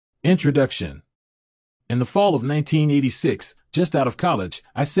Introduction. In the fall of 1986, just out of college,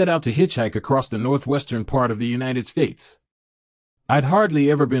 I set out to hitchhike across the northwestern part of the United States. I'd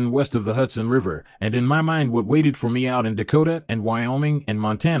hardly ever been west of the Hudson River, and in my mind what waited for me out in Dakota and Wyoming and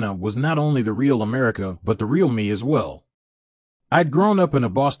Montana was not only the real America, but the real me as well. I'd grown up in a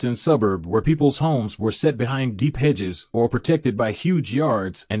Boston suburb where people's homes were set behind deep hedges or protected by huge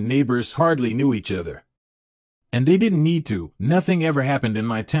yards and neighbors hardly knew each other. And they didn't need to. Nothing ever happened in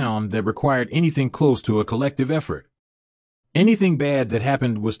my town that required anything close to a collective effort. Anything bad that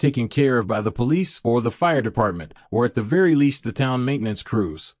happened was taken care of by the police or the fire department, or at the very least the town maintenance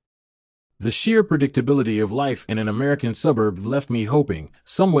crews. The sheer predictability of life in an American suburb left me hoping,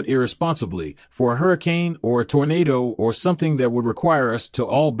 somewhat irresponsibly, for a hurricane or a tornado or something that would require us to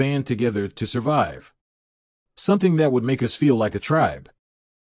all band together to survive. Something that would make us feel like a tribe.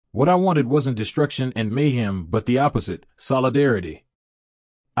 What I wanted wasn't destruction and mayhem, but the opposite, solidarity.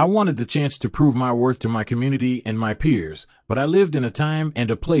 I wanted the chance to prove my worth to my community and my peers, but I lived in a time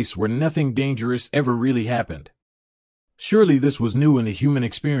and a place where nothing dangerous ever really happened. Surely this was new in the human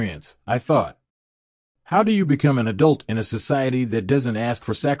experience, I thought. How do you become an adult in a society that doesn't ask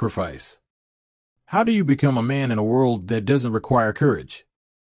for sacrifice? How do you become a man in a world that doesn't require courage?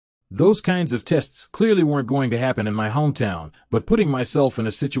 Those kinds of tests clearly weren't going to happen in my hometown, but putting myself in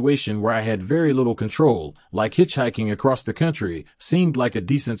a situation where I had very little control, like hitchhiking across the country, seemed like a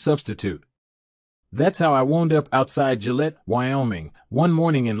decent substitute. That's how I wound up outside Gillette, Wyoming, one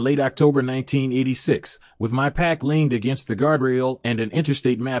morning in late October 1986, with my pack leaned against the guardrail and an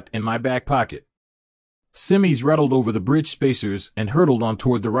interstate map in my back pocket. Semis rattled over the bridge spacers and hurtled on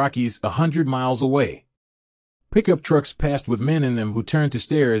toward the Rockies 100 miles away. Pickup trucks passed with men in them who turned to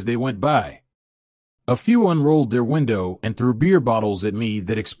stare as they went by. A few unrolled their window and threw beer bottles at me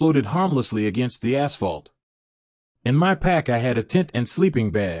that exploded harmlessly against the asphalt. In my pack I had a tent and sleeping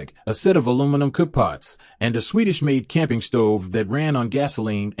bag, a set of aluminum cookpots, and a Swedish-made camping stove that ran on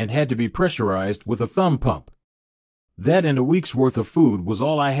gasoline and had to be pressurized with a thumb pump. That and a week's worth of food was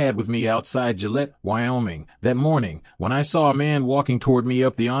all I had with me outside Gillette, Wyoming, that morning when I saw a man walking toward me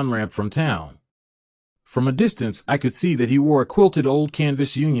up the on-ramp from town. From a distance, I could see that he wore a quilted old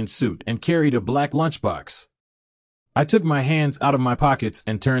canvas union suit and carried a black lunchbox. I took my hands out of my pockets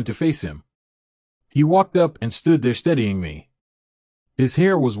and turned to face him. He walked up and stood there studying me. His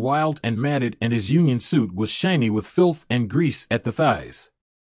hair was wild and matted and his union suit was shiny with filth and grease at the thighs.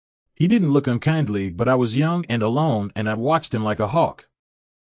 He didn't look unkindly, but I was young and alone and I watched him like a hawk.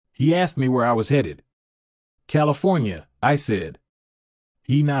 He asked me where I was headed. California, I said.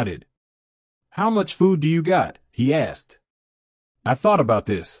 He nodded. How much food do you got? He asked. I thought about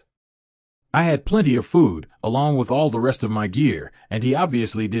this. I had plenty of food, along with all the rest of my gear, and he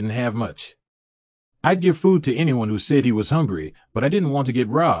obviously didn't have much. I'd give food to anyone who said he was hungry, but I didn't want to get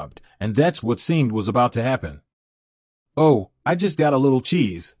robbed, and that's what seemed was about to happen. Oh, I just got a little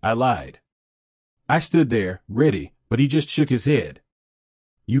cheese, I lied. I stood there, ready, but he just shook his head.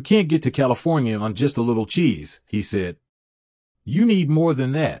 You can't get to California on just a little cheese, he said. You need more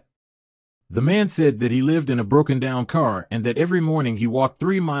than that. The man said that he lived in a broken-down car and that every morning he walked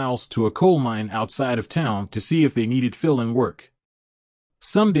 3 miles to a coal mine outside of town to see if they needed fill-in work.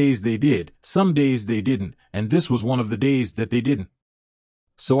 Some days they did, some days they didn't, and this was one of the days that they didn't.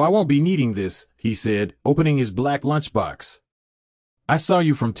 So I won't be needing this, he said, opening his black lunchbox. I saw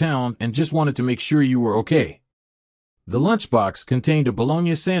you from town and just wanted to make sure you were okay. The lunchbox contained a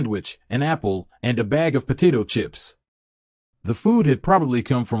bologna sandwich, an apple, and a bag of potato chips. The food had probably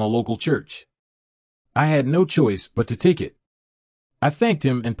come from a local church. I had no choice but to take it. I thanked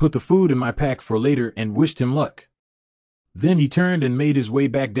him and put the food in my pack for later and wished him luck. Then he turned and made his way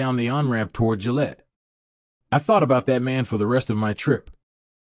back down the on-ramp toward Gillette. I thought about that man for the rest of my trip.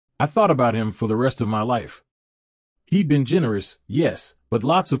 I thought about him for the rest of my life. He'd been generous, yes, but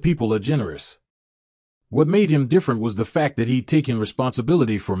lots of people are generous. What made him different was the fact that he'd taken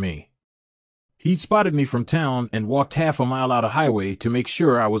responsibility for me. He'd spotted me from town and walked half a mile out a highway to make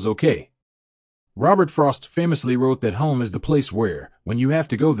sure I was okay. Robert Frost famously wrote that home is the place where, when you have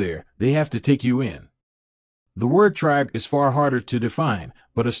to go there, they have to take you in. The word tribe is far harder to define,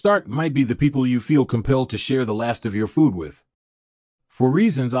 but a start might be the people you feel compelled to share the last of your food with. For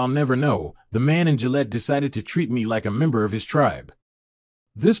reasons I'll never know, the man in Gillette decided to treat me like a member of his tribe.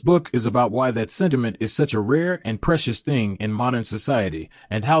 This book is about why that sentiment is such a rare and precious thing in modern society,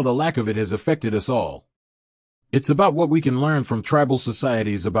 and how the lack of it has affected us all. It's about what we can learn from tribal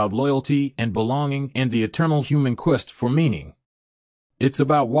societies about loyalty and belonging and the eternal human quest for meaning. It's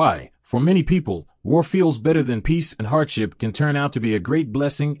about why, for many people, war feels better than peace and hardship can turn out to be a great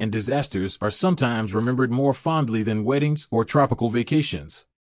blessing and disasters are sometimes remembered more fondly than weddings or tropical vacations.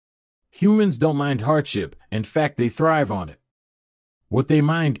 Humans don't mind hardship, in fact they thrive on it. What they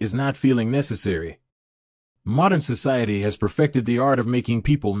mind is not feeling necessary. Modern society has perfected the art of making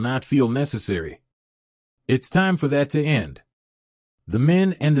people not feel necessary. It's time for that to end. The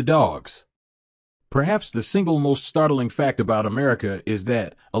men and the dogs. Perhaps the single most startling fact about America is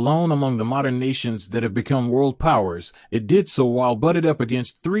that, alone among the modern nations that have become world powers, it did so while butted up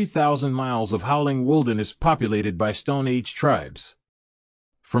against 3,000 miles of howling wilderness populated by Stone Age tribes.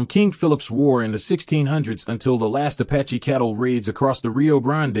 From King Philip's War in the 1600s until the last Apache cattle raids across the Rio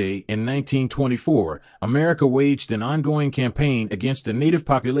Grande in 1924, America waged an ongoing campaign against a native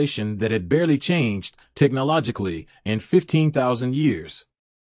population that had barely changed, technologically, in 15,000 years.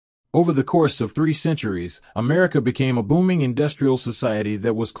 Over the course of 3 centuries, America became a booming industrial society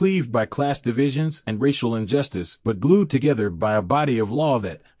that was cleaved by class divisions and racial injustice, but glued together by a body of law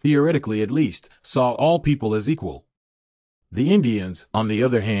that, theoretically at least, saw all people as equal. The Indians, on the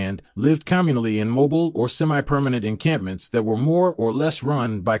other hand, lived communally in mobile or semi-permanent encampments that were more or less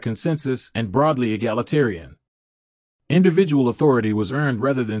run by consensus and broadly egalitarian. Individual authority was earned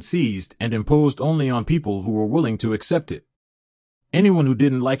rather than seized and imposed only on people who were willing to accept it. Anyone who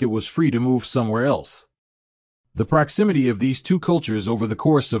didn't like it was free to move somewhere else. The proximity of these two cultures over the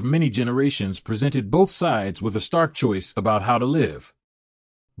course of many generations presented both sides with a stark choice about how to live.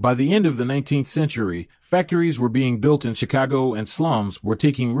 By the end of the 19th century, factories were being built in Chicago and slums were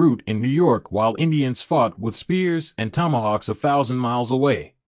taking root in New York while Indians fought with spears and tomahawks 1,000 miles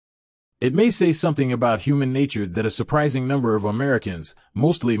away. It may say something about human nature that a surprising number of Americans,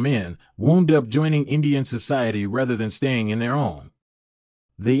 mostly men, wound up joining Indian society rather than staying in their own.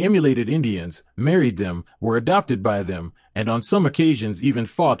 They emulated Indians, married them, were adopted by them, and on some occasions even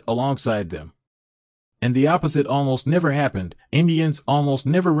fought alongside them. And the opposite almost never happened. Indians almost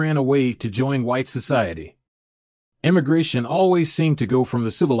never ran away to join white society. Immigration always seemed to go from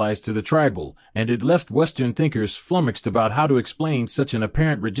the civilized to the tribal, and it left Western thinkers flummoxed about how to explain such an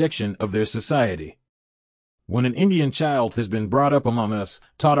apparent rejection of their society. When an Indian child has been brought up among us,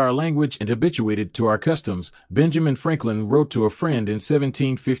 taught our language and habituated to our customs, Benjamin Franklin wrote to a friend in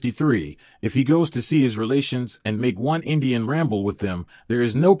 1753, if he goes to see his relations and make one Indian ramble with them, there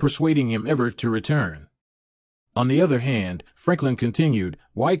is no persuading him ever to return. On the other hand, Franklin continued,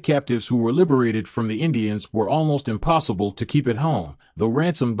 white captives who were liberated from the Indians were almost impossible to keep at home, though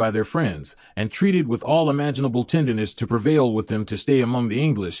ransomed by their friends, and treated with all imaginable tenderness to prevail with them to stay among the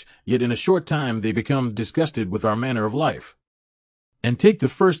English, yet in a short time they become disgusted with our manner of life, and take the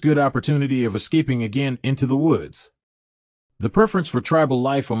first good opportunity of escaping again into the woods. The preference for tribal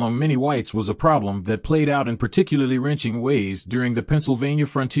life among many whites was a problem that played out in particularly wrenching ways during the Pennsylvania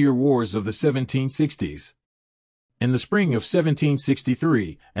frontier wars of the 1760s. In the spring of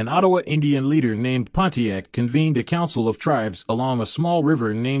 1763, an Ottawa Indian leader named Pontiac convened a council of tribes along a small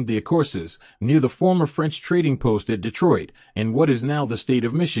river named the Accorces, near the former French trading post at Detroit, in what is now the state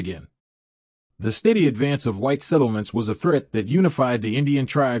of Michigan. The steady advance of white settlements was a threat that unified the Indian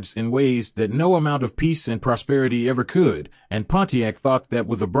tribes in ways that no amount of peace and prosperity ever could, and Pontiac thought that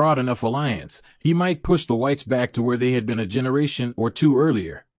with a broad enough alliance, he might push the whites back to where they had been a generation or two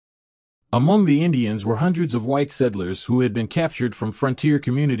earlier. Among the Indians were hundreds of white settlers who had been captured from frontier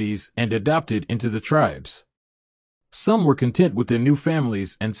communities and adopted into the tribes. Some were content with their new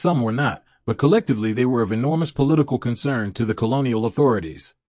families and some were not, but collectively they were of enormous political concern to the colonial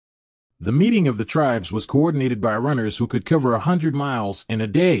authorities. The meeting of the tribes was coordinated by runners who could cover 100 miles in a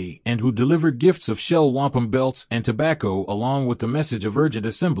day and who delivered gifts of shell wampum belts and tobacco along with the message of urgent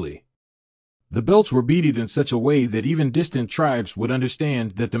assembly. The belts were beaded in such a way that even distant tribes would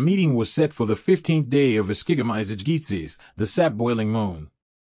understand that the meeting was set for the 15th day of Esquigamizigitsis, the sap-boiling moon.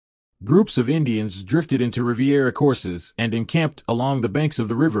 Groups of Indians drifted into Riviera courses and encamped along the banks of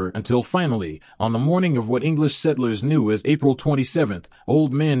the river until finally, on the morning of what English settlers knew as April 27th,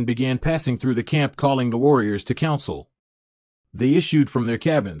 old men began passing through the camp calling the warriors to council. They issued from their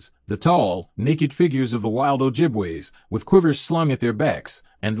cabins, the tall, naked figures of the wild Ojibways, with quivers slung at their backs,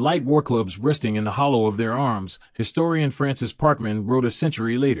 and light war clubs resting in the hollow of their arms, historian Francis Parkman wrote a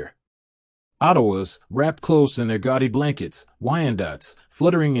century later. Ottawas, wrapped close in their gaudy blankets, Wyandottes,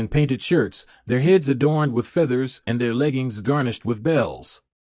 fluttering in painted shirts, their heads adorned with feathers and their leggings garnished with bells.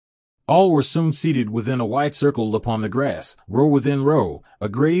 All were soon seated within a wide circle upon the grass, row within row, a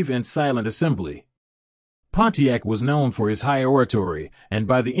grave and silent assembly. Pontiac was known for his high oratory, and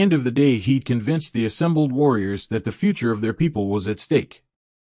by the end of the day he'd convinced the assembled warriors that the future of their people was at stake.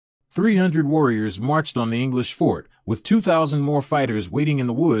 300 warriors marched on the English fort, with 2,000 more fighters waiting in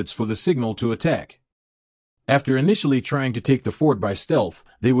the woods for the signal to attack. After initially trying to take the fort by stealth,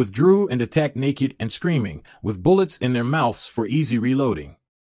 they withdrew and attacked naked and screaming, with bullets in their mouths for easy reloading.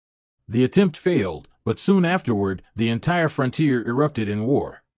 The attempt failed, but soon afterward, the entire frontier erupted in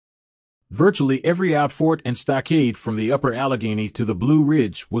war. Virtually every outfort and stockade from the Upper Allegheny to the Blue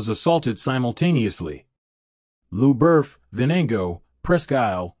Ridge was assaulted simultaneously. Loup Boeuf, Venango, Presque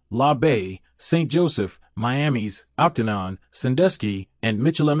Isle, La Baye, St. Joseph, Miamis, Octanon, Sandusky, and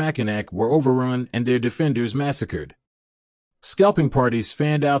Michilimackinac were overrun and their defenders massacred. Scalping parties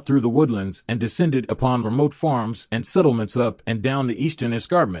fanned out through the woodlands and descended upon remote farms and settlements up and down the eastern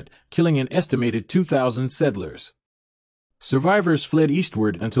escarpment, killing an estimated 2,000 settlers. Survivors fled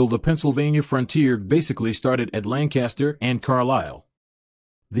eastward until the Pennsylvania frontier basically started at Lancaster and Carlisle.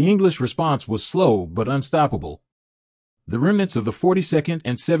 The English response was slow but unstoppable. The remnants of the 42nd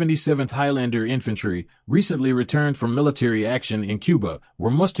and 77th Highlander Infantry, recently returned from military action in Cuba, were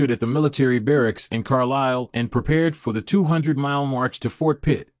mustered at the military barracks in Carlisle and prepared for the 200-mile march to Fort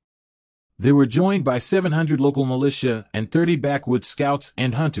Pitt. They were joined by 700 local militia and 30 backwoods scouts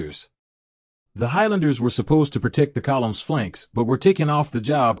and hunters. The Highlanders were supposed to protect the column's flanks, but were taken off the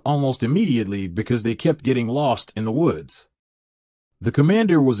job almost immediately because they kept getting lost in the woods. The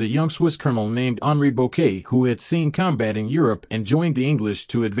commander was a young Swiss colonel named Henri Bouquet, who had seen combat in Europe and joined the English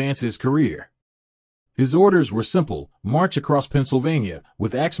to advance his career. His orders were simple: march across Pennsylvania,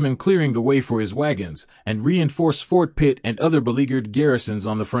 with axemen clearing the way for his wagons, and reinforce Fort Pitt and other beleaguered garrisons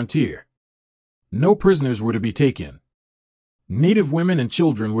on the frontier. No prisoners were to be taken. Native women and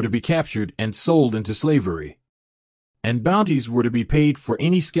children were to be captured and sold into slavery. And bounties were to be paid for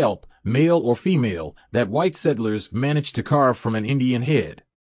any scalp, male or female, that white settlers managed to carve from an Indian head.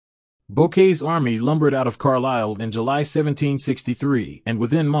 Bouquet's army lumbered out of Carlisle in July 1763 and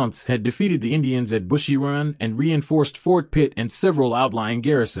within months had defeated the Indians at Bushy Run and reinforced Fort Pitt and several outlying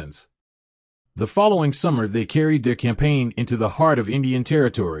garrisons. The following summer they carried their campaign into the heart of Indian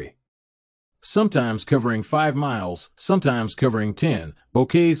Territory. Sometimes covering 5 miles, sometimes covering 10,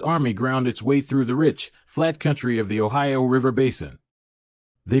 Bouquet's army ground its way through the rich, flat country of the Ohio River Basin.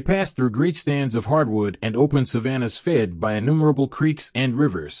 They passed through great stands of hardwood and open savannas fed by innumerable creeks and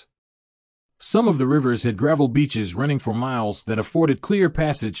rivers. Some of the rivers had gravel beaches running for miles that afforded clear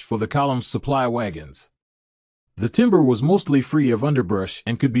passage for the column's supply wagons. The timber was mostly free of underbrush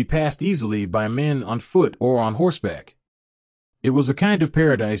and could be passed easily by men on foot or on horseback. It was a kind of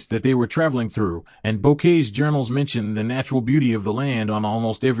paradise that they were traveling through, and Bouquet's journals mention the natural beauty of the land on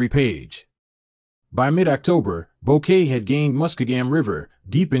almost every page. By mid-October, Bouquet had gained Muskingum River,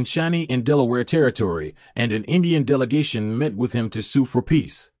 deep in Shawnee and Delaware Territory, and an Indian delegation met with him to sue for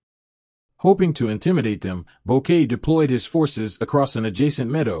peace. Hoping to intimidate them, Bouquet deployed his forces across an adjacent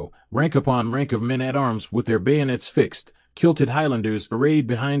meadow, rank upon rank of men-at-arms with their bayonets fixed, kilted Highlanders arrayed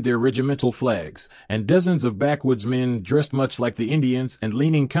behind their regimental flags, and dozens of backwoodsmen dressed much like the Indians and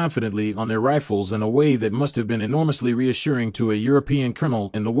leaning confidently on their rifles in a way that must have been enormously reassuring to a European colonel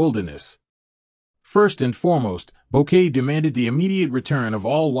in the wilderness. First and foremost, Bouquet demanded the immediate return of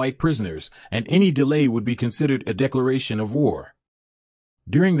all white prisoners, and any delay would be considered a declaration of war.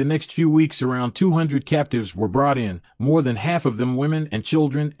 During the next few weeks around 200 captives were brought in, more than half of them women and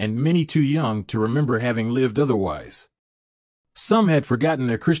children and many too young to remember having lived otherwise. Some had forgotten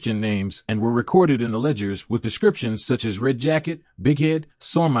their Christian names and were recorded in the ledgers with descriptions such as Red Jacket, Big Head,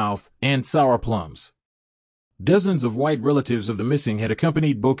 Soremouth, and Sour Plums. Dozens of white relatives of the missing had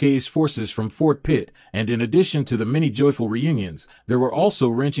accompanied Bouquet's forces from Fort Pitt, and in addition to the many joyful reunions, there were also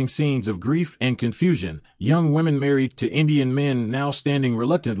wrenching scenes of grief and confusion, young women married to Indian men now standing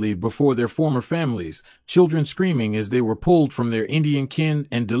reluctantly before their former families, children screaming as they were pulled from their Indian kin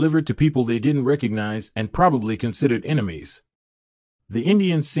and delivered to people they didn't recognize and probably considered enemies. The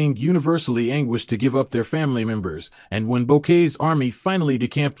Indians seemed universally anguished to give up their family members, and when Bouquet's army finally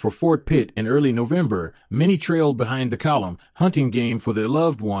decamped for Fort Pitt in early November, many trailed behind the column, hunting game for their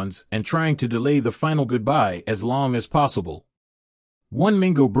loved ones and trying to delay the final goodbye as long as possible. One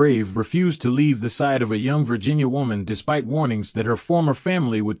Mingo brave refused to leave the side of a young Virginia woman despite warnings that her former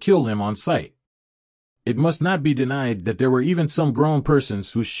family would kill him on sight. It must not be denied that there were even some grown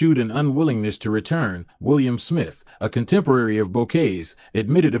persons who shewed an unwillingness to return. William Smith, a contemporary of Bouquet's,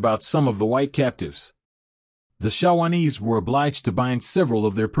 admitted about some of the white captives. The Shawanese were obliged to bind several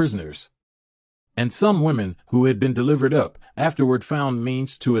of their prisoners. And some women, who had been delivered up, afterward found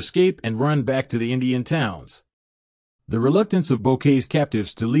means to escape and run back to the Indian towns. The reluctance of Bouquet's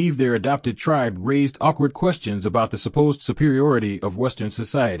captives to leave their adopted tribe raised awkward questions about the supposed superiority of Western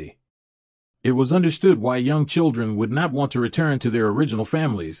society. It was understood why young children would not want to return to their original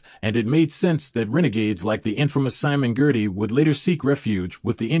families, and it made sense that renegades like the infamous Simon Girty would later seek refuge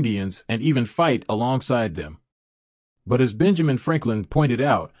with the Indians and even fight alongside them. But as Benjamin Franklin pointed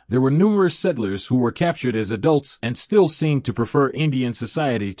out, there were numerous settlers who were captured as adults and still seemed to prefer Indian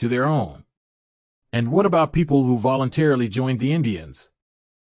society to their own. And what about people who voluntarily joined the Indians?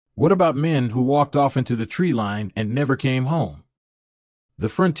 What about men who walked off into the tree line and never came home? The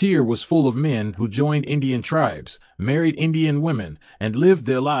frontier was full of men who joined Indian tribes, married Indian women, and lived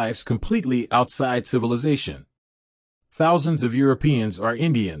their lives completely outside civilization. Thousands of Europeans are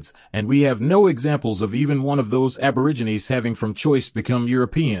Indians, and we have no examples of even one of those aborigines having from choice become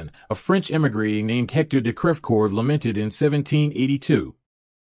European, a French émigré named Hector de Crèvecoeur lamented in 1782.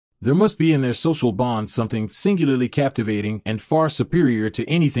 There must be in their social bonds something singularly captivating and far superior to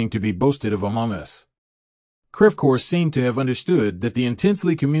anything to be boasted of among us. Crèvecoeur seemed to have understood that the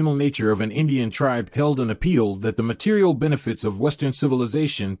intensely communal nature of an Indian tribe held an appeal that the material benefits of Western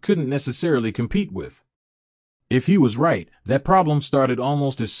civilization couldn't necessarily compete with. If he was right, that problem started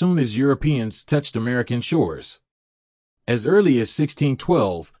almost as soon as Europeans touched American shores. As early as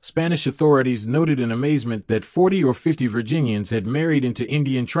 1612, Spanish authorities noted in amazement that 40 or 50 Virginians had married into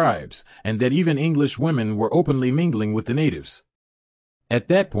Indian tribes, and that even English women were openly mingling with the natives. At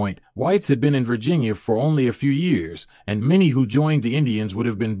that point, whites had been in Virginia for only a few years, and many who joined the Indians would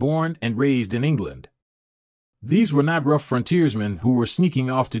have been born and raised in England. These were not rough frontiersmen who were sneaking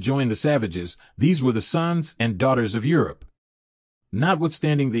off to join the savages. These were the sons and daughters of Europe.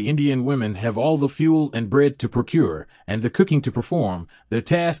 Notwithstanding the Indian women have all the fuel and bread to procure, and the cooking to perform, their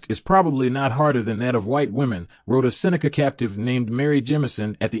task is probably not harder than that of white women, wrote a Seneca captive named Mary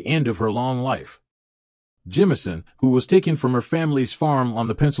Jemison at the end of her long life. Jemison, who was taken from her family's farm on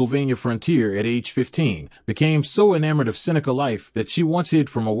the Pennsylvania frontier at age 15, became so enamored of Seneca life that she once hid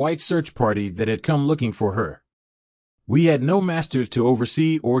from a white search party that had come looking for her. We had no master to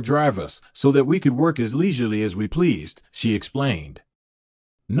oversee or drive us, so that we could work as leisurely as we pleased, she explained.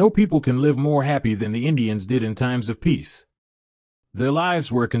 No people can live more happy than the Indians did in times of peace. Their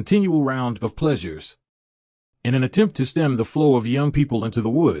lives were a continual round of pleasures. In an attempt to stem the flow of young people into the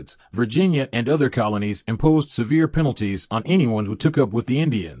woods, Virginia and other colonies imposed severe penalties on anyone who took up with the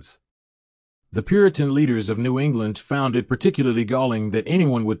Indians. The Puritan leaders of New England found it particularly galling that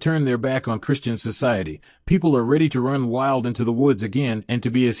anyone would turn their back on Christian society. People are ready to run wild into the woods again and to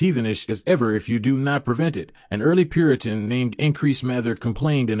be as heathenish as ever if you do not prevent it. An early Puritan named Increase Mather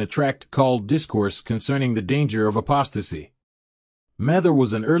complained in a tract called Discourse concerning the danger of apostasy. Mather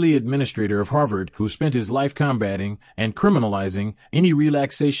was an early administrator of Harvard who spent his life combating and criminalizing any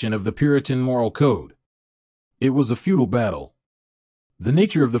relaxation of the Puritan moral code. It was a futile battle. The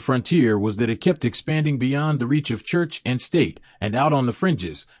nature of the frontier was that it kept expanding beyond the reach of church and state, and out on the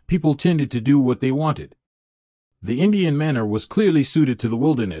fringes, people tended to do what they wanted. The Indian manner was clearly suited to the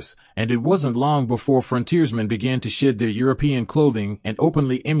wilderness, and it wasn't long before frontiersmen began to shed their European clothing and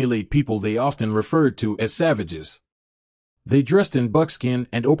openly emulate people they often referred to as savages. They dressed in buckskin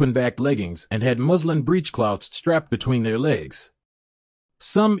and open-backed leggings and had muslin breechclouts strapped between their legs.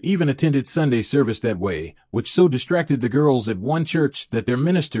 Some even attended Sunday service that way, which so distracted the girls at one church that their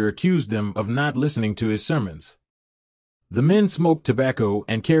minister accused them of not listening to his sermons. The men smoked tobacco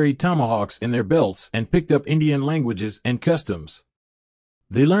and carried tomahawks in their belts and picked up Indian languages and customs.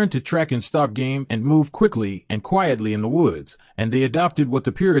 They learned to track and stalk game and move quickly and quietly in the woods, and they adopted what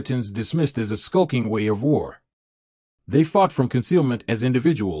the Puritans dismissed as a skulking way of war. They fought from concealment as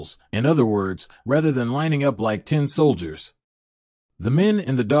individuals, in other words, rather than lining up like 10 soldiers. The men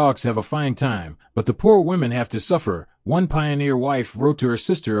and the dogs have a fine time, but the poor women have to suffer, one pioneer wife wrote to her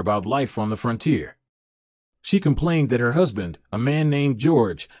sister about life on the frontier. She complained that her husband, a man named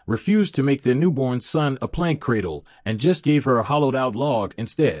George, refused to make their newborn son a plank cradle, and just gave her a hollowed-out log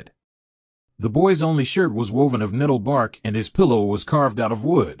instead. The boy's only shirt was woven of nettle bark and his pillow was carved out of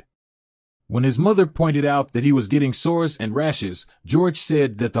wood. When his mother pointed out that he was getting sores and rashes, George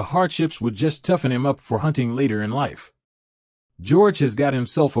said that the hardships would just toughen him up for hunting later in life. George has got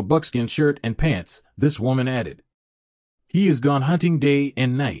himself a buckskin shirt and pants, this woman added. He has gone hunting day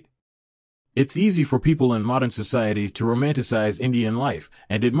and night. It's easy for people in modern society to romanticize Indian life,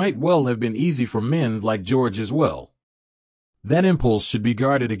 and it might well have been easy for men like George as well. That impulse should be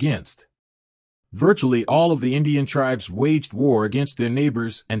guarded against. Virtually all of the Indian tribes waged war against their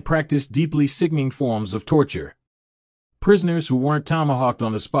neighbors and practiced deeply sickening forms of torture. Prisoners who weren't tomahawked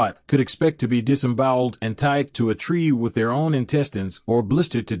on the spot could expect to be disemboweled and tied to a tree with their own intestines or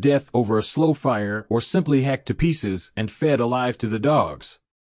blistered to death over a slow fire or simply hacked to pieces and fed alive to the dogs.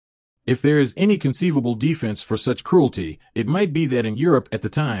 If there is any conceivable defense for such cruelty, it might be that in Europe at the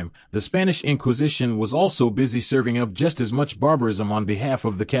time, the Spanish Inquisition was also busy serving up just as much barbarism on behalf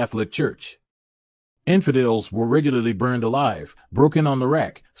of the Catholic Church. Infidels were regularly burned alive, broken on the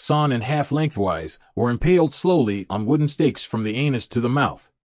rack, sawn in half lengthwise, or impaled slowly on wooden stakes from the anus to the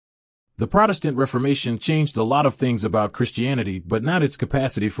mouth. The Protestant Reformation changed a lot of things about Christianity, but not its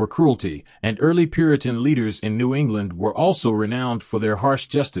capacity for cruelty, and early Puritan leaders in New England were also renowned for their harsh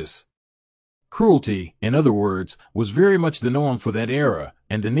justice. Cruelty, in other words, was very much the norm for that era,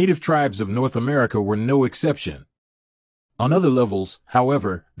 and the native tribes of North America were no exception. On other levels,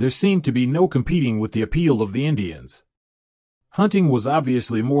 however, there seemed to be no competing with the appeal of the Indians. Hunting was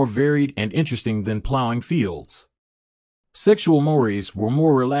obviously more varied and interesting than plowing fields. Sexual mores were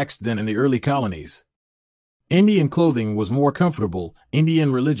more relaxed than in the early colonies. Indian clothing was more comfortable,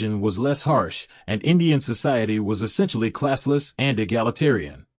 Indian religion was less harsh, and Indian society was essentially classless and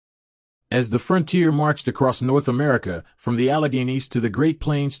egalitarian. As the frontier marched across North America, from the Alleghenies to the Great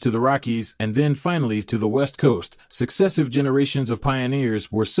Plains to the Rockies and then finally to the West Coast, successive generations of pioneers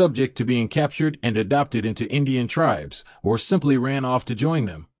were subject to being captured and adopted into Indian tribes, or simply ran off to join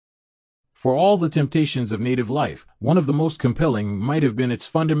them. For all the temptations of native life, one of the most compelling might have been its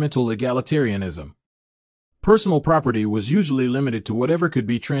fundamental egalitarianism. Personal property was usually limited to whatever could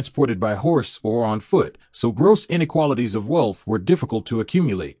be transported by horse or on foot, so gross inequalities of wealth were difficult to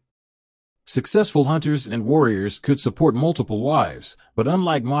accumulate. Successful hunters and warriors could support multiple wives, but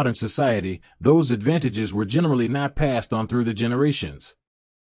unlike modern society, those advantages were generally not passed on through the generations.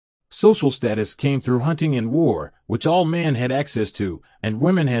 Social status came through hunting and war, which all men had access to, and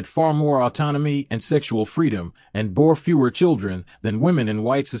women had far more autonomy and sexual freedom, and bore fewer children than women in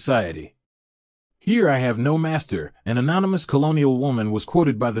white society. Here I have no master, an anonymous colonial woman was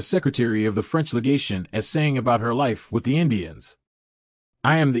quoted by the secretary of the French legation as saying about her life with the Indians.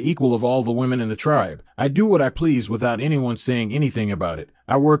 I am the equal of all the women in the tribe. I do what I please without anyone saying anything about it.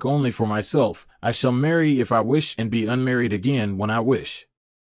 I work only for myself. I shall marry if I wish and be unmarried again when I wish.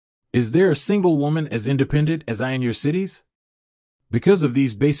 Is there a single woman as independent as I in your cities? Because of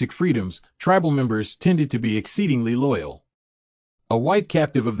these basic freedoms, tribal members tended to be exceedingly loyal. A white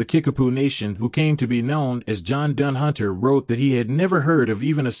captive of the Kickapoo Nation who came to be known as John Dunn Hunter wrote that he had never heard of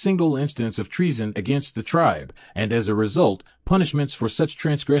even a single instance of treason against the tribe, and as a result, punishments for such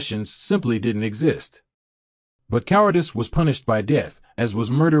transgressions simply didn't exist. But cowardice was punished by death, as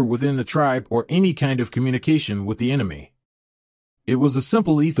was murder within the tribe or any kind of communication with the enemy. It was a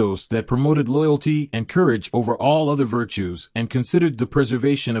simple ethos that promoted loyalty and courage over all other virtues and considered the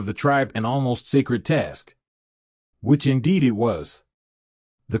preservation of the tribe an almost sacred task. Which indeed it was.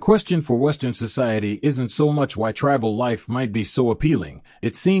 The question for Western society isn't so much why tribal life might be so appealing,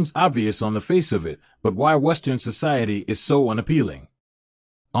 it seems obvious on the face of it, but why Western society is so unappealing.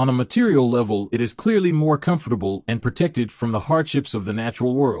 On a material level, it is clearly more comfortable and protected from the hardships of the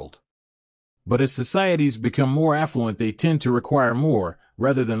natural world. But as societies become more affluent, they tend to require more,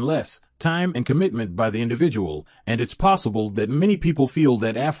 rather than less, time and commitment by the individual, and it's possible that many people feel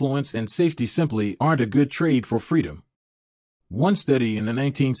that affluence and safety simply aren't a good trade for freedom. One study in the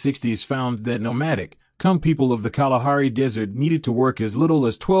 1960s found that nomadic, people of the Kalahari Desert needed to work as little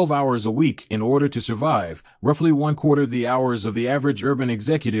as 12 hours a week in order to survive, roughly 1/4 the hours of the average urban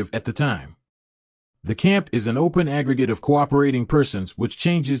executive at the time. The camp is an open aggregate of cooperating persons which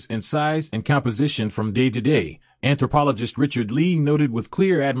changes in size and composition from day to day, anthropologist Richard Lee noted with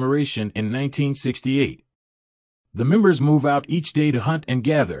clear admiration in 1968. The members move out each day to hunt and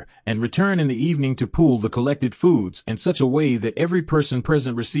gather, and return in the evening to pool the collected foods in such a way that every person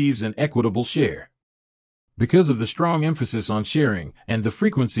present receives an equitable share. Because of the strong emphasis on sharing and the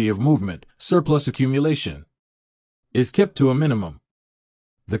frequency of movement, surplus accumulation is kept to a minimum.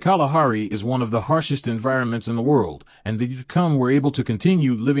 The Kalahari is one of the harshest environments in the world, and the Yukon were able to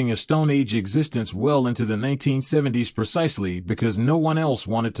continue living a Stone Age existence well into the 1970s precisely because no one else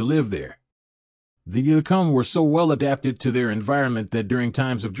wanted to live there. The Yukon were so well adapted to their environment that during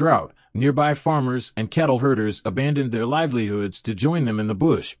times of drought, nearby farmers and cattle herders abandoned their livelihoods to join them in the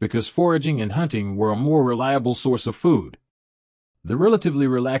bush because foraging and hunting were a more reliable source of food. The relatively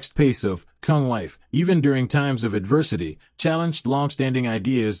relaxed pace of Kung life, even during times of adversity, challenged long-standing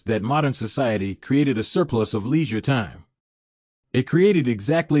ideas that modern society created a surplus of leisure time. It created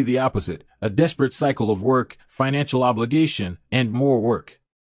exactly the opposite, a desperate cycle of work, financial obligation, and more work.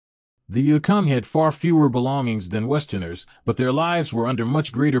 The Yukon had far fewer belongings than Westerners, but their lives were under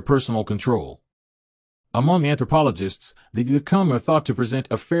much greater personal control. Among anthropologists, the Yukon are thought to present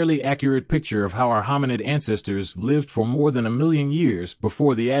a fairly accurate picture of how our hominid ancestors lived for more than 1 million years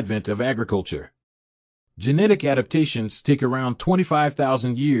before the advent of agriculture. Genetic adaptations take around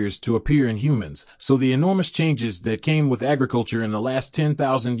 25,000 years to appear in humans, so the enormous changes that came with agriculture in the last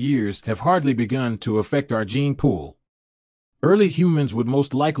 10,000 years have hardly begun to affect our gene pool. Early humans would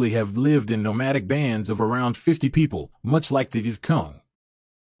most likely have lived in nomadic bands of around 50 people, much like the Viet Cong.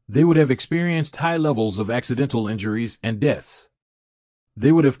 They would have experienced high levels of accidental injuries and deaths.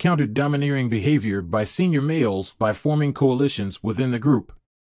 They would have countered domineering behavior by senior males by forming coalitions within the group.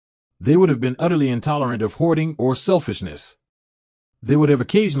 They would have been utterly intolerant of hoarding or selfishness. They would have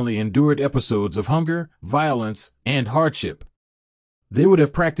occasionally endured episodes of hunger, violence, and hardship. They would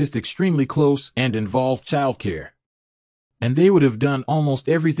have practiced extremely close and involved childcare. And they would have done almost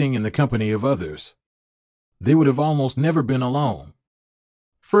everything in the company of others. They would have almost never been alone.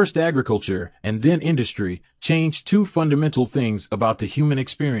 First agriculture, and then industry, changed two fundamental things about the human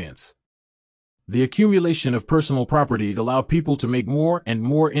experience. The accumulation of personal property allowed people to make more and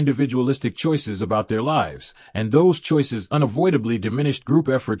more individualistic choices about their lives, and those choices unavoidably diminished group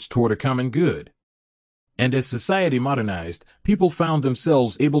efforts toward a common good. And as society modernized, people found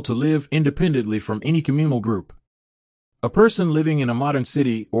themselves able to live independently from any communal group. A person living in a modern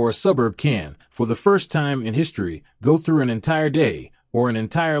city or a suburb can, for the first time in history, go through an entire day, or an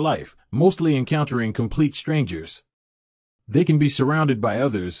entire life, mostly encountering complete strangers. They can be surrounded by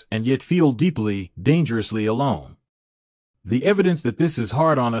others and yet feel deeply, dangerously alone. The evidence that this is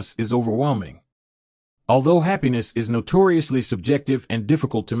hard on us is overwhelming. Although happiness is notoriously subjective and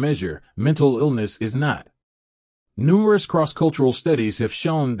difficult to measure, mental illness is not. Numerous cross-cultural studies have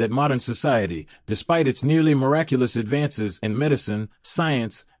shown that modern society, despite its nearly miraculous advances in medicine,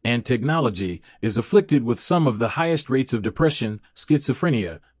 science, and technology, is afflicted with some of the highest rates of depression,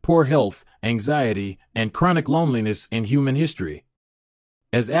 schizophrenia, poor health, anxiety, and chronic loneliness in human history.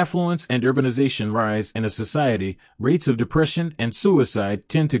 As affluence and urbanization rise in a society, rates of depression and suicide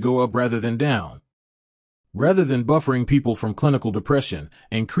tend to go up rather than down. Rather than buffering people from clinical depression,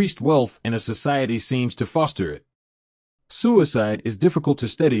 increased wealth in a society seems to foster it. Suicide is difficult to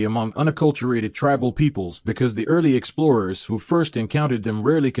study among unacculturated tribal peoples because the early explorers who first encountered them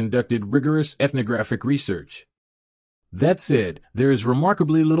rarely conducted rigorous ethnographic research. That said, there is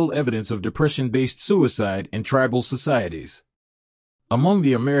remarkably little evidence of depression-based suicide in tribal societies. Among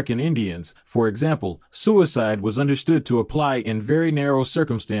the American Indians, for example, suicide was understood to apply in very narrow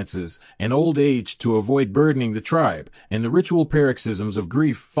circumstances, in old age to avoid burdening the tribe, in the ritual paroxysms of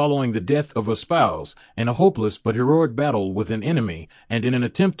grief following the death of a spouse, in a hopeless but heroic battle with an enemy, and in an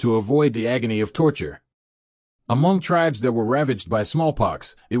attempt to avoid the agony of torture. Among tribes that were ravaged by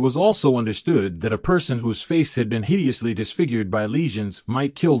smallpox, it was also understood that a person whose face had been hideously disfigured by lesions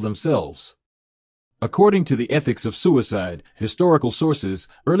might kill themselves. According to the ethics of suicide, historical sources,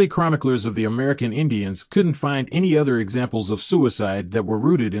 early chroniclers of the American Indians couldn't find any other examples of suicide that were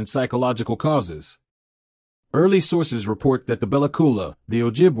rooted in psychological causes. Early sources report that the Belacula, the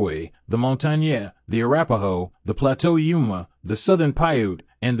Ojibwe, the Montagnais, the Arapaho, the Plateau Yuma, the Southern Paiute,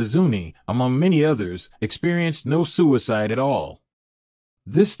 and the Zuni, among many others, experienced no suicide at all.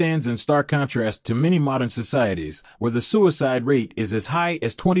 This stands in stark contrast to many modern societies, where the suicide rate is as high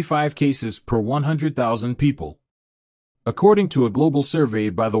as 25 cases per 100,000 people. According to a global survey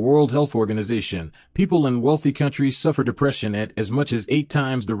by the World Health Organization, people in wealthy countries suffer depression at as much as 8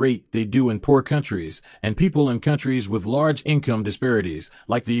 times the rate they do in poor countries, and people in countries with large income disparities,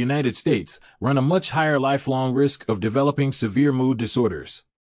 like the United States, run a much higher lifelong risk of developing severe mood disorders.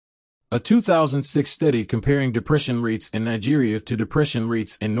 A 2006 study comparing depression rates in Nigeria to depression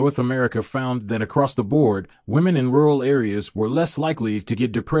rates in North America found that across the board, women in rural areas were less likely to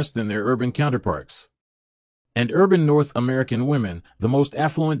get depressed than their urban counterparts. And urban North American women, the most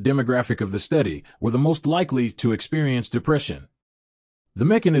affluent demographic of the study, were the most likely to experience depression. The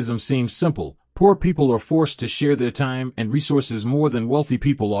mechanism seems simple. Poor people are forced to share their time and resources more than wealthy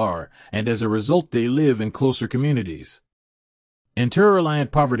people are, and as a result they live in closer communities.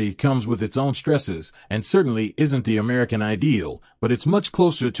 Interreliant poverty comes with its own stresses, and certainly isn't the American ideal, but it's much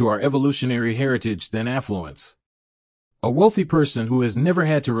closer to our evolutionary heritage than affluence. A wealthy person who has never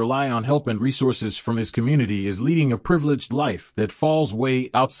had to rely on help and resources from his community is leading a privileged life that falls way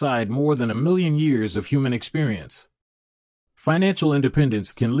outside more than 1 million years of human experience. Financial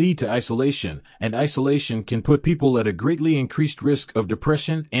independence can lead to isolation, and isolation can put people at a greatly increased risk of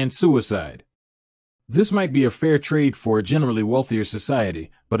depression and suicide. This might be a fair trade for a generally wealthier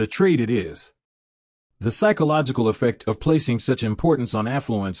society, but a trade it is. The psychological effect of placing such importance on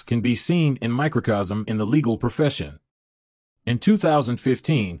affluence can be seen in microcosm in the legal profession. In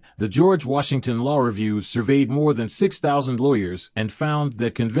 2015, the George Washington Law Review surveyed more than 6,000 lawyers and found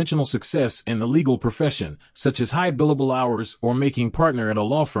that conventional success in the legal profession, such as high billable hours or making partner at a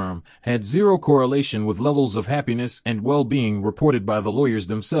law firm, had zero correlation with levels of happiness and well-being reported by the lawyers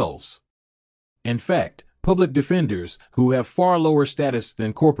themselves. In fact, public defenders, who have far lower status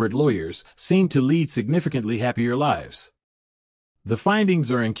than corporate lawyers, seem to lead significantly happier lives. The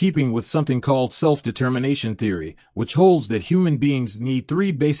findings are in keeping with something called self-determination theory, which holds that human beings need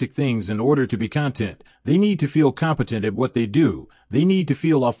three basic things in order to be content. They need to feel competent at what they do, they need to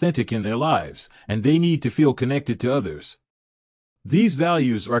feel authentic in their lives, and they need to feel connected to others. These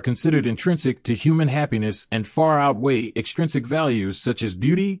values are considered intrinsic to human happiness and far outweigh extrinsic values such as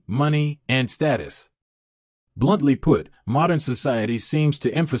beauty, money, and status. Bluntly put, modern society seems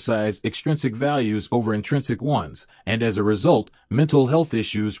to emphasize extrinsic values over intrinsic ones, and as a result, mental health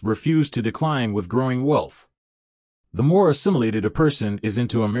issues refuse to decline with growing wealth. The more assimilated a person is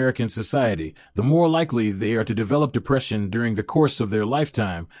into American society, the more likely they are to develop depression during the course of their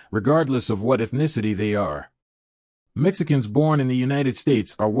lifetime, regardless of what ethnicity they are. Mexicans born in the United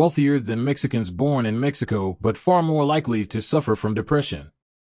States are wealthier than Mexicans born in Mexico, but far more likely to suffer from depression.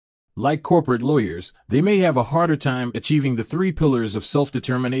 Like corporate lawyers, they may have a harder time achieving the three pillars of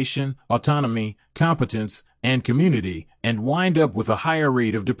self-determination, autonomy, competence, and community, and wind up with a higher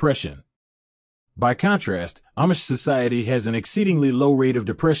rate of depression. By contrast, Amish society has an exceedingly low rate of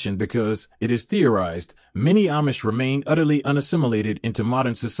depression because, it is theorized, many Amish remain utterly unassimilated into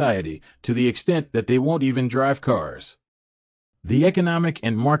modern society, to the extent that they won't even drive cars. The economic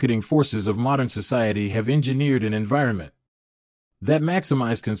and marketing forces of modern society have engineered an environment that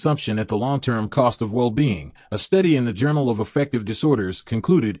maximize consumption at the long-term cost of well-being, a study in the Journal of Affective Disorders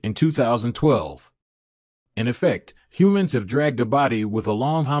concluded in 2012. In effect, humans have dragged a body with a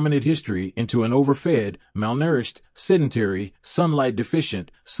long hominid history into an overfed, malnourished, sedentary, sunlight-deficient,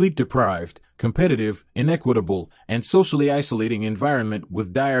 sleep-deprived, competitive, inequitable, and socially isolating environment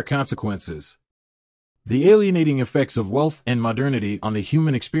with dire consequences. The alienating effects of wealth and modernity on the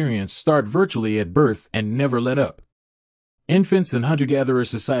human experience start virtually at birth and never let up. Infants in hunter-gatherer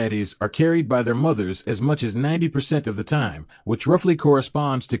societies are carried by their mothers as much as 90% of the time, which roughly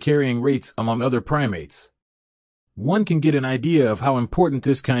corresponds to carrying rates among other primates. One can get an idea of how important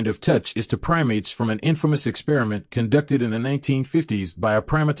this kind of touch is to primates from an infamous experiment conducted in the 1950s by a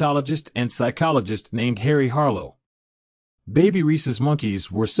primatologist and psychologist named Harry Harlow. Baby rhesus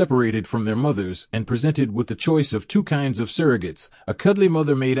monkeys were separated from their mothers and presented with the choice of two kinds of surrogates, a cuddly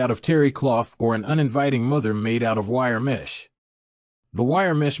mother made out of terry cloth or an uninviting mother made out of wire mesh. The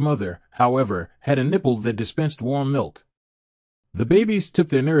wire mesh mother, however, had a nipple that dispensed warm milk. The babies took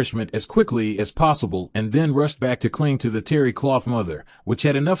their nourishment as quickly as possible and then rushed back to cling to the terry cloth mother, which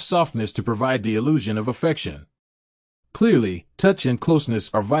had enough softness to provide the illusion of affection. Clearly, touch and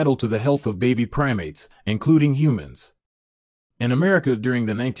closeness are vital to the health of baby primates, including humans. In America during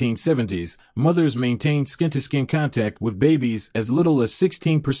the 1970s, mothers maintained skin-to-skin contact with babies as little as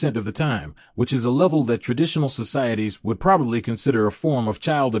 16% of the time, which is a level that traditional societies would probably consider a form of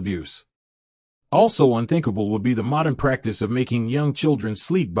child abuse. Also unthinkable would be the modern practice of making young children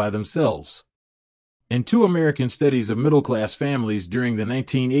sleep by themselves. In two American studies of middle-class families during the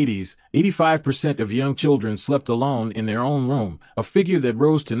 1980s, 85% of young children slept alone in their own room, a figure that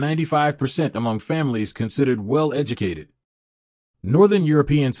rose to 95% among families considered well-educated. Northern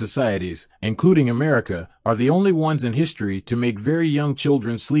European societies, including America, are the only ones in history to make very young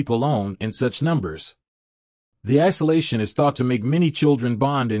children sleep alone in such numbers. The isolation is thought to make many children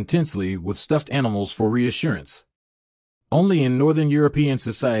bond intensely with stuffed animals for reassurance. Only in Northern European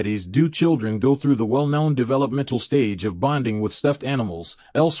societies do children go through the well-known developmental stage of bonding with stuffed animals.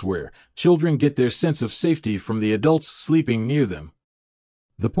 Elsewhere, children get their sense of safety from the adults sleeping near them.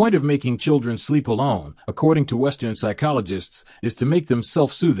 The point of making children sleep alone, according to Western psychologists, is to make them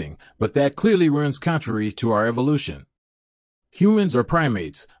self-soothing, but that clearly runs contrary to our evolution. Humans are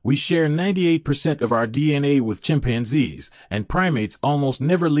primates. We share 98% of our DNA with chimpanzees, and primates almost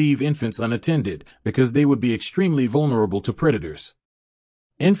never leave infants unattended because they would be extremely vulnerable to predators.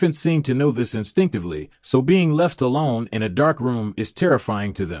 Infants seem to know this instinctively, so being left alone in a dark room is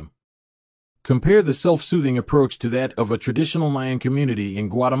terrifying to them. Compare the self-soothing approach to that of a traditional Mayan community in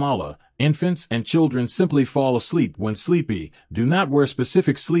Guatemala. Infants and children simply fall asleep when sleepy, do not wear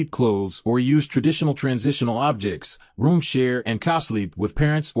specific sleep clothes or use traditional transitional objects, room share and co-sleep with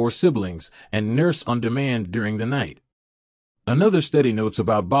parents or siblings, and nurse on demand during the night. Another study notes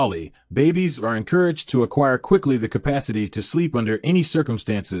about Bali, babies are encouraged to acquire quickly the capacity to sleep under any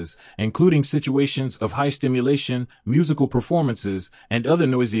circumstances, including situations of high stimulation, musical performances, and other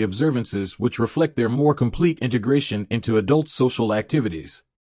noisy observances which reflect their more complete integration into adult social activities.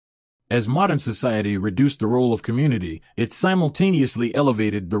 As modern society reduced the role of community, it simultaneously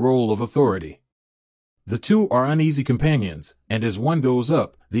elevated the role of authority. The two are uneasy companions, and as one goes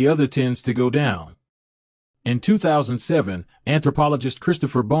up, the other tends to go down. In 2007, anthropologist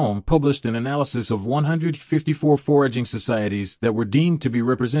Christopher Bohm published an analysis of 154 foraging societies that were deemed to be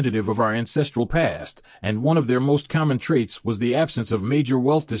representative of our ancestral past, and one of their most common traits was the absence of major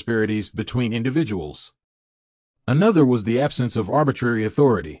wealth disparities between individuals. Another was the absence of arbitrary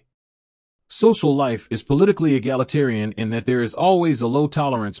authority. Social life is politically egalitarian in that there is always a low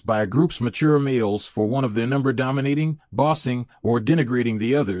tolerance by a group's mature males for one of their number dominating, bossing, or denigrating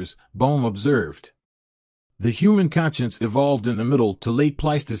the others, Bohm observed. The human conscience evolved in the Middle to late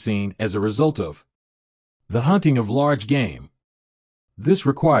Pleistocene as a result of the hunting of large game. This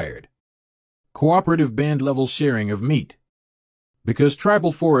required cooperative band-level sharing of meat. Because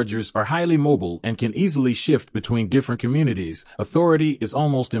tribal foragers are highly mobile and can easily shift between different communities, authority is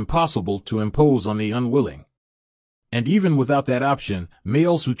almost impossible to impose on the unwilling. And even without that option,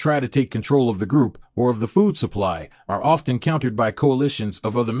 males who try to take control of the group or of the food supply are often countered by coalitions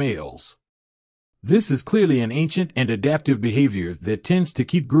of other males. This is clearly an ancient and adaptive behavior that tends to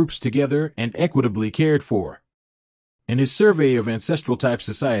keep groups together and equitably cared for. In his survey of ancestral-type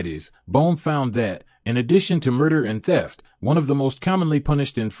societies, Bohm found that, in addition to murder and theft, one of the most commonly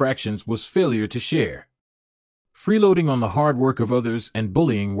punished infractions was failure to share. Freeloading on the hard work of others and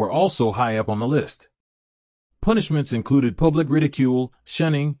bullying were also high up on the list. Punishments included public ridicule,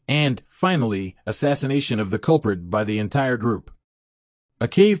 shunning, and, finally, assassination of the culprit by the entire group. A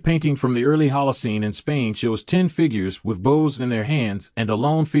cave painting from the early Holocene in Spain shows 10 figures with bows in their hands and a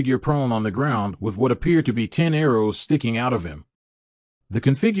lone figure prone on the ground with what appear to be 10 arrows sticking out of him. The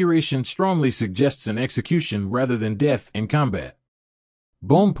configuration strongly suggests an execution rather than death in combat.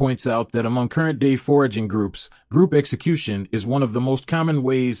 Bohm points out that among current-day foraging groups, group execution is one of the most common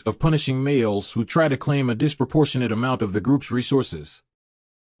ways of punishing males who try to claim a disproportionate amount of the group's resources.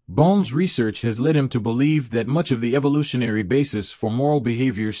 Bohm's research has led him to believe that much of the evolutionary basis for moral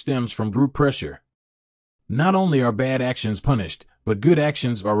behavior stems from group pressure. Not only are bad actions punished, but good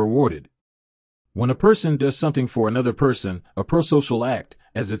actions are rewarded. When a person does something for another person, a prosocial act,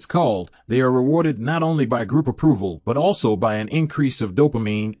 as it's called, they are rewarded not only by group approval but also by an increase of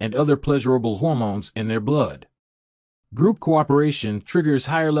dopamine and other pleasurable hormones in their blood. Group cooperation triggers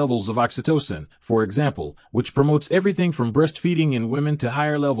higher levels of oxytocin, for example, which promotes everything from breastfeeding in women to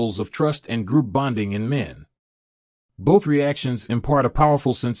higher levels of trust and group bonding in men. Both reactions impart a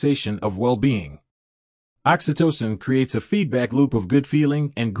powerful sensation of well-being. Oxytocin creates a feedback loop of good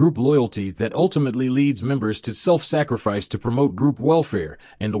feeling and group loyalty that ultimately leads members to self-sacrifice to promote group welfare,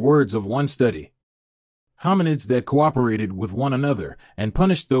 in the words of one study. Hominids that cooperated with one another and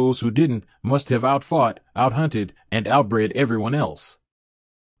punished those who didn't must have outfought, outhunted, and outbred everyone else.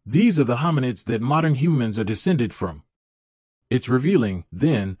 These are the hominids that modern humans are descended from. It's revealing,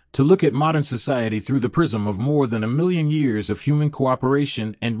 then, to look at modern society through the prism of more than 1 million years of human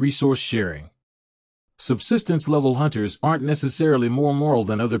cooperation and resource sharing. Subsistence-level hunters aren't necessarily more moral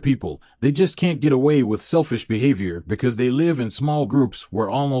than other people, they just can't get away with selfish behavior because they live in small groups where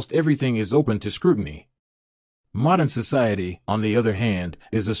almost everything is open to scrutiny. Modern society, on the other hand,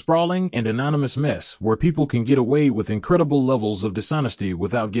 is a sprawling and anonymous mess where people can get away with incredible levels of dishonesty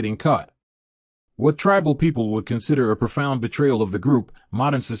without getting caught. What tribal people would consider a profound betrayal of the group,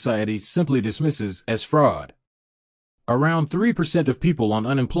 modern society simply dismisses as fraud. Around 3% of people on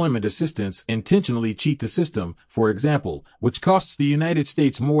unemployment assistance intentionally cheat the system, for example, which costs the United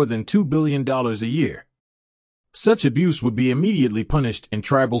States more than $2 billion a year. Such abuse would be immediately punished in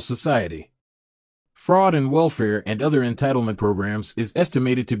tribal society. Fraud in welfare and other entitlement programs is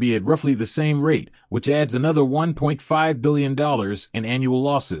estimated to be at roughly the same rate, which adds another $1.5 billion in annual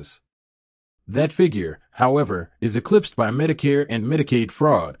losses. That figure, however, is eclipsed by Medicare and Medicaid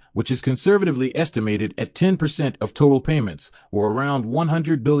fraud, which is conservatively estimated at 10% of total payments, or around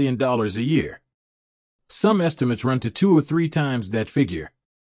 $100 billion a year. Some estimates run to 2 or 3 times that figure.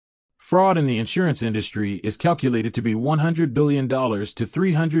 Fraud in the insurance industry is calculated to be $100 billion to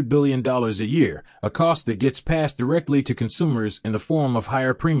 $300 billion a year, a cost that gets passed directly to consumers in the form of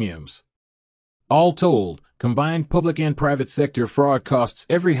higher premiums. All told, combined public and private sector fraud costs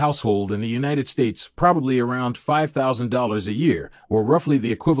every household in the United States probably around $5,000 a year, or roughly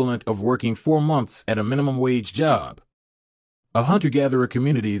the equivalent of working 4 months at a minimum wage job. A hunter-gatherer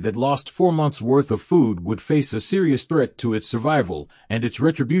community that lost 4 months' worth of food would face a serious threat to its survival, and its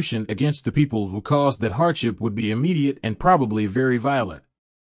retribution against the people who caused that hardship would be immediate and probably very violent.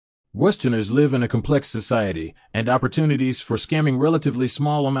 Westerners live in a complex society, and opportunities for scamming relatively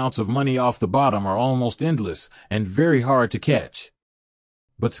small amounts of money off the bottom are almost endless and very hard to catch.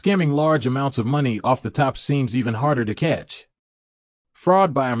 But scamming large amounts of money off the top seems even harder to catch.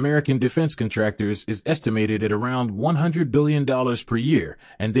 Fraud by American defense contractors is estimated at around $100 billion per year,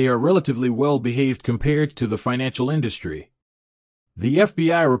 and they are relatively well behaved compared to the financial industry. The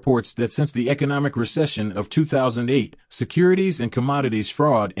FBI reports that since the economic recession of 2008, securities and commodities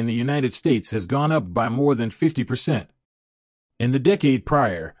fraud in the United States has gone up by more than 50%. In the decade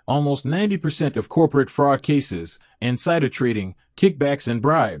prior, almost 90% of corporate fraud cases, insider trading, kickbacks and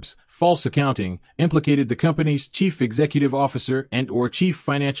bribes, false accounting, implicated the company's chief executive officer and/or chief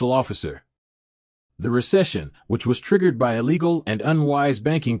financial officer. The recession, which was triggered by illegal and unwise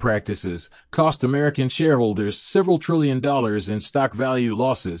banking practices, cost American shareholders several $1 trillion in stock value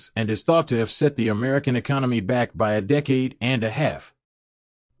losses and is thought to have set the American economy back by a decade and a half.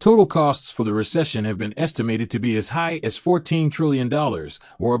 Total costs for the recession have been estimated to be as high as $14 trillion,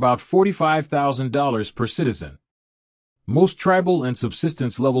 or about $45,000 per citizen. Most tribal and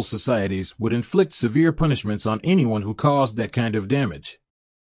subsistence-level societies would inflict severe punishments on anyone who caused that kind of damage.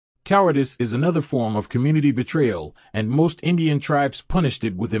 Cowardice is another form of community betrayal, and most Indian tribes punished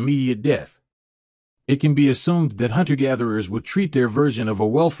it with immediate death. It can be assumed that hunter-gatherers would treat their version of a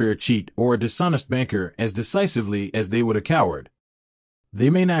welfare cheat or a dishonest banker as decisively as they would a coward. They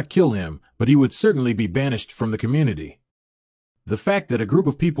may not kill him, but he would certainly be banished from the community. The fact that a group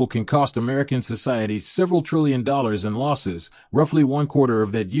of people can cost American society several $1 trillion in losses, roughly 1/4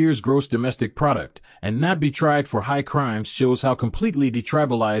 of that year's gross domestic product, and not be tried for high crimes shows how completely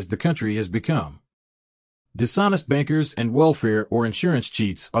detribalized the country has become. Dishonest bankers and welfare or insurance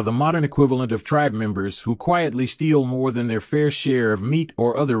cheats are the modern equivalent of tribe members who quietly steal more than their fair share of meat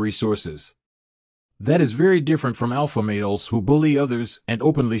or other resources. That is very different from alpha males who bully others and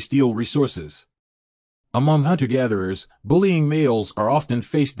openly steal resources. Among hunter-gatherers, bullying males are often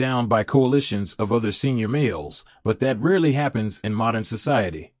faced down by coalitions of other senior males, but that rarely happens in modern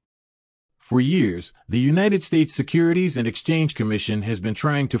society. For years, the United States Securities and Exchange Commission has been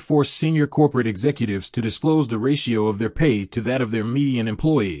trying to force senior corporate executives to disclose the ratio of their pay to that of their median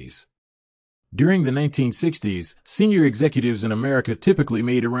employees. During the 1960s, senior executives in America typically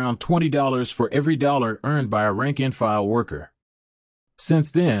made around $20 for every dollar earned by a rank-and-file worker.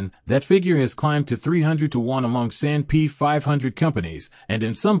 Since then, that figure has climbed to 300 to 1 among S&P 500 companies, and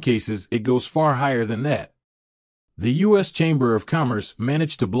in some cases it goes far higher than that. The U.S. Chamber of Commerce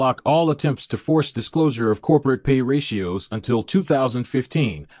managed to block all attempts to force disclosure of corporate pay ratios until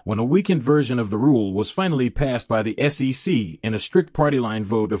 2015, when a weakened version of the rule was finally passed by the SEC in a strict party-line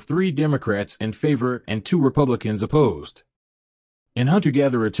vote of 3 Democrats in favor and 2 Republicans opposed. In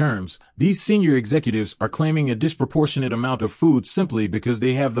hunter-gatherer terms, these senior executives are claiming a disproportionate amount of food simply because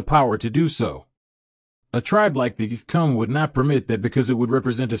they have the power to do so. A tribe like the Yukon would not permit that because it would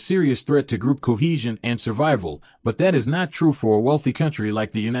represent a serious threat to group cohesion and survival, but that is not true for a wealthy country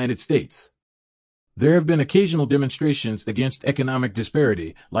like the United States. There have been occasional demonstrations against economic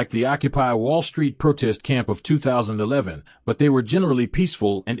disparity, like the Occupy Wall Street protest camp of 2011, but they were generally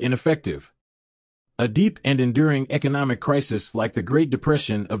peaceful and ineffective. A deep and enduring economic crisis like the Great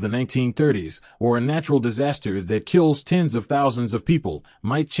Depression of the 1930s, or a natural disaster that kills tens of thousands of people,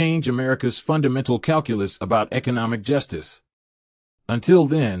 might change America's fundamental calculus about economic justice. Until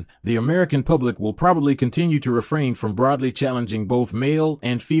then, the American public will probably continue to refrain from broadly challenging both male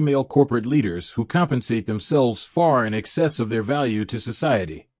and female corporate leaders who compensate themselves far in excess of their value to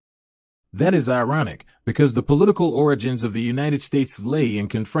society. That is ironic, because the political origins of the United States lay in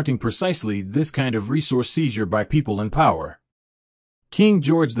confronting precisely this kind of resource seizure by people in power. King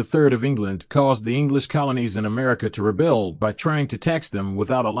George III of England caused the English colonies in America to rebel by trying to tax them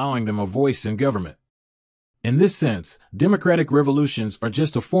without allowing them a voice in government. In this sense, democratic revolutions are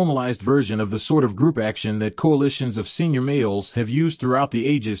just a formalized version of the sort of group action that coalitions of senior males have used throughout the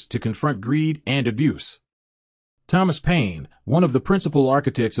ages to confront greed and abuse. Thomas Paine, one of the principal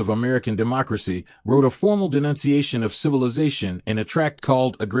architects of American democracy, wrote a formal denunciation of civilization in a tract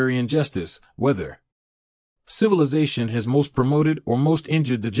called Agrarian Justice, Whether civilization has most promoted or most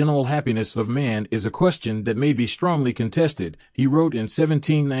injured the general happiness of man is a question that may be strongly contested, he wrote in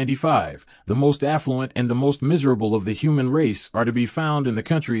 1795. The most affluent and the most miserable of the human race are to be found in the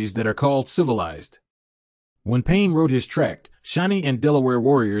countries that are called civilized. When Paine wrote his tract, Shawnee and Delaware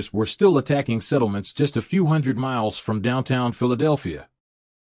warriors were still attacking settlements just a few hundred miles from downtown Philadelphia.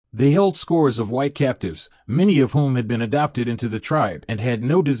 They held scores of white captives, many of whom had been adopted into the tribe and had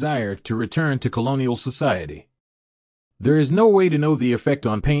no desire to return to colonial society. There is no way to know the effect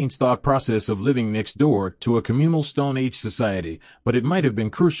on Paine's thought process of living next door to a communal Stone Age society, but it might have been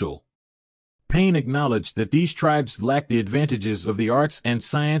crucial. Paine acknowledged that these tribes lacked the advantages of the arts and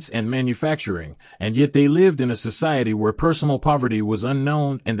science and manufacturing, and yet they lived in a society where personal poverty was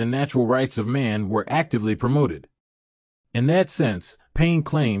unknown and the natural rights of man were actively promoted. In that sense, Paine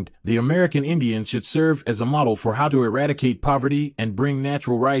claimed the American Indian should serve as a model for how to eradicate poverty and bring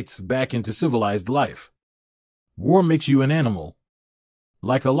natural rights back into civilized life. War makes you an animal.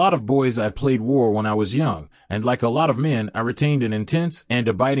 Like a lot of boys, I played war when I was young, and like a lot of men, I retained an intense and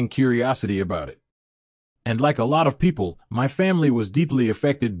abiding curiosity about it. And like a lot of people, my family was deeply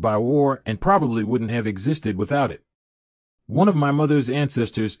affected by war and probably wouldn't have existed without it. One of my mother's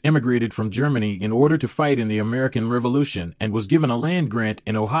ancestors immigrated from Germany in order to fight in the American Revolution and was given a land grant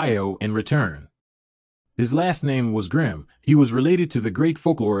in Ohio in return. His last name was Grimm. He was related to the great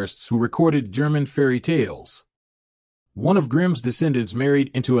folklorists who recorded German fairy tales. One of Grimm's descendants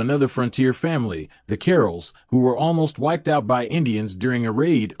married into another frontier family, the Carrolls, who were almost wiped out by Indians during a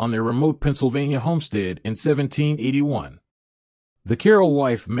raid on their remote Pennsylvania homestead in 1781. The Carroll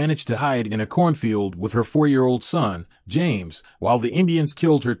wife managed to hide in a cornfield with her 4-year-old son, James, while the Indians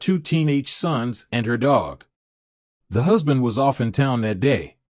killed her 2 teenage sons and her dog. The husband was off in town that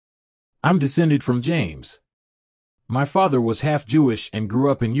day. I'm descended from James. My father was half Jewish and grew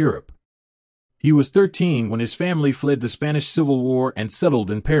up in Europe. He was 13 when his family fled the Spanish Civil War and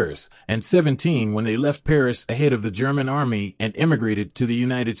settled in Paris, and 17 when they left Paris ahead of the German army and immigrated to the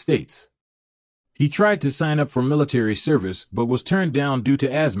United States. He tried to sign up for military service but was turned down due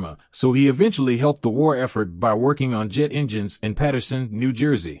to asthma, so he eventually helped the war effort by working on jet engines in Paterson, New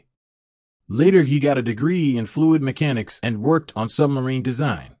Jersey. Later he got a degree in fluid mechanics and worked on submarine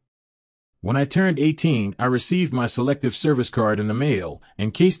design. When I turned 18, I received my selective service card in the mail,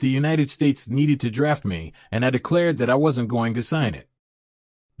 in case the United States needed to draft me, and I declared that I wasn't going to sign it.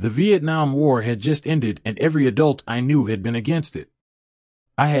 The Vietnam War had just ended and every adult I knew had been against it.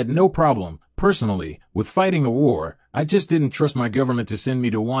 I had no problem, personally, with fighting a war. I just didn't trust my government to send me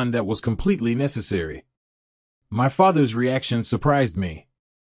to one that was completely necessary. My father's reaction surprised me.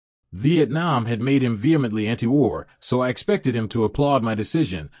 Vietnam had made him vehemently anti-war, so I expected him to applaud my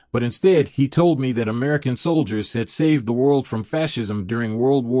decision, but instead he told me that American soldiers had saved the world from fascism during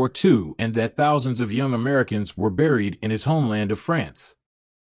World War II and that thousands of young Americans were buried in his homeland of France.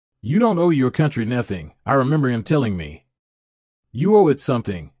 "You don't owe your country nothing," I remember him telling me. "You owe it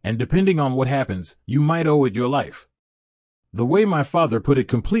something, and depending on what happens, you might owe it your life." The way my father put it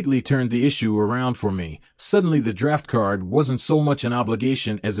completely turned the issue around for me. Suddenly the draft card wasn't so much an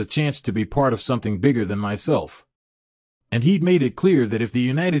obligation as a chance to be part of something bigger than myself. And he'd made it clear that if the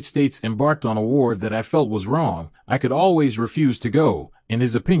United States embarked on a war that I felt was wrong, I could always refuse to go. In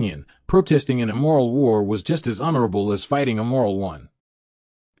his opinion, protesting an immoral war was just as honorable as fighting a moral one.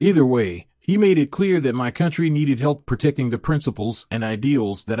 Either way, he made it clear that my country needed help protecting the principles and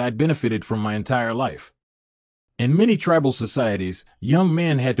ideals that I'd benefited from my entire life. In many tribal societies, young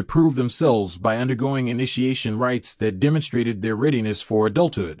men had to prove themselves by undergoing initiation rites that demonstrated their readiness for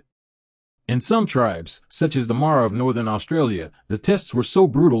adulthood. In some tribes, such as the Mara of Northern Australia, the tests were so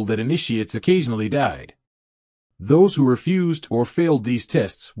brutal that initiates occasionally died. Those who refused or failed these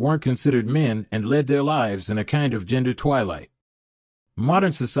tests weren't considered men and led their lives in a kind of gender twilight.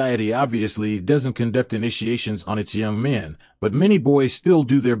 Modern society obviously doesn't conduct initiations on its young men, but many boys still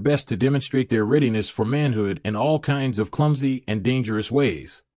do their best to demonstrate their readiness for manhood in all kinds of clumsy and dangerous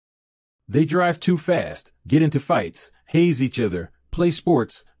ways. They drive too fast, get into fights, haze each other, play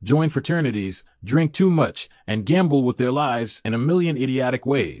sports, join fraternities, drink too much, and gamble with their lives in a million idiotic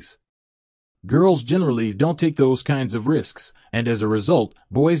ways. Girls generally don't take those kinds of risks, and as a result,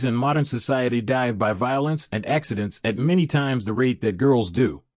 boys in modern society die by violence and accidents at many times the rate that girls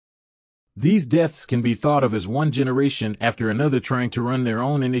do. These deaths can be thought of as one generation after another trying to run their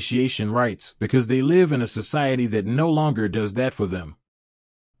own initiation rites because they live in a society that no longer does that for them.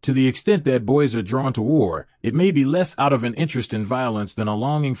 To the extent that boys are drawn to war, it may be less out of an interest in violence than a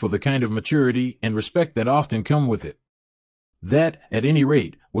longing for the kind of maturity and respect that often come with it. That, at any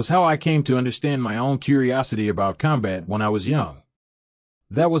rate, was how I came to understand my own curiosity about combat when I was young.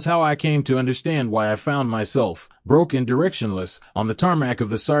 That was how I came to understand why I found myself, broke and directionless, on the tarmac of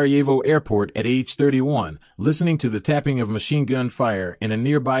the Sarajevo airport at age 31, listening to the tapping of machine gun fire in a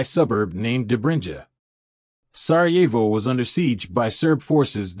nearby suburb named Dobrinja. Sarajevo was under siege by Serb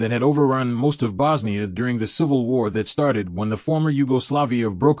forces that had overrun most of Bosnia during the civil war that started when the former Yugoslavia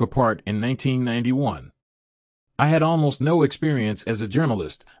broke apart in 1991. I had almost no experience as a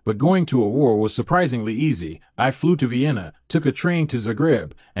journalist, but going to a war was surprisingly easy. I flew to Vienna, took a train to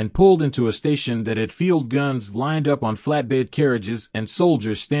Zagreb, and pulled into a station that had field guns lined up on flatbed carriages and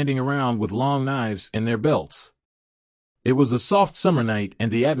soldiers standing around with long knives in their belts. It was a soft summer night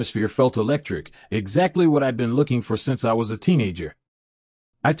and the atmosphere felt electric, exactly what I'd been looking for since I was a teenager.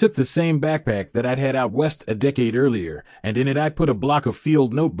 I took the same backpack that I'd had out west a decade earlier, and in it I put a block of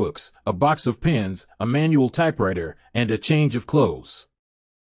field notebooks, a box of pens, a manual typewriter, and a change of clothes.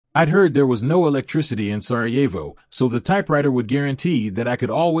 I'd heard there was no electricity in Sarajevo, so the typewriter would guarantee that I could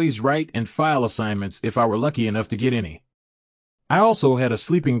always write and file assignments if I were lucky enough to get any. I also had a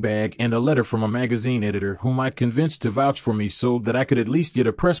sleeping bag and a letter from a magazine editor whom I'd convinced to vouch for me so that I could at least get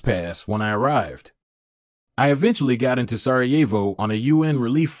a press pass when I arrived. I eventually got into Sarajevo on a UN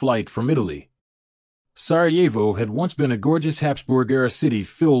relief flight from Italy. Sarajevo had once been a gorgeous Habsburg-era city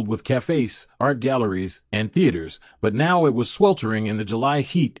filled with cafes, art galleries, and theaters, but now it was sweltering in the July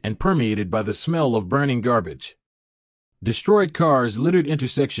heat and permeated by the smell of burning garbage. Destroyed cars littered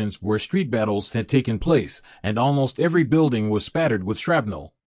intersections where street battles had taken place, and almost every building was spattered with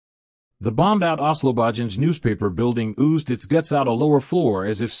shrapnel. The bombed-out Oslobajan's newspaper building oozed its guts out a lower floor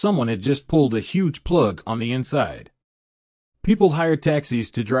as if someone had just pulled a huge plug on the inside. People hired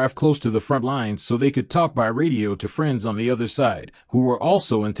taxis to drive close to the front lines so they could talk by radio to friends on the other side, who were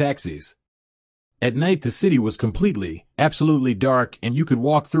also in taxis. At night the city was completely, absolutely dark, and you could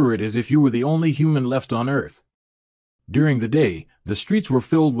walk through it as if you were the only human left on Earth. During the day, the streets were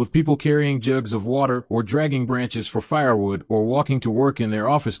filled with people carrying jugs of water or dragging branches for firewood or walking to work in their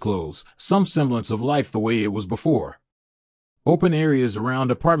office clothes, some semblance of life the way it was before. Open areas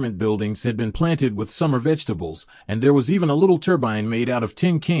around apartment buildings had been planted with summer vegetables, and there was even a little turbine made out of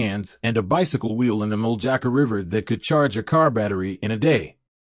tin cans and a bicycle wheel in the Muljaka River that could charge a car battery in a day.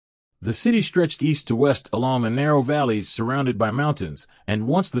 The city stretched east to west along the narrow valleys surrounded by mountains, and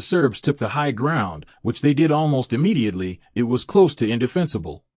once the Serbs took the high ground, which they did almost immediately, it was close to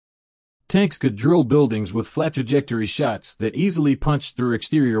indefensible. Tanks could drill buildings with flat trajectory shots that easily punched through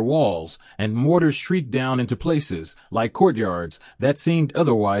exterior walls, and mortars shrieked down into places, like courtyards, that seemed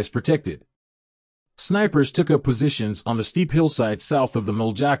otherwise protected. Snipers took up positions on the steep hillside south of the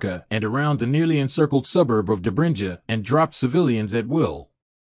Muljaka and around the nearly encircled suburb of Dobrinja and dropped civilians at will.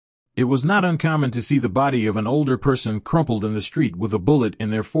 It was not uncommon to see the body of an older person crumpled in the street with a bullet in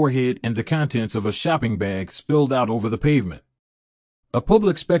their forehead and the contents of a shopping bag spilled out over the pavement. A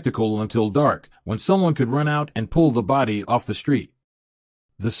public spectacle until dark, when someone could run out and pull the body off the street.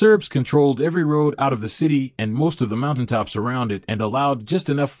 The Serbs controlled every road out of the city and most of the mountaintops around it and allowed just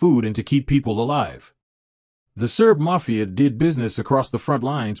enough food in to keep people alive. The Serb Mafia did business across the front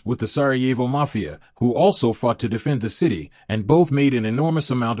lines with the Sarajevo Mafia, who also fought to defend the city, and both made an enormous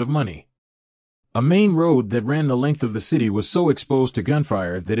amount of money. A main road that ran the length of the city was so exposed to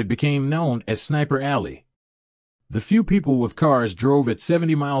gunfire that it became known as Sniper Alley. The few people with cars drove at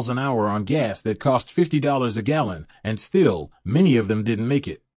 70 miles an hour on gas that cost $50 a gallon, and still, many of them didn't make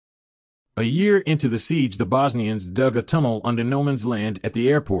it. A year into the siege, the Bosnians dug a tunnel under no man's land at the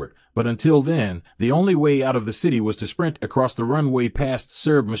airport, but until then, the only way out of the city was to sprint across the runway past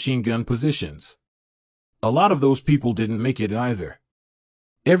Serb machine gun positions. A lot of those people didn't make it either.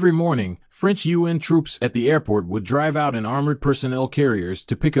 Every morning, French UN troops at the airport would drive out in armored personnel carriers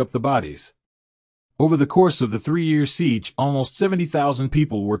to pick up the bodies. Over the course of the 3-year siege, almost 70,000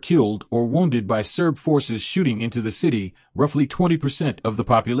 people were killed or wounded by Serb forces shooting into the city, roughly 20% of the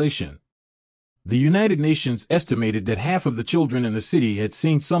population. The United Nations estimated that half of the children in the city had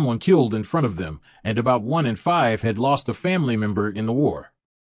seen someone killed in front of them, and about 1 in 5 had lost a family member in the war.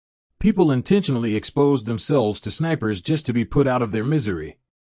 People intentionally exposed themselves to snipers just to be put out of their misery.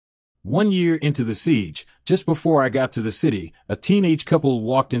 1 year into the siege, just before I got to the city, a teenage couple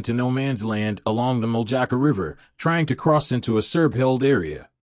walked into no man's land along the Muljaka River, trying to cross into a Serb-held area.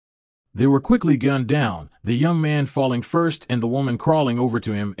 They were quickly gunned down, the young man falling first and the woman crawling over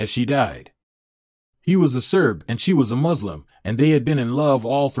to him as she died. He was a Serb and she was a Muslim, and they had been in love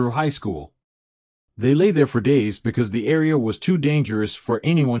all through high school. They lay there for days because the area was too dangerous for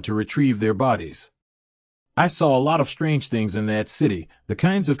anyone to retrieve their bodies. I saw a lot of strange things in that city, the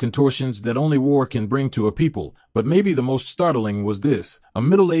kinds of contortions that only war can bring to a people, but maybe the most startling was this: a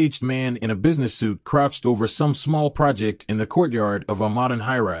middle-aged man in a business suit crouched over some small project in the courtyard of a modern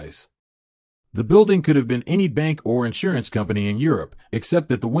high-rise. The building could have been any bank or insurance company in Europe, except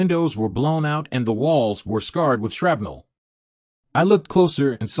that the windows were blown out and the walls were scarred with shrapnel. I looked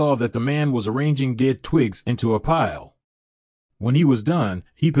closer and saw that the man was arranging dead twigs into a pile. When he was done,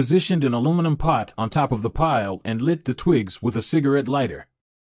 he positioned an aluminum pot on top of the pile and lit the twigs with a cigarette lighter.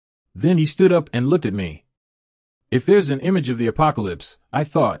 Then he stood up and looked at me. If there's an image of the apocalypse, I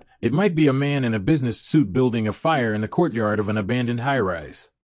thought, it might be a man in a business suit building a fire in the courtyard of an abandoned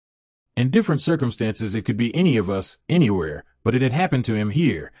high-rise. In different circumstances it could be any of us, anywhere, but it had happened to him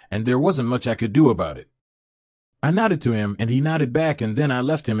here, and there wasn't much I could do about it. I nodded to him and he nodded back, and then I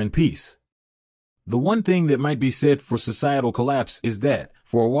left him in peace. The one thing that might be said for societal collapse is that,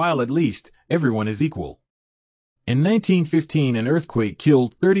 for a while at least, everyone is equal. In 1915, an earthquake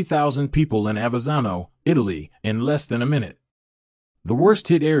killed 30,000 people in Avezzano, Italy, in less than a minute. The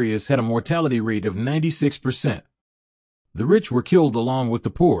worst-hit areas had a mortality rate of 96%. The rich were killed along with the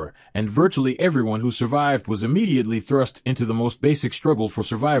poor, and virtually everyone who survived was immediately thrust into the most basic struggle for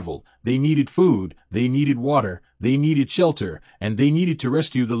survival. They needed food, they needed water, they needed shelter, and they needed to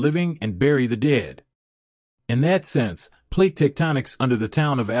rescue the living and bury the dead. In that sense, plate tectonics under the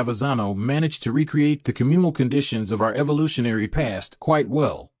town of Avezzano managed to recreate the communal conditions of our evolutionary past quite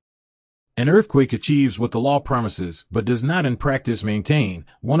well. An earthquake achieves what the law promises, but does not in practice maintain,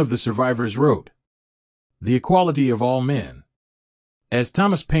 one of the survivors wrote. The equality of all men. As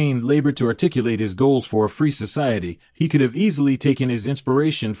Thomas Paine labored to articulate his goals for a free society, he could have easily taken his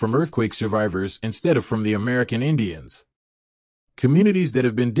inspiration from earthquake survivors instead of from the American Indians. Communities that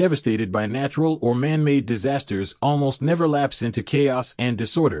have been devastated by natural or man-made disasters almost never lapse into chaos and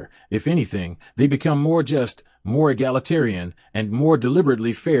disorder. If anything, they become more just, more egalitarian, and more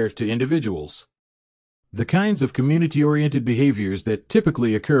deliberately fair to individuals. The kinds of community-oriented behaviors that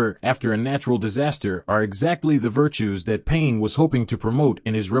typically occur after a natural disaster are exactly the virtues that Paine was hoping to promote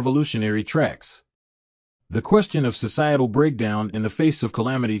in his revolutionary tracts. The question of societal breakdown in the face of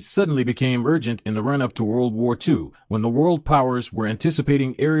calamity suddenly became urgent in the run-up to World War II, when the world powers were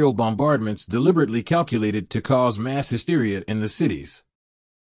anticipating aerial bombardments deliberately calculated to cause mass hysteria in the cities.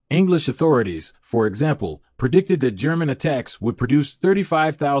 English authorities, for example, predicted that German attacks would produce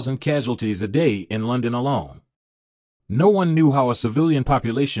 35,000 casualties a day in London alone. No one knew how a civilian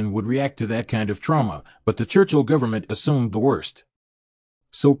population would react to that kind of trauma, but the Churchill government assumed the worst.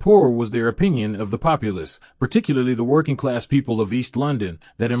 So poor was their opinion of the populace, particularly the working-class people of East London,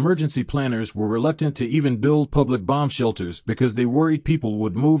 that emergency planners were reluctant to even build public bomb shelters because they worried people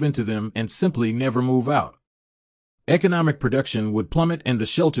would move into them and simply never move out. Economic production would plummet and the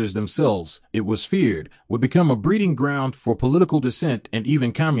shelters themselves, it was feared, would become a breeding ground for political dissent and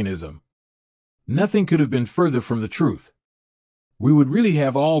even communism. Nothing could have been further from the truth. We would really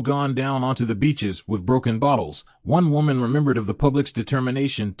have all gone down onto the beaches with broken bottles, one woman remembered of the public's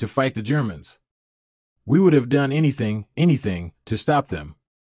determination to fight the Germans. We would have done anything, to stop them.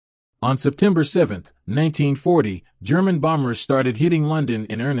 On September 7, 1940, German bombers started hitting London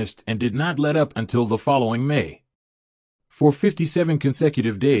in earnest and did not let up until the following May. For 57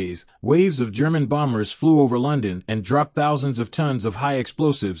 consecutive days, waves of German bombers flew over London and dropped thousands of tons of high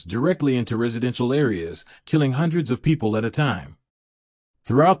explosives directly into residential areas, killing hundreds of people at a time.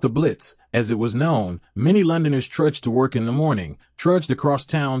 Throughout the Blitz, as it was known, many Londoners trudged to work in the morning, trudged across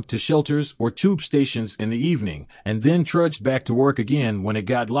town to shelters or tube stations in the evening, and then trudged back to work again when it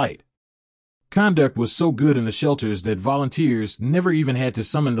got light. Conduct was so good in the shelters that volunteers never even had to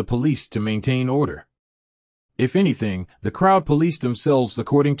summon the police to maintain order. If anything, the crowd policed themselves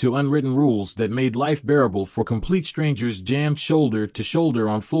according to unwritten rules that made life bearable for complete strangers jammed shoulder to shoulder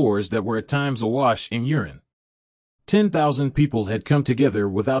on floors that were at times awash in urine. 10,000 people had come together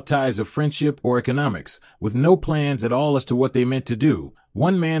without ties of friendship or economics, with no plans at all as to what they meant to do.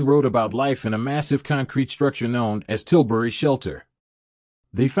 One man wrote about life in a massive concrete structure known as Tilbury Shelter.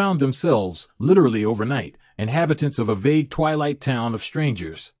 They found themselves, literally overnight, inhabitants of a vague twilight town of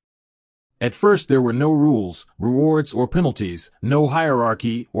strangers. At first there were no rules, rewards or penalties, no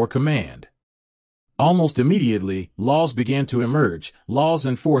hierarchy or command. Almost immediately, laws began to emerge, laws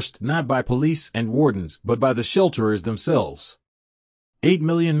enforced not by police and wardens but by the shelterers themselves. 8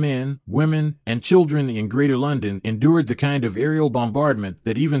 million men, women, and children in Greater London endured the kind of aerial bombardment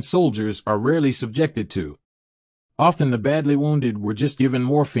that even soldiers are rarely subjected to. Often the badly wounded were just given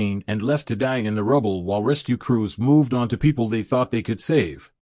morphine and left to die in the rubble while rescue crews moved on to people they thought they could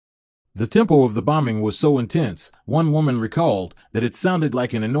save. The tempo of the bombing was so intense, one woman recalled, that it sounded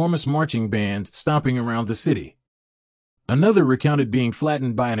like an enormous marching band stomping around the city. Another recounted being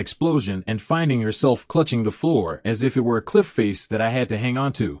flattened by an explosion and finding herself clutching the floor as if it were a cliff face that I had to hang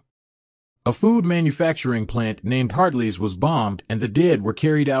on to. A food manufacturing plant named Hartley's was bombed and the dead were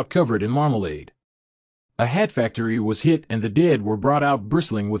carried out covered in marmalade. A hat factory was hit and the dead were brought out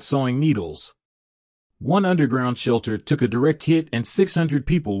bristling with sewing needles. One underground shelter took a direct hit and 600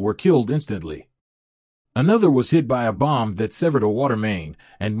 people were killed instantly. Another was hit by a bomb that severed a water main,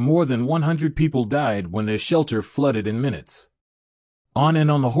 and more than 100 people died when their shelter flooded in minutes. On and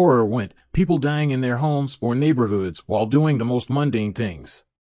on the horror went, people dying in their homes or neighborhoods while doing the most mundane things.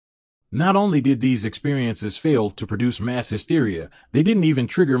 Not only did these experiences fail to produce mass hysteria, they didn't even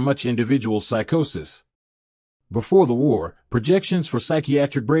trigger much individual psychosis. Before the war, projections for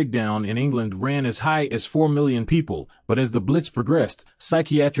psychiatric breakdown in England ran as high as 4 million people, but as the Blitz progressed,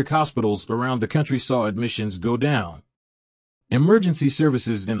 psychiatric hospitals around the country saw admissions go down. Emergency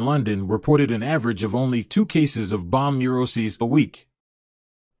services in London reported an average of only 2 cases of bomb neuroses a week.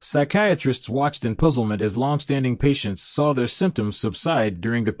 Psychiatrists watched in puzzlement as long-standing patients saw their symptoms subside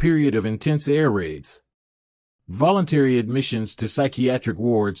during the period of intense air raids. Voluntary admissions to psychiatric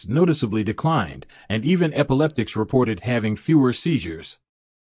wards noticeably declined, and even epileptics reported having fewer seizures.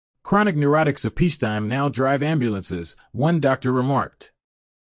 Chronic neurotics of peacetime now drive ambulances, one doctor remarked.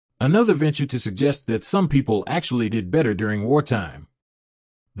 Another ventured to suggest that some people actually did better during wartime.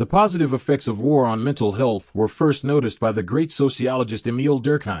 The positive effects of war on mental health were first noticed by the great sociologist Emile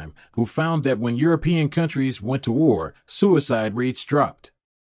Durkheim, who found that when European countries went to war, suicide rates dropped.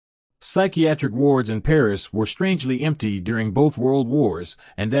 Psychiatric wards in Paris were strangely empty during both World Wars,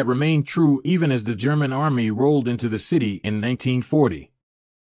 and that remained true even as the German army rolled into the city in 1940.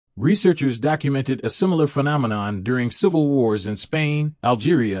 Researchers documented a similar phenomenon during civil wars in Spain,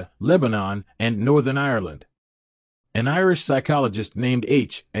 Algeria, Lebanon, and Northern Ireland. An Irish psychologist named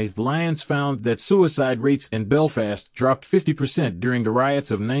H.A. Lyons found that suicide rates in Belfast dropped 50% during the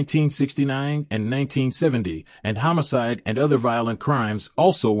riots of 1969 and 1970, and homicide and other violent crimes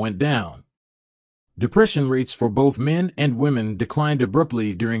also went down. Depression rates for both men and women declined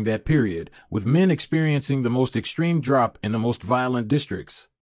abruptly during that period, with men experiencing the most extreme drop in the most violent districts.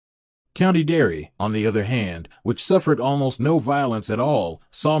 County Derry, on the other hand, which suffered almost no violence at all,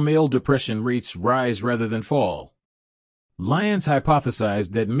 saw male depression rates rise rather than fall. Lyons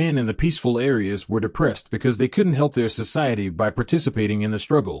hypothesized that men in the peaceful areas were depressed because they couldn't help their society by participating in the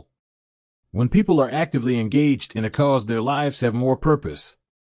struggle. When people are actively engaged in a cause, their lives have more purpose.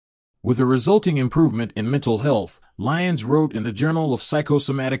 With a resulting improvement in mental health, Lyons wrote in the Journal of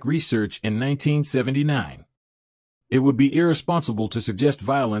Psychosomatic Research in 1979. It would be irresponsible to suggest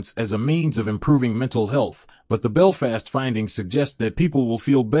violence as a means of improving mental health, but the Belfast findings suggest that people will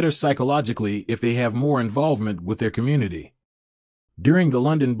feel better psychologically if they have more involvement with their community. During the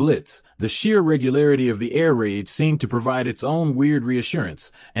London Blitz, the sheer regularity of the air raid seemed to provide its own weird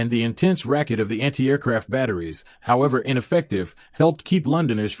reassurance, and the intense racket of the anti-aircraft batteries, however ineffective, helped keep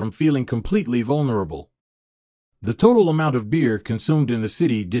Londoners from feeling completely vulnerable. The total amount of beer consumed in the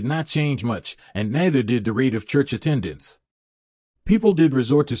city did not change much, and neither did the rate of church attendance. People did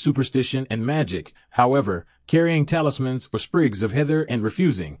resort to superstition and magic, however, carrying talismans or sprigs of heather and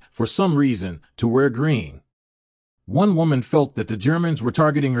refusing, for some reason, to wear green. One woman felt that the Germans were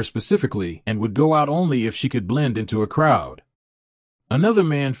targeting her specifically and would go out only if she could blend into a crowd. Another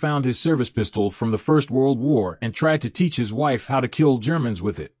man found his service pistol from the First World War and tried to teach his wife how to kill Germans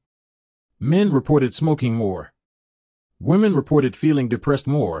with it. Men reported smoking more. Women reported feeling depressed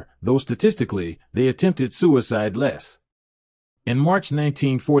more, though statistically, they attempted suicide less. In March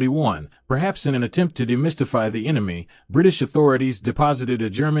 1941, perhaps in an attempt to demystify the enemy, British authorities deposited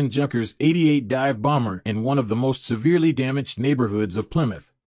a German Junkers 88 dive bomber in one of the most severely damaged neighborhoods of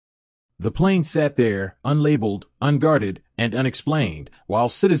Plymouth. The plane sat there, unlabeled, unguarded, and unexplained, while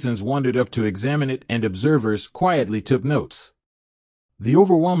citizens wandered up to examine it and observers quietly took notes. The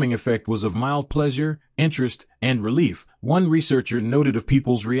overwhelming effect was of mild pleasure, interest, and relief, one researcher noted of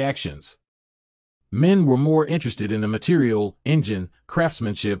people's reactions. Men were more interested in the material, engine,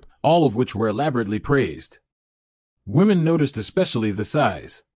 craftsmanship, all of which were elaborately praised. Women noticed especially the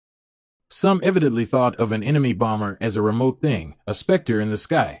size. Some evidently thought of an enemy bomber as a remote thing, a specter in the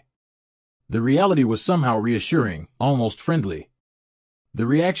sky. The reality was somehow reassuring, almost friendly. The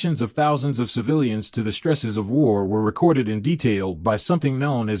reactions of thousands of civilians to the stresses of war were recorded in detail by something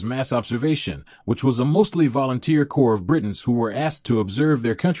known as mass observation, which was a mostly volunteer corps of Britons who were asked to observe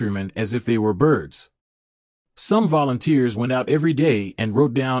their countrymen as if they were birds. Some volunteers went out every day and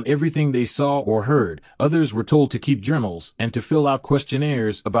wrote down everything they saw or heard. Others were told to keep journals and to fill out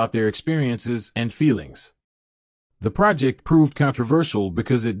questionnaires about their experiences and feelings. The project proved controversial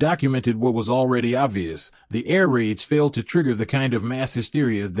because it documented what was already obvious: the air raids failed to trigger the kind of mass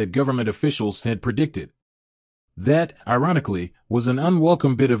hysteria that government officials had predicted. That, ironically, was an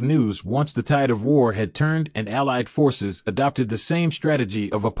unwelcome bit of news once the tide of war had turned and Allied forces adopted the same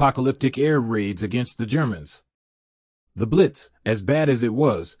strategy of apocalyptic air raids against the Germans. The Blitz, as bad as it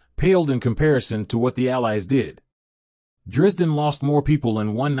was, paled in comparison to what the Allies did. Dresden lost more people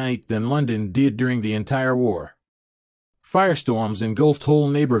in one night than London did during the entire war. Firestorms engulfed whole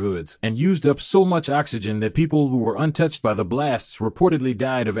neighborhoods and used up so much oxygen that people who were untouched by the blasts reportedly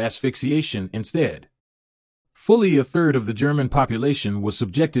died of asphyxiation instead. Fully a third of the German population was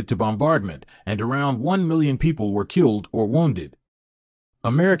subjected to bombardment, and around 1 million people were killed or wounded.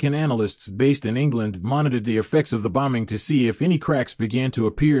 American analysts based in England monitored the effects of the bombing to see if any cracks began to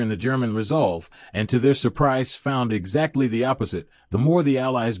appear in the German resolve, and to their surprise found exactly the opposite. The more the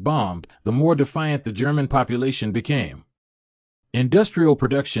Allies bombed, the more defiant the German population became. Industrial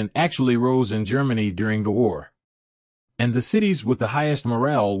production actually rose in Germany during the war. And the cities with the highest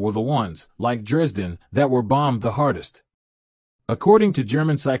morale were the ones, like Dresden, that were bombed the hardest. According to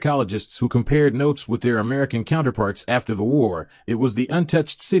German psychologists who compared notes with their American counterparts after the war, it was the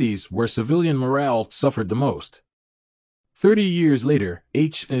untouched cities where civilian morale suffered the most. 30 years later,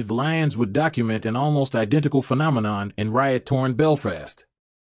 Lyons would document an almost identical phenomenon in riot-torn Belfast.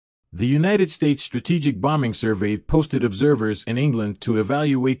 The United States Strategic Bombing Survey posted observers in England to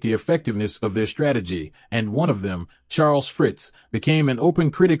evaluate the effectiveness of their strategy, and one of them, Charles Fritz, became an open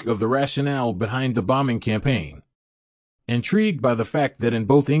critic of the rationale behind the bombing campaign. Intrigued by the fact that in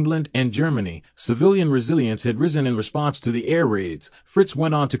both England and Germany, civilian resilience had risen in response to the air raids, Fritz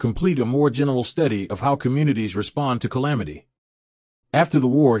went on to complete a more general study of how communities respond to calamity. After the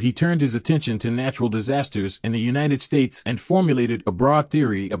war, he turned his attention to natural disasters in the United States and formulated a broad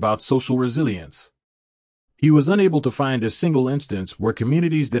theory about social resilience. He was unable to find a single instance where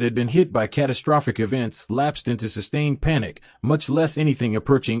communities that had been hit by catastrophic events lapsed into sustained panic, much less anything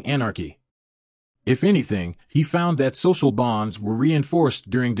approaching anarchy. If anything, he found that social bonds were reinforced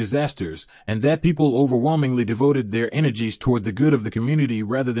during disasters, and that people overwhelmingly devoted their energies toward the good of the community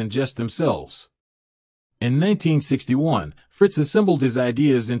rather than just themselves. In 1961, Fritz assembled his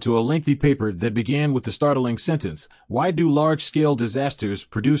ideas into a lengthy paper that began with the startling sentence, "Why do large-scale disasters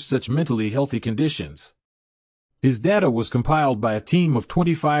produce such mentally healthy conditions?" His data was compiled by a team of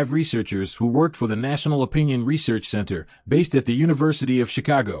 25 researchers who worked for the National Opinion Research Center, based at the University of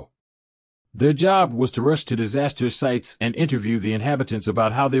Chicago. Their job was to rush to disaster sites and interview the inhabitants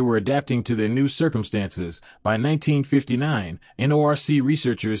about how they were adapting to their new circumstances. By 1959, NORC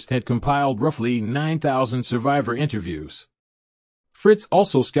researchers had compiled roughly 9,000 survivor interviews. Fritz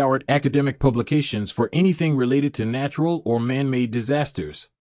also scoured academic publications for anything related to natural or man-made disasters.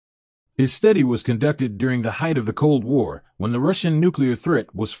 His study was conducted during the height of the Cold War, when the Russian nuclear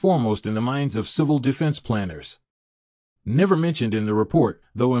threat was foremost in the minds of civil defense planners. Never mentioned in the report,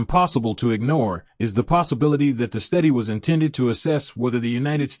 though impossible to ignore, is the possibility that the study was intended to assess whether the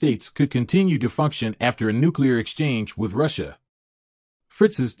United States could continue to function after a nuclear exchange with Russia.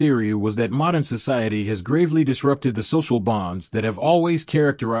 Fritz's theory was that modern society has gravely disrupted the social bonds that have always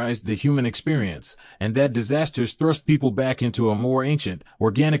characterized the human experience, and that disasters thrust people back into a more ancient,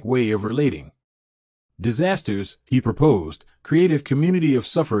 organic way of relating. Disasters, he proposed, create a community of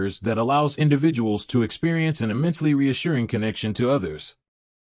sufferers that allows individuals to experience an immensely reassuring connection to others.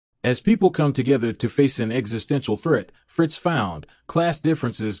 As people come together to face an existential threat, Fritz found, class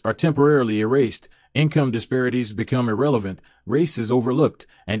differences are temporarily erased, income disparities become irrelevant, race is overlooked,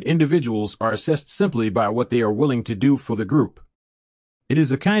 and individuals are assessed simply by what they are willing to do for the group. It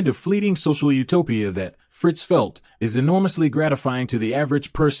is a kind of fleeting social utopia that, Fritz felt, is enormously gratifying to the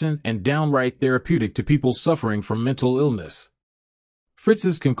average person and downright therapeutic to people suffering from mental illness.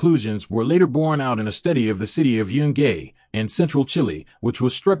 Fritz's conclusions were later borne out in a study of the city of Yungay, in central Chile, which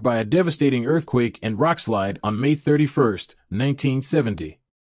was struck by a devastating earthquake and rockslide on May 31, 1970.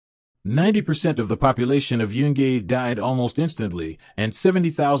 90% of the population of Yungay died almost instantly, and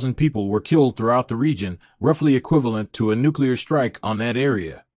 70,000 people were killed throughout the region, roughly equivalent to a nuclear strike on that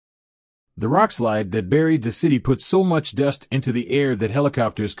area. The rockslide that buried the city put so much dust into the air that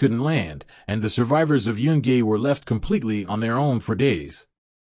helicopters couldn't land, and the survivors of Yungay were left completely on their own for days.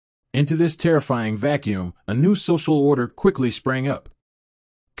 Into this terrifying vacuum, a new social order quickly sprang up.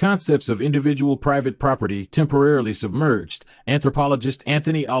 Concepts of individual private property temporarily submerged, anthropologist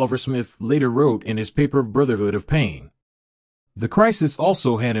Anthony Oliver Smith later wrote in his paper Brotherhood of Pain. The crisis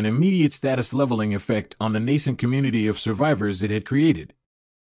also had an immediate status-leveling effect on the nascent community of survivors it had created.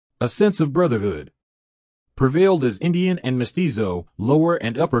 A sense of brotherhood prevailed as Indian and Mestizo, lower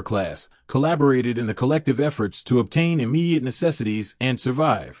and upper class, collaborated in the collective efforts to obtain immediate necessities and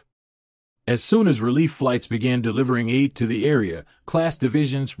survive. As soon as relief flights began delivering aid to the area, class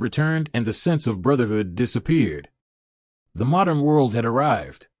divisions returned and the sense of brotherhood disappeared. The modern world had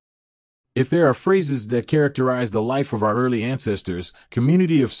arrived. If there are phrases that characterize the life of our early ancestors,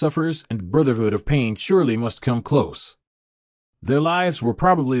 community of sufferers and brotherhood of pain surely must come close. Their lives were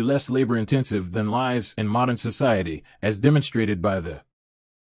probably less labor-intensive than lives in modern society, as demonstrated by the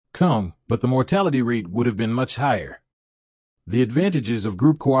but the mortality rate would have been much higher. The advantages of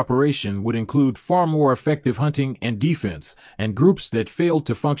group cooperation would include far more effective hunting and defense, and groups that failed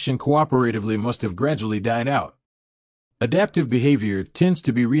to function cooperatively must have gradually died out. Adaptive behavior tends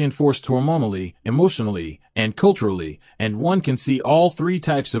to be reinforced hormonally, emotionally, and culturally, and one can see all three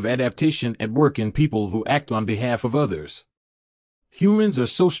types of adaptation at work in people who act on behalf of others. Humans are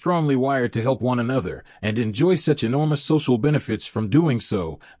so strongly wired to help one another, and enjoy such enormous social benefits from doing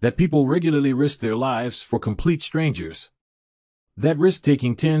so, that people regularly risk their lives for complete strangers. That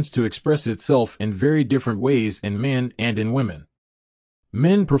risk-taking tends to express itself in very different ways in men and in women.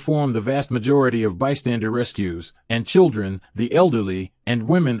 Men perform the vast majority of bystander rescues, and children, the elderly, and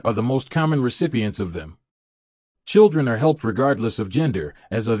women are the most common recipients of them. Children are helped regardless of gender,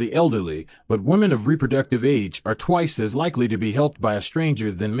 as are the elderly, but women of reproductive age are twice as likely to be helped by a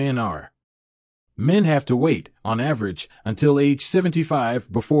stranger than men are. Men have to wait, on average, until age 75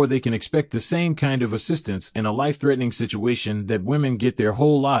 before they can expect the same kind of assistance in a life-threatening situation that women get their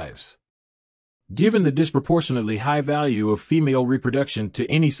whole lives. Given the disproportionately high value of female reproduction to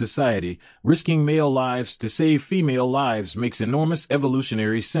any society, risking male lives to save female lives makes enormous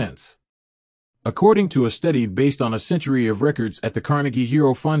evolutionary sense. According to a study based on a century of records at the Carnegie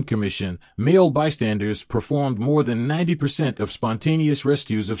Hero Fund Commission, male bystanders performed more than 90% of spontaneous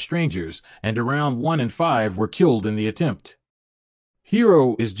rescues of strangers, and around 1 in 5 were killed in the attempt.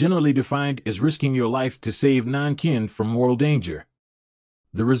 Hero is generally defined as risking your life to save non-kin from mortal danger.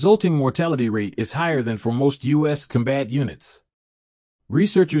 The resulting mortality rate is higher than for most U.S. combat units.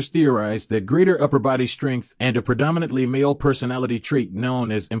 Researchers theorize that greater upper body strength and a predominantly male personality trait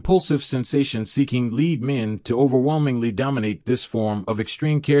known as impulsive sensation-seeking lead men to overwhelmingly dominate this form of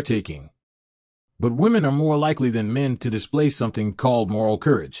extreme caretaking. But women are more likely than men to display something called moral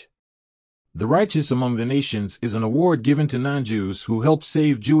courage. The Righteous Among the Nations is an award given to non-Jews who helped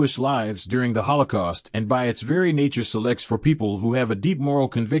save Jewish lives during the Holocaust and by its very nature selects for people who have a deep moral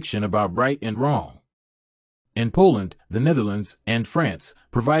conviction about right and wrong. In Poland, the Netherlands, and France,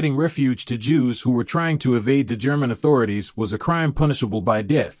 providing refuge to Jews who were trying to evade the German authorities was a crime punishable by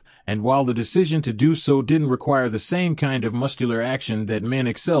death, and while the decision to do so didn't require the same kind of muscular action that men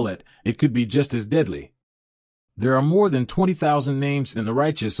excel at, it could be just as deadly. There are more than 20,000 names in the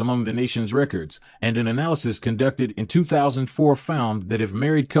Righteous Among the Nations records, and an analysis conducted in 2004 found that if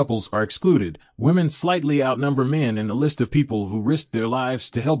married couples are excluded, women slightly outnumber men in the list of people who risked their lives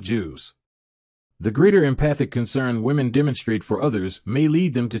to help Jews. The greater empathic concern women demonstrate for others may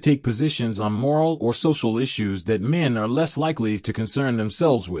lead them to take positions on moral or social issues that men are less likely to concern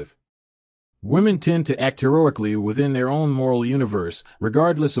themselves with. Women tend to act heroically within their own moral universe,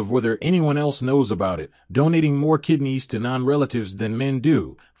 regardless of whether anyone else knows about it, donating more kidneys to non-relatives than men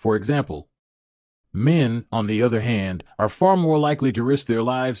do, for example. Men, on the other hand, are far more likely to risk their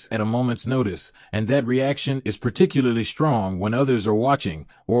lives at a moment's notice, and that reaction is particularly strong when others are watching,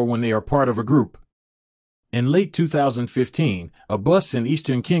 or when they are part of a group. In late 2015, a bus in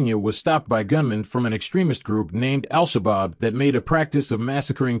eastern Kenya was stopped by gunmen from an extremist group named Al-Shabaab that made a practice of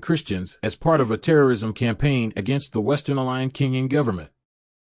massacring Christians as part of a terrorism campaign against the Western-aligned Kenyan government.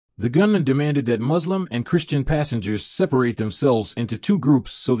 The gunmen demanded that Muslim and Christian passengers separate themselves into two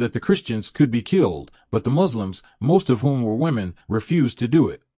groups so that the Christians could be killed, but the Muslims, most of whom were women, refused to do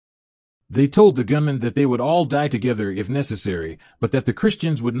it. They told the gunmen that they would all die together if necessary, but that the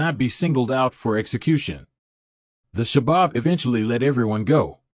Christians would not be singled out for execution. The Shabab eventually let everyone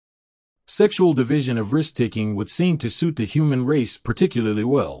go. Sexual division of risk-taking would seem to suit the human race particularly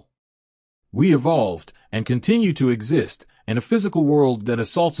well. We evolved, and continue to exist, in a physical world that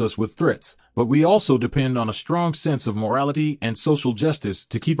assaults us with threats, but we also depend on a strong sense of morality and social justice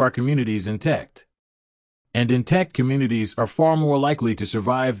to keep our communities intact. And intact communities are far more likely to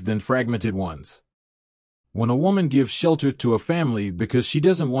survive than fragmented ones. When a woman gives shelter to a family because she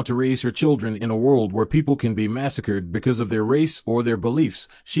doesn't want to raise her children in a world where people can be massacred because of their race or their beliefs,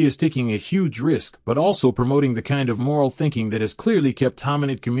 she is taking a huge risk, but also promoting the kind of moral thinking that has clearly kept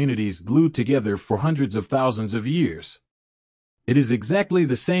hominid communities glued together for hundreds of thousands of years. It is exactly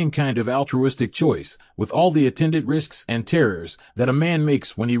the same kind of altruistic choice, with all the attendant risks and terrors, that a man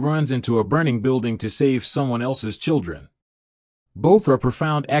makes when he runs into a burning building to save someone else's children. Both are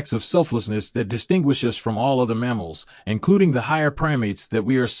profound acts of selflessness that distinguish us from all other mammals, including the higher primates that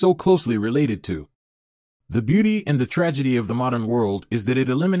we are so closely related to. The beauty and the tragedy of the modern world is that it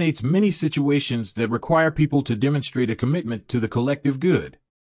eliminates many situations that require people to demonstrate a commitment to the collective good.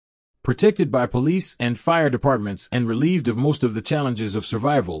 Protected by police and fire departments and relieved of most of the challenges of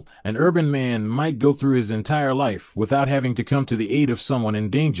survival, an urban man might go through his entire life without having to come to the aid of someone in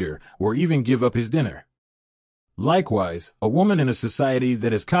danger or even give up his dinner. Likewise, a woman in a society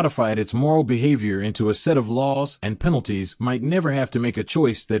that has codified its moral behavior into a set of laws and penalties might never have to make a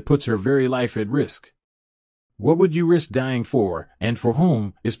choice that puts her very life at risk. What would you risk dying for, and for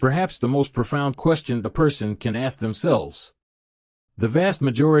whom, is perhaps the most profound question a person can ask themselves. The vast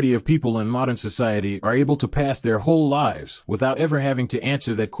majority of people in modern society are able to pass their whole lives without ever having to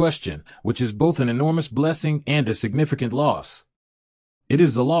answer that question, which is both an enormous blessing and a significant loss. It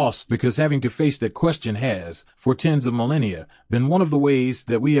is a loss because having to face that question has, for tens of millennia, been one of the ways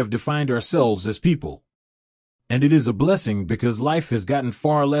that we have defined ourselves as people. And it is a blessing because life has gotten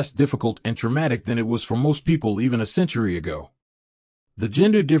far less difficult and traumatic than it was for most people even a century ago. The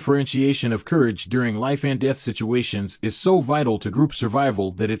gender differentiation of courage during life and death situations is so vital to group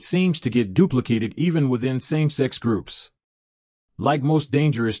survival that it seems to get duplicated even within same-sex groups. Like most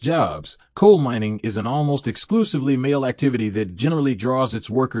dangerous jobs, coal mining is an almost exclusively male activity that generally draws its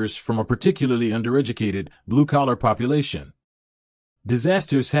workers from a particularly undereducated, blue-collar population.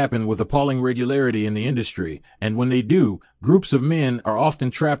 Disasters happen with appalling regularity in the industry, and when they do, groups of men are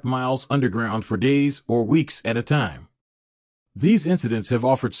often trapped miles underground for days or weeks at a time. These incidents have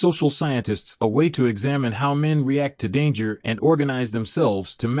offered social scientists a way to examine how men react to danger and organize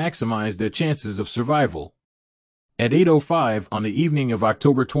themselves to maximize their chances of survival. At 8:05 on the evening of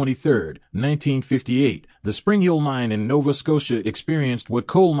October 23, 1958, the Spring Hill mine in Nova Scotia experienced what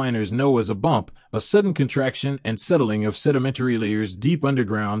coal miners know as a bump, a sudden contraction and settling of sedimentary layers deep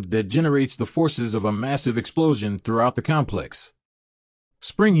underground that generates the forces of a massive explosion throughout the complex.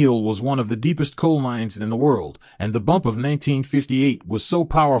 Spring Hill was one of the deepest coal mines in the world, and the bump of 1958 was so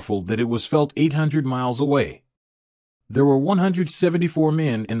powerful that it was felt 800 miles away. There were 174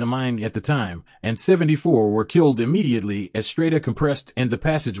 men in the mine at the time, and 74 were killed immediately as strata compressed and the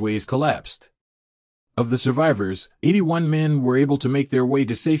passageways collapsed. Of the survivors, 81 men were able to make their way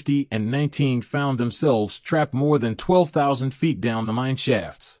to safety and 19 found themselves trapped more than 12,000 feet down the mine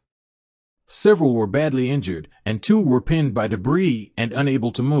shafts. Several were badly injured, and 2 were pinned by debris and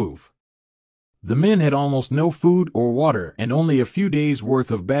unable to move. The men had almost no food or water and only a few days' worth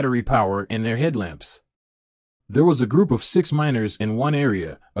of battery power in their headlamps. There was a group of 6 miners in one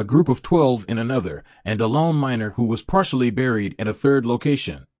area, a group of 12 in another, and a lone miner who was partially buried at a third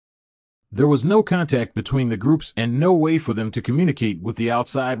location. There was no contact between the groups and no way for them to communicate with the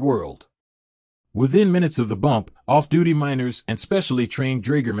outside world. Within minutes of the bump, off-duty miners and specially trained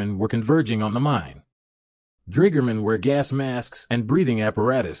dragermen were converging on the mine. Dragermen wear gas masks and breathing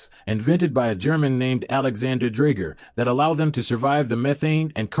apparatus, invented by a German named Alexander Drager, that allow them to survive the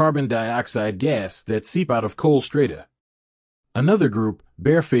methane and carbon dioxide gas that seep out of coal strata. Another group,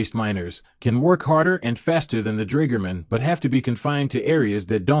 barefaced miners, can work harder and faster than the dragermen but have to be confined to areas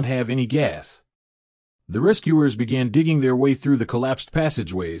that don't have any gas. The rescuers began digging their way through the collapsed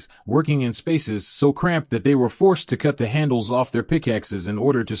passageways, working in spaces so cramped that they were forced to cut the handles off their pickaxes in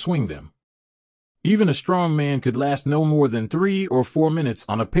order to swing them. Even a strong man could last no more than 3 or 4 minutes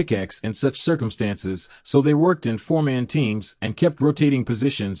on a pickaxe in such circumstances, so they worked in 4-man teams and kept rotating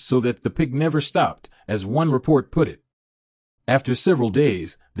positions so that the pick never stopped, as one report put it. After several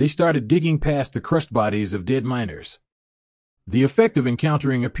days, they started digging past the crushed bodies of dead miners. The effect of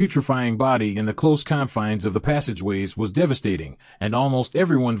encountering a putrefying body in the close confines of the passageways was devastating, and almost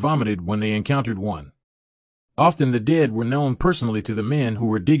everyone vomited when they encountered one. Often the dead were known personally to the men who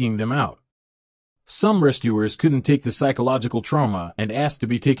were digging them out. Some rescuers couldn't take the psychological trauma and asked to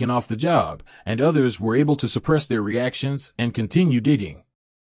be taken off the job, and others were able to suppress their reactions and continue digging.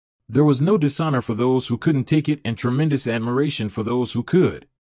 There was no dishonor for those who couldn't take it and tremendous admiration for those who could.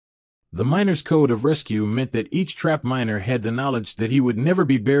 The miner's code of rescue meant that each trapped miner had the knowledge that he would never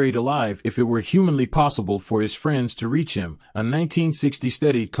be buried alive if it were humanly possible for his friends to reach him, a 1960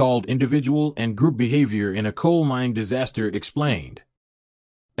 study called Individual and Group Behavior in a Coal Mine Disaster explained.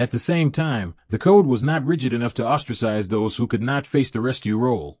 At the same time, the code was not rigid enough to ostracize those who could not face the rescue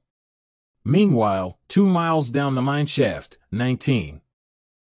role. Meanwhile, 2 miles down the mine shaft, 19.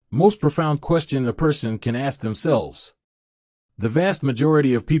 Most profound question a person can ask themselves. The vast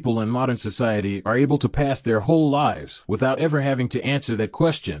majority of people in modern society are able to pass their whole lives without ever having to answer that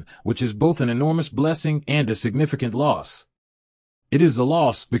question, which is both an enormous blessing and a significant loss. It is a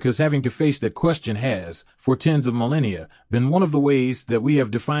loss because having to face that question has, for tens of millennia, been one of the ways that we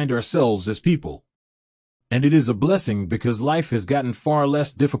have defined ourselves as people. And it is a blessing because life has gotten far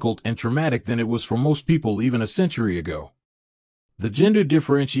less difficult and traumatic than it was for most people even a century ago. The gender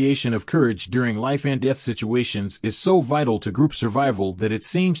differentiation of courage during life and death situations is so vital to group survival that it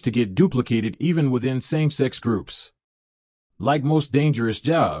seems to get duplicated even within same-sex groups. Like most dangerous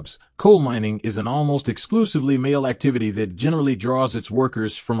jobs, coal mining is an almost exclusively male activity that generally draws its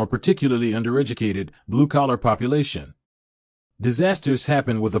workers from a particularly undereducated, blue-collar population. Disasters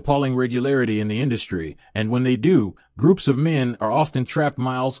happen with appalling regularity in the industry, and when they do, groups of men are often trapped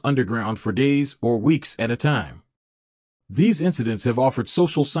miles underground for days or weeks at a time. These incidents have offered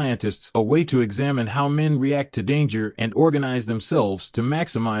social scientists a way to examine how men react to danger and organize themselves to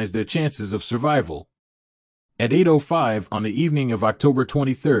maximize their chances of survival. At 8:05 on the evening of October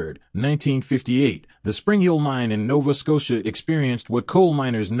 23, 1958, the Spring Hill mine in Nova Scotia experienced what coal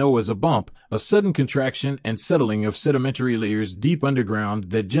miners know as a bump, a sudden contraction and settling of sedimentary layers deep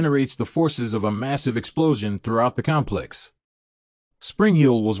underground that generates the forces of a massive explosion throughout the complex. Spring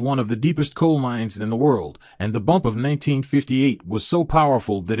Hill was one of the deepest coal mines in the world, and the bump of 1958 was so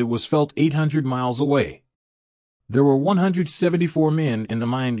powerful that it was felt 800 miles away. There were 174 men in the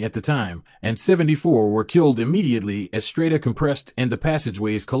mine at the time, and 74 were killed immediately as strata compressed and the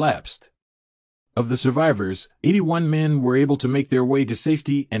passageways collapsed. Of the survivors, 81 men were able to make their way to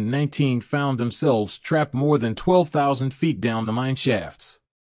safety and 19 found themselves trapped more than 12,000 feet down the mine shafts.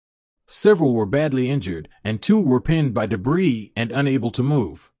 Several were badly injured, and 2 were pinned by debris and unable to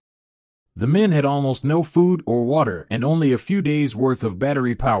move. The men had almost no food or water and only a few days' worth of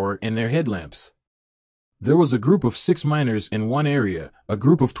battery power in their headlamps. There was a group of 6 miners in one area, a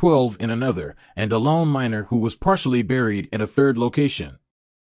group of 12 in another, and a lone miner who was partially buried at a third location.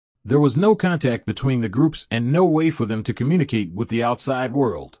 There was no contact between the groups and no way for them to communicate with the outside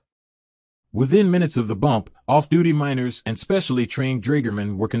world. Within minutes of the bump, off-duty miners and specially trained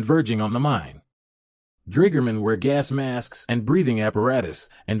dragermen were converging on the mine. Dragermen wear gas masks and breathing apparatus,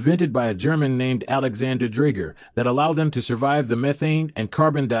 invented by a German named Alexander Drager, that allow them to survive the methane and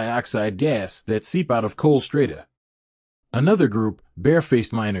carbon dioxide gas that seep out of coal strata. Another group,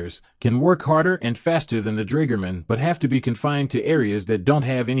 barefaced miners, can work harder and faster than the dragermen but have to be confined to areas that don't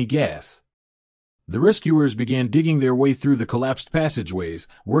have any gas. The rescuers began digging their way through the collapsed passageways,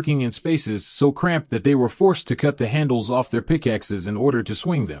 working in spaces so cramped that they were forced to cut the handles off their pickaxes in order to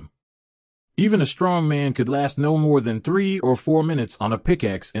swing them. Even a strong man could last no more than 3 or 4 minutes on a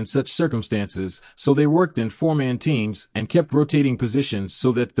pickaxe in such circumstances, so they worked in 4-man teams and kept rotating positions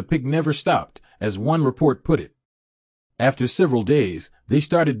so that the pick never stopped, as one report put it. After several days, they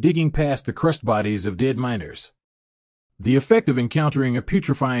started digging past the crushed bodies of dead miners. The effect of encountering a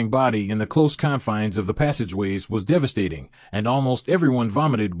putrefying body in the close confines of the passageways was devastating, and almost everyone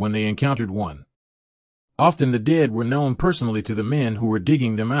vomited when they encountered one. Often the dead were known personally to the men who were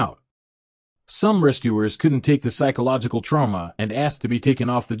digging them out. Some rescuers couldn't take the psychological trauma and asked to be taken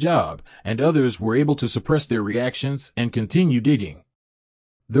off the job, and others were able to suppress their reactions and continue digging.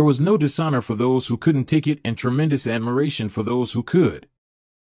 There was no dishonor for those who couldn't take it and tremendous admiration for those who could.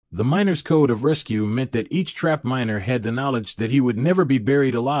 The Miners' Code of Rescue meant that each trapped miner had the knowledge that he would never be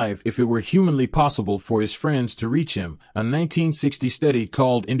buried alive if it were humanly possible for his friends to reach him, a 1960 study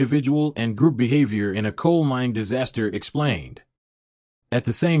called Individual and Group Behavior in a Coal Mine Disaster explained. At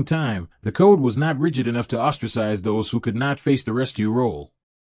the same time, the code was not rigid enough to ostracize those who could not face the rescue role.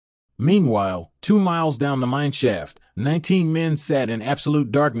 Meanwhile, 2 miles down the mine shaft, 19 men sat in absolute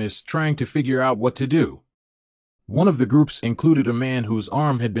darkness trying to figure out what to do. One of the groups included a man whose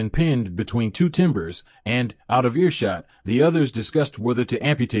arm had been pinned between 2 timbers, and, out of earshot, the others discussed whether to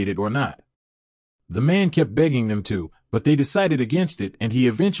amputate it or not. The man kept begging them to, but they decided against it and he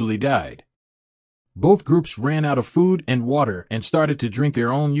eventually died. Both groups ran out of food and water and started to drink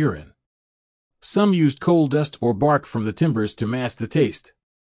their own urine. Some used coal dust or bark from the timbers to mask the taste.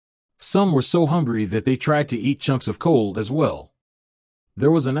 Some were so hungry that they tried to eat chunks of coal as well.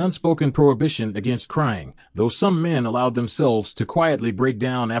 There was an unspoken prohibition against crying, though some men allowed themselves to quietly break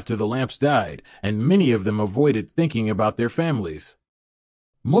down after the lamps died, and many of them avoided thinking about their families.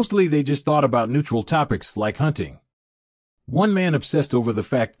 Mostly they just thought about neutral topics like hunting. One man obsessed over the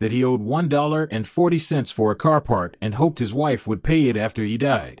fact that he owed $1.40 for a car part and hoped his wife would pay it after he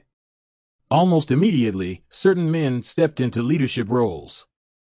died. Almost immediately, certain men stepped into leadership roles.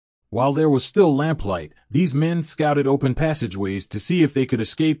 While there was still lamplight, these men scouted open passageways to see if they could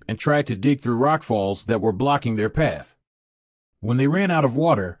escape and tried to dig through rockfalls that were blocking their path. When they ran out of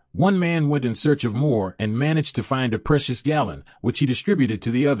water, one man went in search of more and managed to find a precious gallon, which he distributed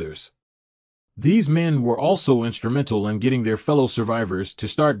to the others. These men were also instrumental in getting their fellow survivors to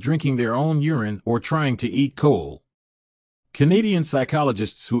start drinking their own urine or trying to eat coal. Canadian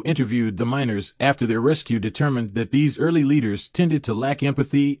psychologists who interviewed the miners after their rescue determined that these early leaders tended to lack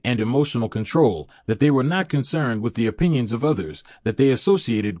empathy and emotional control, that they were not concerned with the opinions of others, that they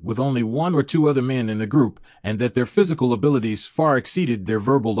associated with only 1 or 2 other men in the group, and that their physical abilities far exceeded their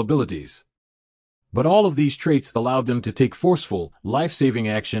verbal abilities. But all of these traits allowed them to take forceful, life-saving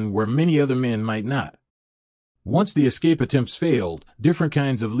action where many other men might not. Once the escape attempts failed, different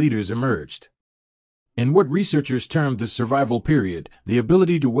kinds of leaders emerged. In what researchers termed the survival period, the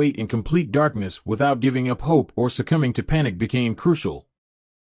ability to wait in complete darkness without giving up hope or succumbing to panic became crucial.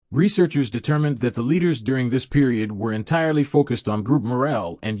 Researchers determined that the leaders during this period were entirely focused on group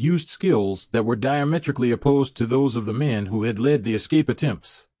morale and used skills that were diametrically opposed to those of the men who had led the escape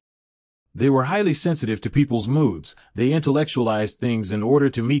attempts. They were highly sensitive to people's moods, they intellectualized things in order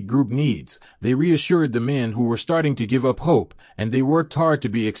to meet group needs, they reassured the men who were starting to give up hope, and they worked hard to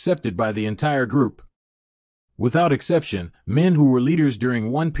be accepted by the entire group. Without exception, men who were leaders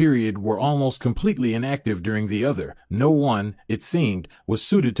during one period were almost completely inactive during the other. No one, it seemed, was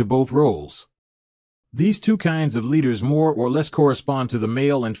suited to both roles. These two kinds of leaders more or less correspond to the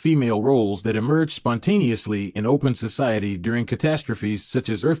male and female roles that emerge spontaneously in open society during catastrophes such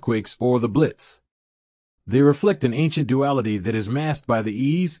as earthquakes or the Blitz. They reflect an ancient duality that is masked by the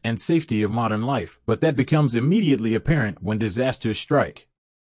ease and safety of modern life, but that becomes immediately apparent when disasters strike.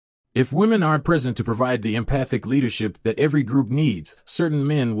 If women aren't present to provide the empathic leadership that every group needs, certain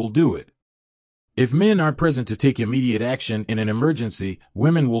men will do it. If men aren't present to take immediate action in an emergency,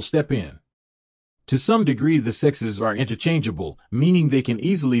 women will step in. To some degree, the sexes are interchangeable, meaning they can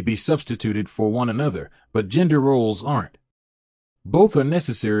easily be substituted for one another, but gender roles aren't. Both are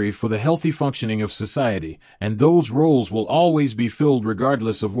necessary for the healthy functioning of society, and those roles will always be filled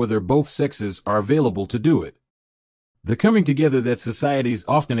regardless of whether both sexes are available to do it. The coming together that societies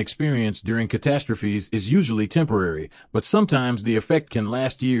often experience during catastrophes is usually temporary, but sometimes the effect can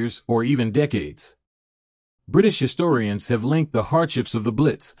last years or even decades. British historians have linked the hardships of the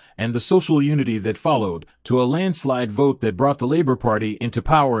Blitz and the social unity that followed to a landslide vote that brought the Labour Party into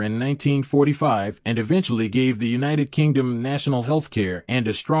power in 1945 and eventually gave the United Kingdom national health care and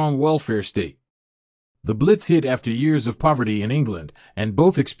a strong welfare state. The Blitz hit after years of poverty in England, and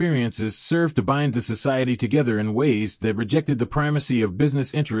both experiences served to bind the society together in ways that rejected the primacy of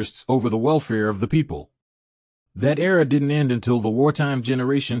business interests over the welfare of the people. That era didn't end until the wartime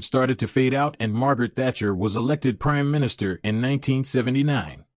generation started to fade out and Margaret Thatcher was elected Prime Minister in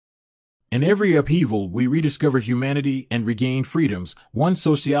 1979. In every upheaval, we rediscover humanity and regain freedoms, one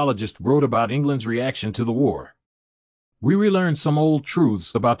sociologist wrote about England's reaction to the war. We relearn some old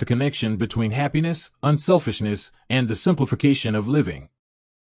truths about the connection between happiness, unselfishness, and the simplification of living.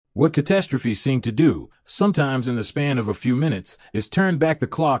 What catastrophes seem to do, sometimes in the span of a few minutes, is turn back the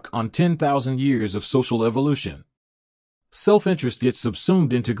clock on 10,000 years of social evolution. Self-interest gets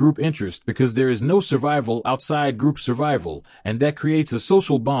subsumed into group interest because there is no survival outside group survival, and that creates a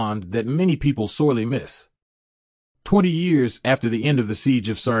social bond that many people sorely miss. 20 years after the end of the siege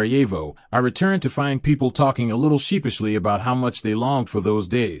of Sarajevo, I returned to find people talking a little sheepishly about how much they longed for those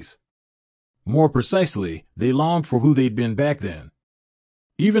days. More precisely, they longed for who they'd been back then.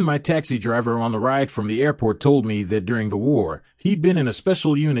 Even my taxi driver on the ride from the airport told me that during the war, he'd been in a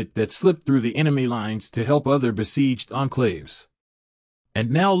special unit that slipped through the enemy lines to help other besieged enclaves.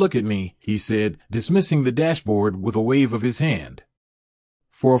 And now look at me, he said, dismissing the dashboard with a wave of his hand.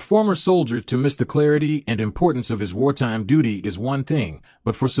 For a former soldier to miss the clarity and importance of his wartime duty is one thing,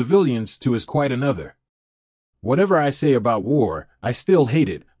 but for civilians to is quite another. Whatever I say about war, I still hate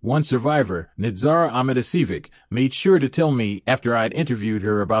it, one survivor, Nitzara Ahmedasivic, made sure to tell me after I'd interviewed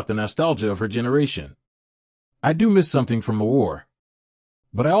her about the nostalgia of her generation. I do miss something from the war.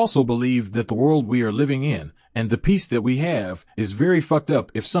 But I also believe that the world we are living in, and the peace that we have, is very fucked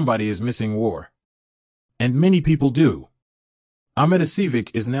up if somebody is missing war. And many people do.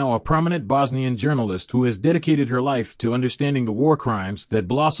 Ahmedasivic is now a prominent Bosnian journalist who has dedicated her life to understanding the war crimes that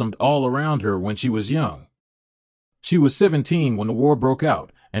blossomed all around her when she was young. She was 17 when the war broke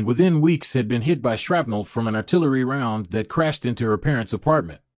out, and within weeks had been hit by shrapnel from an artillery round that crashed into her parents'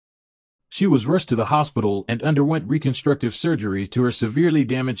 apartment. She was rushed to the hospital and underwent reconstructive surgery to her severely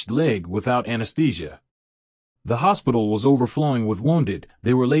damaged leg without anesthesia. The hospital was overflowing with wounded.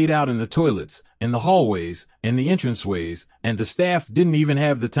 They were laid out in the toilets, in the hallways, in the entranceways, and the staff didn't even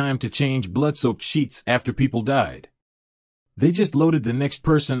have the time to change blood-soaked sheets after people died. They just loaded the next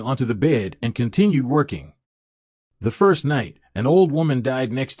person onto the bed and continued working. The first night, an old woman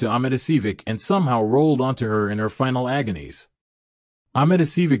died next to Ahmedasivic and somehow rolled onto her in her final agonies.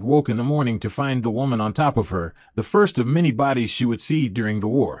 Ahmedasivic woke in the morning to find the woman on top of her, the first of many bodies she would see during the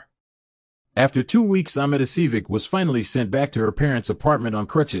war. After 2 weeks, Ahmedasivic was finally sent back to her parents' apartment on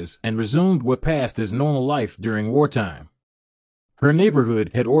crutches and resumed what passed as normal life during wartime. Her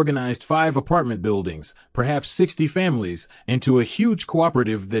neighborhood had organized 5 apartment buildings, perhaps 60 families, into a huge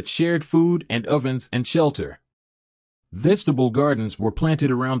cooperative that shared food and ovens and shelter. Vegetable gardens were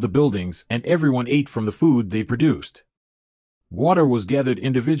planted around the buildings and everyone ate from the food they produced. Water was gathered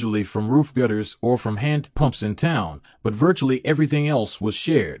individually from roof gutters or from hand pumps in town, but virtually everything else was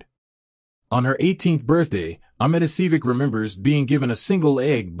shared. On her 18th birthday, Amita Sivik remembers being given a single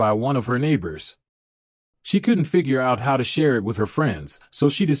egg by one of her neighbors. She couldn't figure out how to share it with her friends, so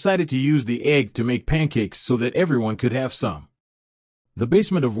she decided to use the egg to make pancakes so that everyone could have some. The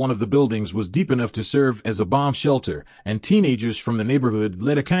basement of one of the buildings was deep enough to serve as a bomb shelter, and teenagers from the neighborhood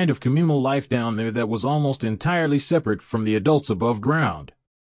led a kind of communal life down there that was almost entirely separate from the adults above ground.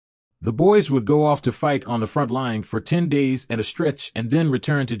 The boys would go off to fight on the front line for 10 days at a stretch and then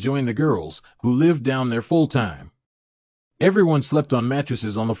return to join the girls, who lived down there full-time. Everyone slept on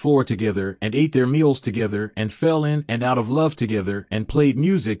mattresses on the floor together and ate their meals together and fell in and out of love together and played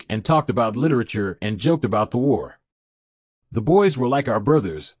music and talked about literature and joked about the war. The boys were like our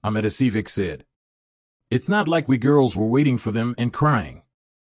brothers, Amita Sivik said. It's not like we girls were waiting for them and crying.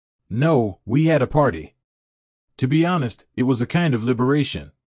 No, we had a party. To be honest, it was a kind of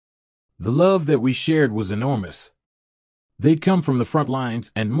liberation. The love that we shared was enormous. They'd come from the front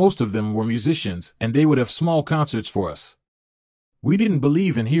lines and most of them were musicians and they would have small concerts for us. We didn't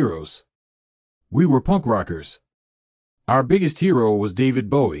believe in heroes. We were punk rockers. Our biggest hero was David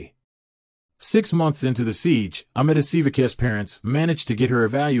Bowie. 6 months into the siege, Amita Sivik's parents managed to get her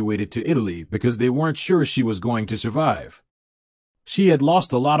evacuated to Italy because they weren't sure she was going to survive. She had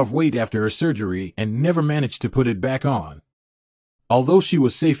lost a lot of weight after her surgery and never managed to put it back on. Although she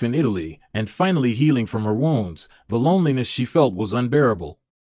was safe in Italy and finally healing from her wounds, the loneliness she felt was unbearable.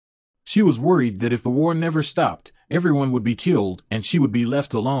 She was worried that if the war never stopped, everyone would be killed and she would be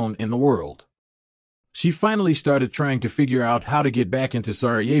left alone in the world. She finally started trying to figure out how to get back into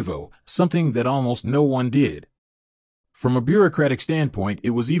Sarajevo, something that almost no one did. From a bureaucratic standpoint,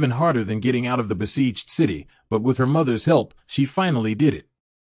 it was even harder than getting out of the besieged city, but with her mother's help, she finally did it.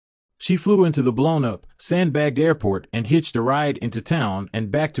 She flew into the blown-up, sandbagged airport and hitched a ride into town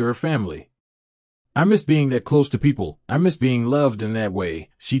and back to her family. I missed being that close to people. I missed being loved in that way,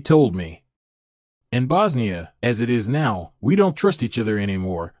 she told me. In Bosnia, as it is now, we don't trust each other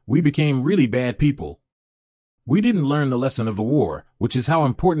anymore. We became really bad people. We didn't learn the lesson of the war, which is how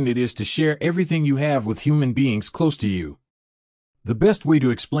important it is to share everything you have with human beings close to you. The best way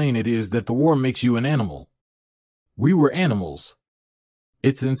to explain it is that the war makes you an animal. We were animals.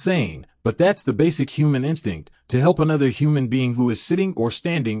 It's insane, but that's the basic human instinct, to help another human being who is sitting or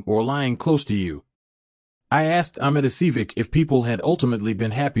standing or lying close to you. I asked Amita Sivik if people had ultimately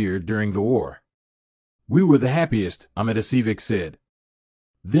been happier during the war. We were the happiest, Amita Sivik said.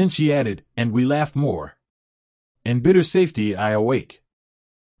 Then she added, and we laughed more. In bitter safety I awake.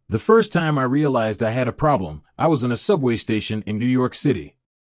 The first time I realized I had a problem, I was in a subway station in New York City.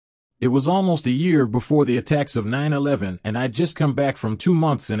 It was almost a year before the attacks of 9/11 and I'd just come back from 2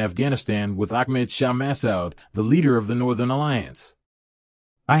 months in Afghanistan with Ahmed Shah Massoud, the leader of the Northern Alliance.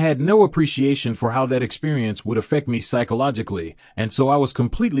 I had no appreciation for how that experience would affect me psychologically, and so I was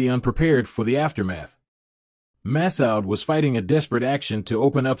completely unprepared for the aftermath. Massoud was fighting a desperate action to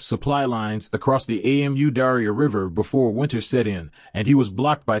open up supply lines across the Amu Darya River before winter set in, and he was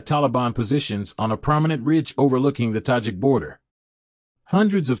blocked by Taliban positions on a prominent ridge overlooking the Tajik border.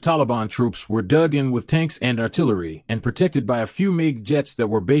 Hundreds of Taliban troops were dug in with tanks and artillery and protected by a few MiG jets that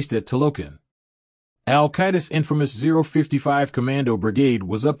were based at Talokan. Al-Qaeda's infamous 055 Commando Brigade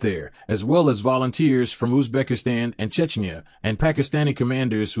was up there, as well as volunteers from Uzbekistan and Chechnya, and Pakistani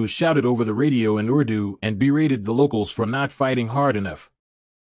commanders who shouted over the radio in Urdu and berated the locals for not fighting hard enough.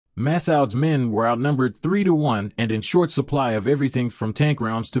 Massoud's men were outnumbered 3-1 and in short supply of everything from tank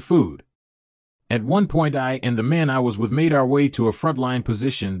rounds to food. At one point I and the men I was with made our way to a frontline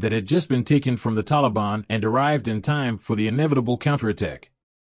position that had just been taken from the Taliban and arrived in time for the inevitable counterattack.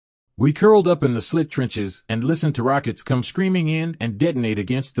 We curled up in the slit trenches and listened to rockets come screaming in and detonate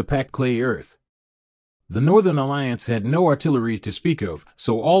against the packed clay earth. The Northern Alliance had no artillery to speak of,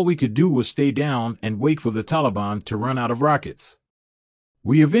 so all we could do was stay down and wait for the Taliban to run out of rockets.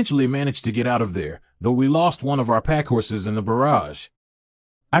 We eventually managed to get out of there, though we lost one of our pack horses in the barrage.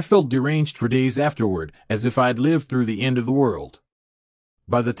 I felt deranged for days afterward, as if I'd lived through the end of the world.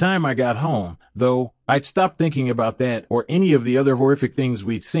 By the time I got home, though, I'd stopped thinking about that or any of the other horrific things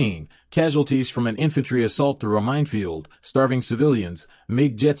we'd seen: casualties from an infantry assault through a minefield, starving civilians,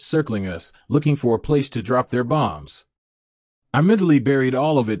 MiG jets circling us, looking for a place to drop their bombs. I mentally buried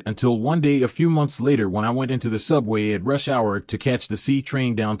all of it until one day a few months later when I went into the subway at rush hour to catch the C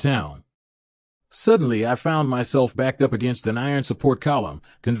train downtown. Suddenly I found myself backed up against an iron support column,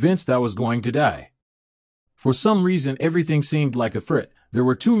 convinced I was going to die. For some reason everything seemed like a threat. There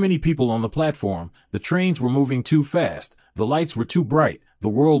were too many people on the platform, the trains were moving too fast, the lights were too bright, the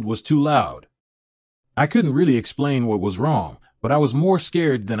world was too loud. I couldn't really explain what was wrong, but I was more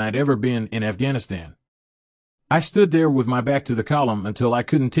scared than I'd ever been in Afghanistan. I stood there with my back to the column until I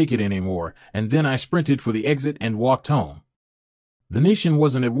couldn't take it anymore, and then I sprinted for the exit and walked home. The nation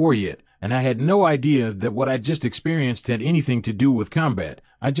wasn't at war yet, and I had no idea that what I'd just experienced had anything to do with combat.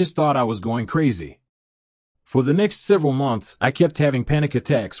 I just thought I was going crazy. For the next several months, I kept having panic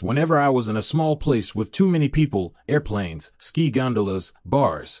attacks whenever I was in a small place with too many people, airplanes, ski gondolas,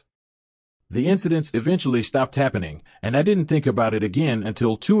 bars. The incidents eventually stopped happening, and I didn't think about it again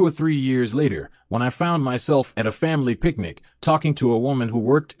until 2 or 3 years later, when I found myself at a family picnic, talking to a woman who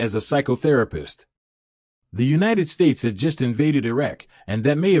worked as a psychotherapist. The United States had just invaded Iraq, and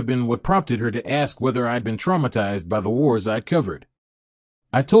that may have been what prompted her to ask whether I'd been traumatized by the wars I'd covered.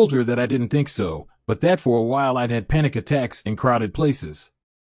 I told her that I didn't think so, but that for a while I'd had panic attacks in crowded places.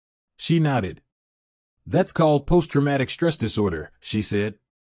 She nodded. "That's called post-traumatic stress disorder," she said.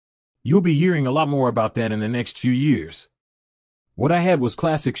 "You'll be hearing a lot more about that in the next few years." What I had was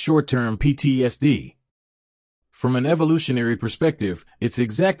classic short-term PTSD. From an evolutionary perspective, it's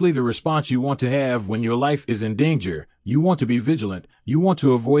exactly the response you want to have when your life is in danger. You want to be vigilant. You want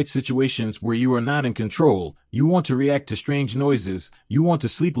to avoid situations where you are not in control. You want to react to strange noises. You want to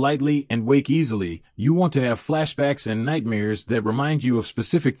sleep lightly and wake easily. You want to have flashbacks and nightmares that remind you of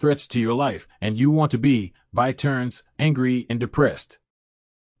specific threats to your life. And you want to be, by turns, angry and depressed.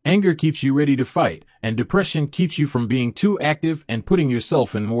 Anger keeps you ready to fight, and depression keeps you from being too active and putting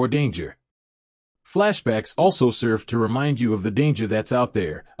yourself in more danger. Flashbacks also serve to remind you of the danger that's out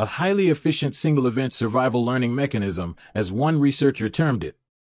there, a highly efficient single-event survival learning mechanism, as one researcher termed it.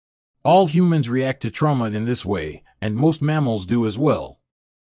 All humans react to trauma in this way, and most mammals do as well.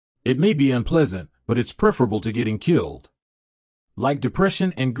 It may be unpleasant, but it's preferable to getting killed. Like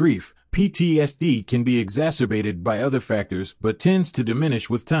depression and grief, PTSD can be exacerbated by other factors but tends to diminish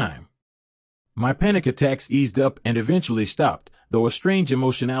with time. My panic attacks eased up and eventually stopped, though a strange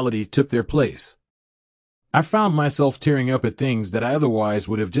emotionality took their place. I found myself tearing up at things that I otherwise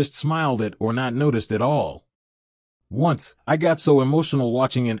would have just smiled at or not noticed at all. Once, I got so emotional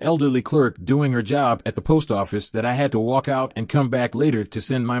watching an elderly clerk doing her job at the post office that I had to walk out and come back later to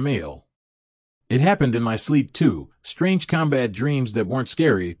send my mail. It happened in my sleep too, strange combat dreams that weren't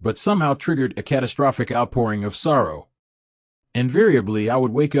scary but somehow triggered a catastrophic outpouring of sorrow. Invariably, I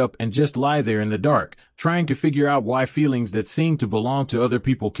would wake up and just lie there in the dark, trying to figure out why feelings that seemed to belong to other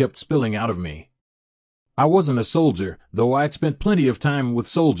people kept spilling out of me. I wasn't a soldier, though I'd spent plenty of time with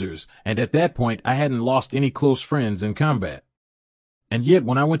soldiers, and at that point I hadn't lost any close friends in combat. And yet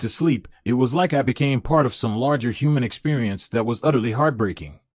when I went to sleep, it was like I became part of some larger human experience that was utterly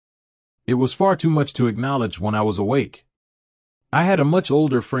heartbreaking. It was far too much to acknowledge when I was awake. I had a much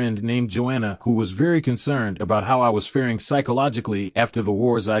older friend named Joanna who was very concerned about how I was faring psychologically after the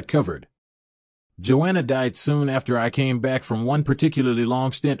wars I'd covered. Joanna died soon after I came back from one particularly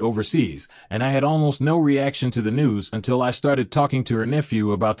long stint overseas, and I had almost no reaction to the news until I started talking to her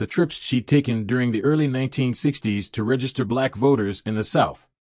nephew about the trips she'd taken during the early 1960s to register black voters in the South.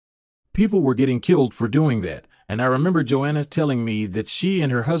 People were getting killed for doing that, and I remember Joanna telling me that she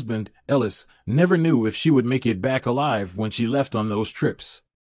and her husband, Ellis, never knew if she would make it back alive when she left on those trips.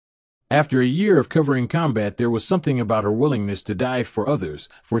 After a year of covering combat, there was something about her willingness to die for others,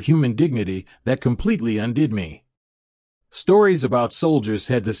 for human dignity, that completely undid me. Stories about soldiers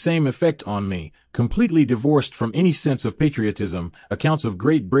had the same effect on me, completely divorced from any sense of patriotism. Accounts of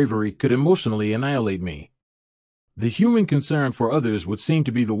great bravery could emotionally annihilate me. The human concern for others would seem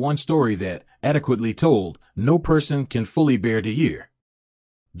to be the one story that, adequately told, no person can fully bear to hear.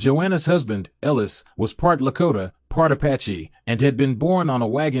 Joanna's husband, Ellis, was part Lakota, part Apache, and had been born on a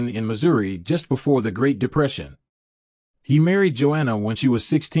wagon in Missouri just before the Great Depression. He married Joanna when she was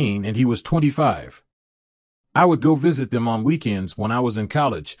 16 and he was 25. I would go visit them on weekends when I was in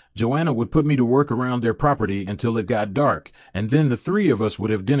college. Joanna would put me to work around their property until it got dark, and then the three of us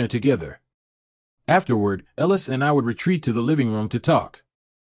would have dinner together. Afterward, Ellis and I would retreat to the living room to talk.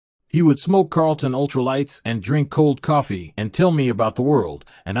 He would smoke Carlton ultralights and drink cold coffee and tell me about the world,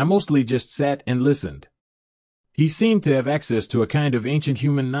 and I mostly just sat and listened. He seemed to have access to a kind of ancient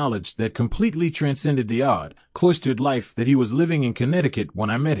human knowledge that completely transcended the odd, cloistered life that he was living in Connecticut when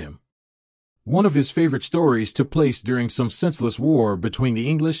I met him. One of his favorite stories took place during some senseless war between the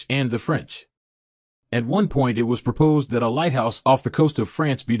English and the French. At one point it was proposed that a lighthouse off the coast of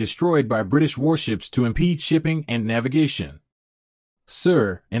France be destroyed by British warships to impede shipping and navigation.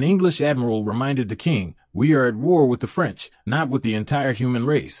 "Sir," an English admiral reminded the king, "we are at war with the French, not with the entire human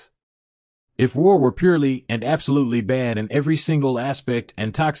race. If war were purely and absolutely bad in every single aspect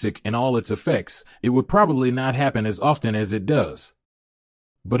and toxic in all its effects, it would probably not happen as often as it does."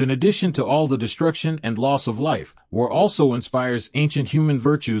 But in addition to all the destruction and loss of life, war also inspires ancient human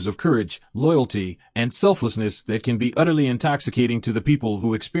virtues of courage, loyalty, and selflessness that can be utterly intoxicating to the people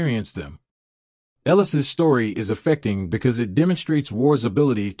who experience them. Ellis's story is affecting because it demonstrates war's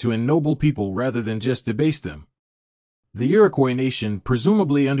ability to ennoble people rather than just debase them. The Iroquois nation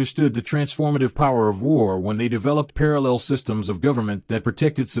presumably understood the transformative power of war when they developed parallel systems of government that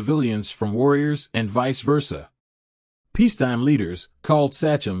protected civilians from warriors and vice versa. Peacetime leaders, called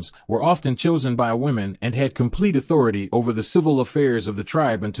sachems, were often chosen by women and had complete authority over the civil affairs of the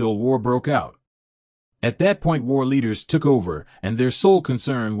tribe until war broke out. At that point, war leaders took over, and their sole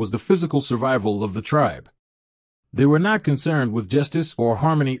concern was the physical survival of the tribe. They were not concerned with justice or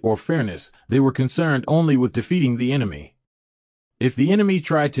harmony or fairness. They were concerned only with defeating the enemy. If the enemy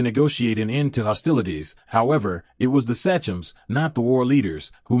tried to negotiate an end to hostilities, however, it was the sachems, not the war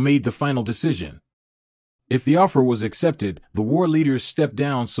leaders, who made the final decision. If the offer was accepted, the war leaders stepped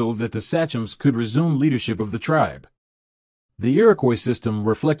down so that the sachems could resume leadership of the tribe. The Iroquois system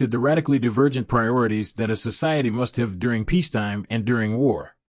reflected the radically divergent priorities that a society must have during peacetime and during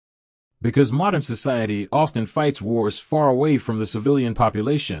war. Because modern society often fights wars far away from the civilian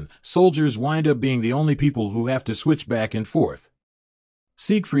population, soldiers wind up being the only people who have to switch back and forth.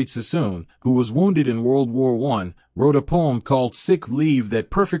 Siegfried Sassoon, who was wounded in World War I, wrote a poem called Sick Leave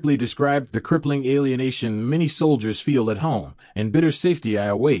that perfectly described the crippling alienation many soldiers feel at home. "In bitter safety I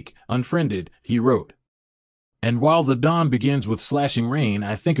awake, unfriended," he wrote. "And while the dawn begins with slashing rain,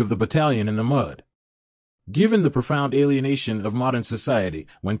 I think of the battalion in the mud." Given the profound alienation of modern society,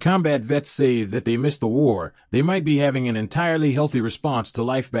 when combat vets say that they miss the war, they might be having an entirely healthy response to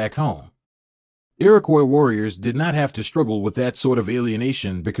life back home. Iroquois warriors did not have to struggle with that sort of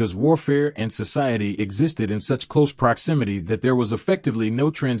alienation because warfare and society existed in such close proximity that there was effectively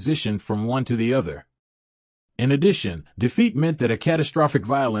no transition from one to the other. In addition, defeat meant that a catastrophic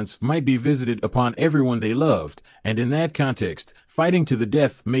violence might be visited upon everyone they loved, and in that context, fighting to the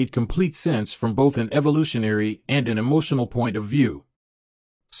death made complete sense from both an evolutionary and an emotional point of view.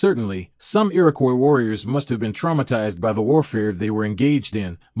 Certainly, some Iroquois warriors must have been traumatized by the warfare they were engaged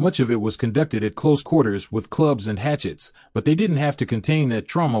in. Much of it was conducted at close quarters with clubs and hatchets, but they didn't have to contain that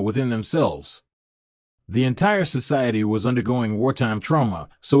trauma within themselves. The entire society was undergoing wartime trauma,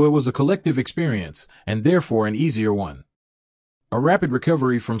 so it was a collective experience, and therefore an easier one. A rapid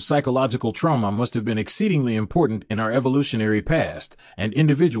recovery from psychological trauma must have been exceedingly important in our evolutionary past, and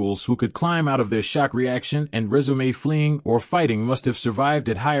individuals who could climb out of their shock reaction and resume fleeing or fighting must have survived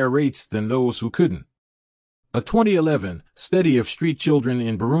at higher rates than those who couldn't. A 2011 study of street children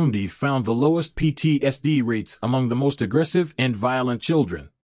in Burundi found the lowest PTSD rates among the most aggressive and violent children.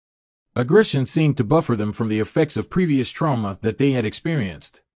 Aggression seemed to buffer them from the effects of previous trauma that they had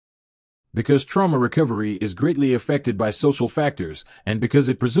experienced. Because trauma recovery is greatly affected by social factors, and because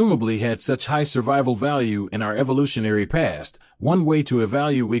it presumably had such high survival value in our evolutionary past, one way to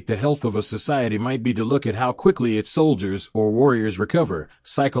evaluate the health of a society might be to look at how quickly its soldiers or warriors recover,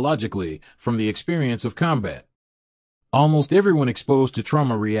 psychologically, from the experience of combat. Almost everyone exposed to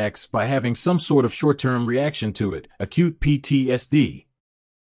trauma reacts by having some sort of short-term reaction to it, acute PTSD.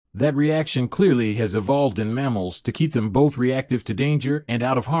 That reaction clearly has evolved in mammals to keep them both reactive to danger and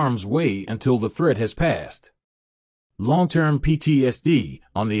out of harm's way until the threat has passed. Long-term PTSD,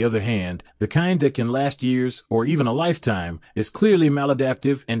 on the other hand, the kind that can last years or even a lifetime, is clearly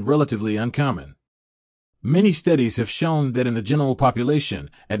maladaptive and relatively uncommon. Many studies have shown that in the general population,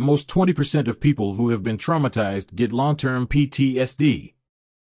 at most 20% of people who have been traumatized get long-term PTSD.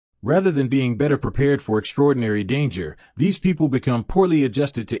 Rather than being better prepared for extraordinary danger, these people become poorly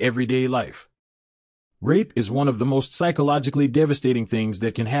adjusted to everyday life. Rape is one of the most psychologically devastating things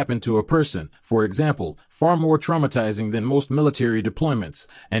that can happen to a person, for example, far more traumatizing than most military deployments,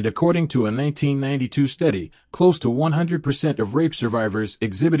 and according to a 1992 study, close to 100% of rape survivors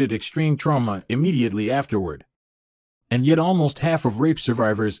exhibited extreme trauma immediately afterward. And yet almost half of rape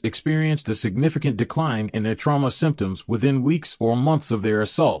survivors experienced a significant decline in their trauma symptoms within weeks or months of their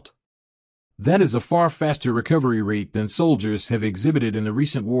assault. That is a far faster recovery rate than soldiers have exhibited in the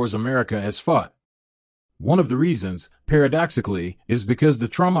recent wars America has fought. One of the reasons, paradoxically, is because the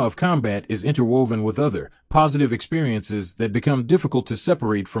trauma of combat is interwoven with other, positive experiences that become difficult to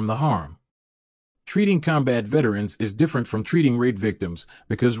separate from the harm. Treating combat veterans is different from treating rape victims,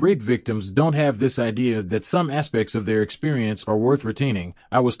 because rape victims don't have this idea that some aspects of their experience are worth retaining.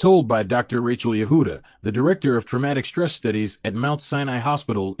 I was told by Dr. Rachel Yehuda, the director of traumatic stress studies at Mount Sinai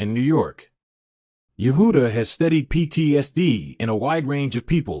Hospital in New York. Yehuda has studied PTSD in a wide range of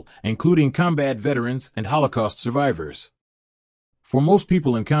people, including combat veterans and Holocaust survivors. For most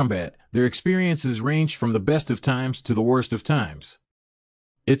people in combat, their experiences range from the best of times to the worst of times.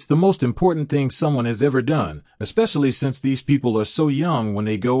 It's the most important thing someone has ever done, especially since these people are so young when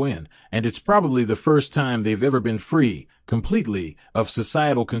they go in, and it's probably the first time they've ever been free, completely, of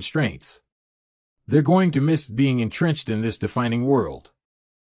societal constraints. They're going to miss being entrenched in this defining world.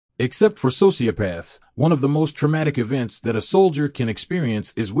 Except for sociopaths, one of the most traumatic events that a soldier can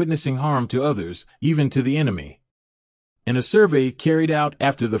experience is witnessing harm to others, even to the enemy. In a survey carried out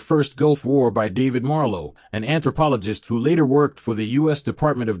after the First Gulf War by David Marlowe, an anthropologist who later worked for the U.S.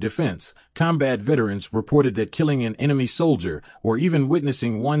 Department of Defense, combat veterans reported that killing an enemy soldier, or even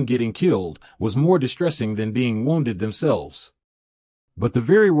witnessing one getting killed, was more distressing than being wounded themselves. But the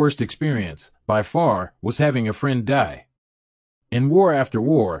very worst experience, by far, was having a friend die. In war after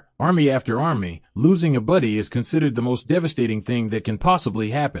war, army after army, losing a buddy is considered the most devastating thing that can possibly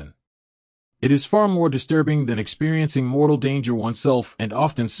happen. It is far more disturbing than experiencing mortal danger oneself and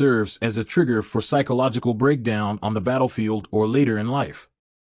often serves as a trigger for psychological breakdown on the battlefield or later in life.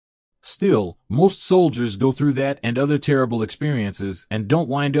 Still, most soldiers go through that and other terrible experiences and don't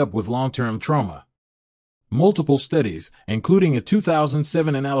wind up with long-term trauma. Multiple studies, including a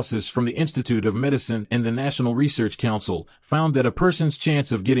 2007 analysis from the Institute of Medicine and the National Research Council, found that a person's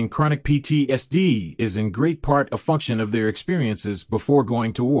chance of getting chronic PTSD is in great part a function of their experiences before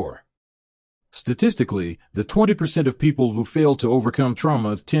going to war. Statistically, the 20% of people who fail to overcome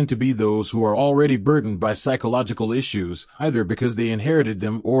trauma tend to be those who are already burdened by psychological issues, either because they inherited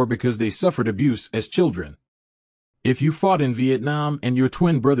them or because they suffered abuse as children. If you fought in Vietnam and your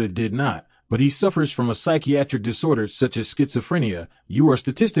twin brother did not, but he suffers from a psychiatric disorder such as schizophrenia, you are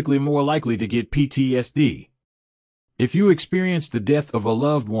statistically more likely to get PTSD. If you experienced the death of a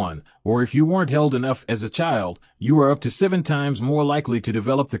loved one, or if you weren't held enough as a child, you are up to 7 times more likely to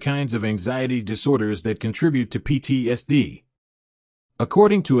develop the kinds of anxiety disorders that contribute to PTSD.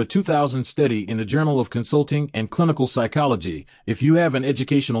 According to a 2000 study in the Journal of Consulting and Clinical Psychology, if you have an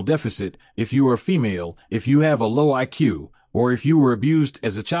educational deficit, if you are female, if you have a low IQ, or if you were abused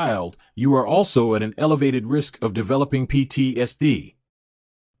as a child, you are also at an elevated risk of developing PTSD.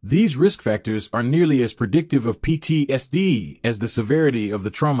 These risk factors are nearly as predictive of PTSD as the severity of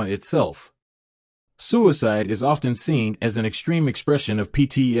the trauma itself. Suicide is often seen as an extreme expression of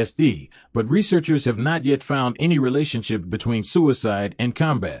PTSD, but researchers have not yet found any relationship between suicide and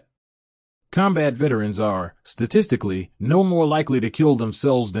combat. Combat veterans are, statistically, no more likely to kill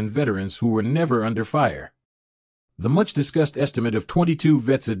themselves than veterans who were never under fire. The much-discussed estimate of 22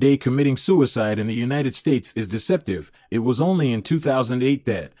 vets a day committing suicide in the United States is deceptive. It was only in 2008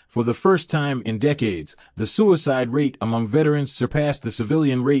 that, for the first time in decades, the suicide rate among veterans surpassed the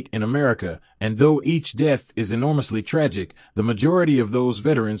civilian rate in America, and though each death is enormously tragic, the majority of those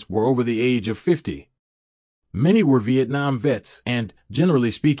veterans were over the age of 50. Many were Vietnam vets, and,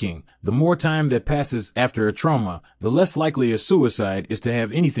 generally speaking, the more time that passes after a trauma, the less likely a suicide is to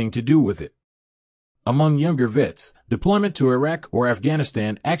have anything to do with it. Among younger vets, deployment to Iraq or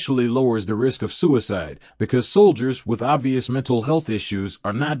Afghanistan actually lowers the risk of suicide because soldiers with obvious mental health issues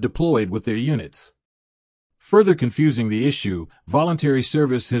are not deployed with their units. Further confusing the issue, voluntary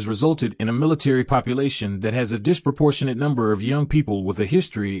service has resulted in a military population that has a disproportionate number of young people with a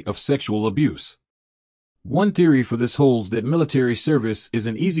history of sexual abuse. One theory for this holds that military service is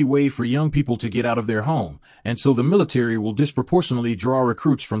an easy way for young people to get out of their home, and so the military will disproportionately draw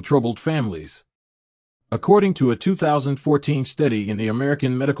recruits from troubled families. According to a 2014 study in the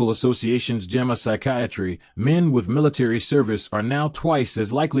American Medical Association's JAMA Psychiatry, men with military service are now twice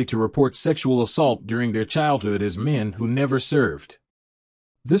as likely to report sexual assault during their childhood as men who never served.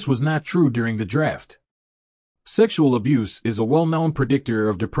 This was not true during the draft. Sexual abuse is a well-known predictor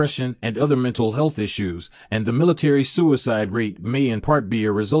of depression and other mental health issues, and the military suicide rate may in part be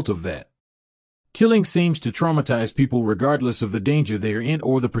a result of that. Killing seems to traumatize people regardless of the danger they are in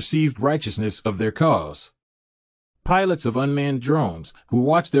or the perceived righteousness of their cause. Pilots of unmanned drones, who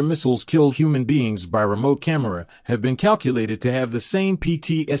watch their missiles kill human beings by remote camera, have been calculated to have the same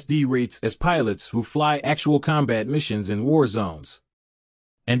PTSD rates as pilots who fly actual combat missions in war zones.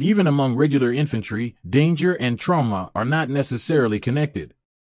 And even among regular infantry, danger and trauma are not necessarily connected.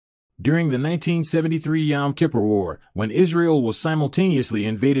 During the 1973 Yom Kippur War, when Israel was simultaneously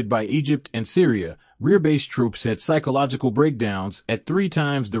invaded by Egypt and Syria, rear-base troops had psychological breakdowns at 3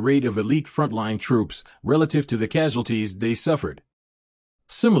 times the rate of elite frontline troops relative to the casualties they suffered.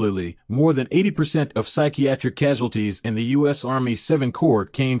 Similarly, more than 80% of psychiatric casualties in the U.S. Army 7 Corps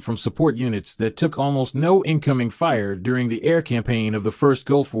came from support units that took almost no incoming fire during the air campaign of the First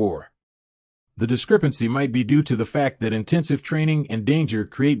Gulf War. The discrepancy might be due to the fact that intensive training and danger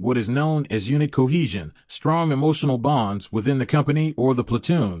create what is known as unit cohesion, strong emotional bonds within the company or the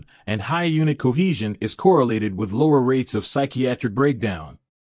platoon, and high unit cohesion is correlated with lower rates of psychiatric breakdown.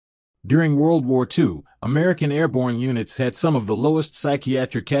 During World War II, American airborne units had some of the lowest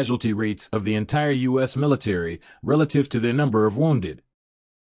psychiatric casualty rates of the entire U.S. military relative to their number of wounded.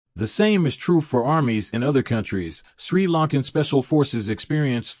 The same is true for armies in other countries. Sri Lankan special forces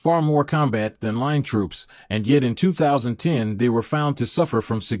experience far more combat than line troops, and yet in 2010 they were found to suffer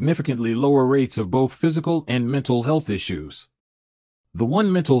from significantly lower rates of both physical and mental health issues. The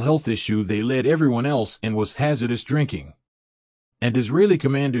one mental health issue they led everyone else in was hazardous drinking. And Israeli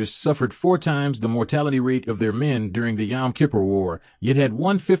commanders suffered 4 times the mortality rate of their men during the Yom Kippur War, yet had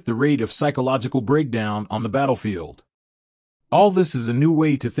 1/5 the rate of psychological breakdown on the battlefield. All this is a new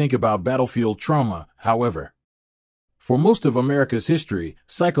way to think about battlefield trauma, however. For most of America's history,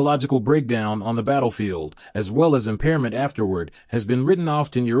 psychological breakdown on the battlefield, as well as impairment afterward, has been written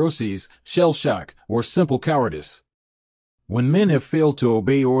off to neuroses, shell shock, or simple cowardice. When men have failed to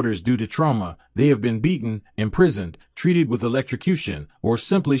obey orders due to trauma, they have been beaten, imprisoned, treated with electrocution, or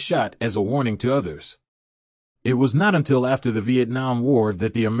simply shot as a warning to others. It was not until after the Vietnam War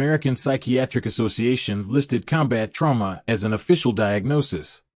that the American Psychiatric Association listed combat trauma as an official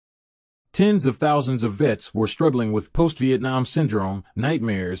diagnosis. Tens of thousands of vets were struggling with post-Vietnam syndrome,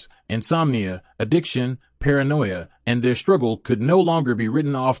 nightmares, insomnia, addiction, paranoia, and their struggle could no longer be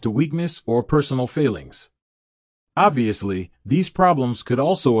written off to weakness or personal failings. Obviously, these problems could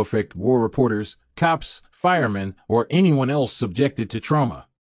also affect war reporters, cops, firemen, or anyone else subjected to trauma.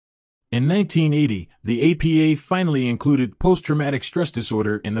 In 1980, the APA finally included post-traumatic stress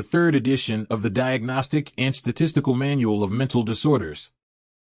disorder in the 3rd edition of the Diagnostic and Statistical Manual of Mental Disorders.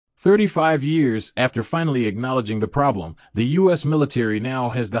 35 years after finally acknowledging the problem, the U.S. military now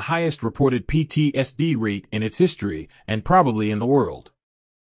has the highest reported PTSD rate in its history, and probably in the world.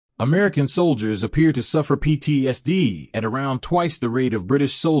 American soldiers appear to suffer PTSD at around twice the rate of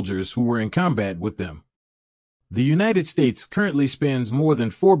British soldiers who were in combat with them. The United States currently spends more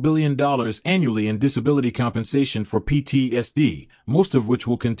than $4 billion annually in disability compensation for PTSD, most of which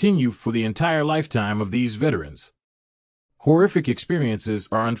will continue for the entire lifetime of these veterans. Horrific experiences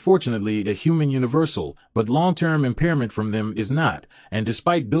are unfortunately a human universal, but long-term impairment from them is not, and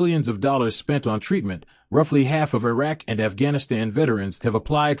despite billions of dollars spent on treatment, roughly half of Iraq and Afghanistan veterans have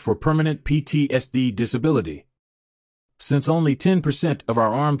applied for permanent PTSD disability. Since only 10% of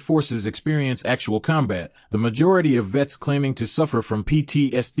our armed forces experience actual combat, the majority of vets claiming to suffer from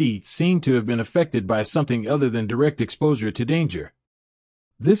PTSD seem to have been affected by something other than direct exposure to danger.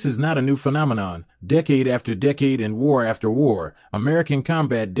 This is not a new phenomenon. Decade after decade and war after war, American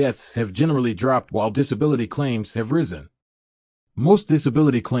combat deaths have generally dropped while disability claims have risen. Most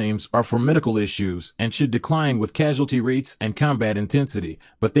disability claims are for medical issues and should decline with casualty rates and combat intensity,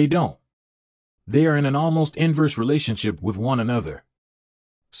 but they don't. They are in an almost inverse relationship with one another.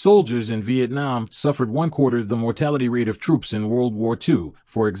 Soldiers in Vietnam suffered 1/4 the mortality rate of troops in World War II,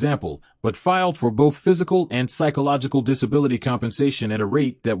 for example, but filed for both physical and psychological disability compensation at a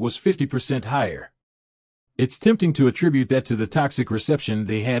rate that was 50% higher. It's tempting to attribute that to the toxic reception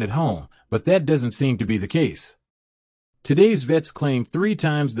they had at home, but that doesn't seem to be the case. Today's vets claim 3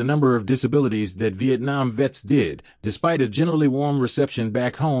 times the number of disabilities that Vietnam vets did, despite a generally warm reception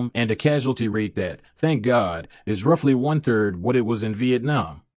back home and a casualty rate that, thank God, is roughly 1/3 what it was in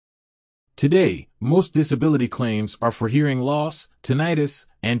Vietnam. Today, most disability claims are for hearing loss, tinnitus,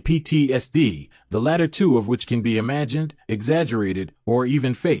 and PTSD, the latter 2 of which can be imagined, exaggerated, or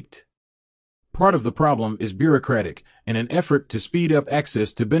even faked. Part of the problem is bureaucratic. In an effort to speed up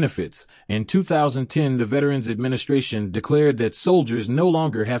access to benefits, in 2010 the Veterans Administration declared that soldiers no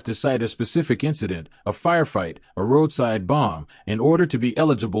longer have to cite a specific incident, a firefight, a roadside bomb, in order to be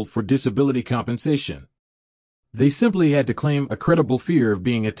eligible for disability compensation. They simply had to claim a credible fear of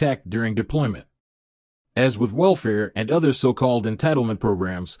being attacked during deployment. As with welfare and other so-called entitlement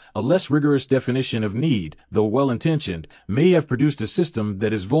programs, a less rigorous definition of need, though well-intentioned, may have produced a system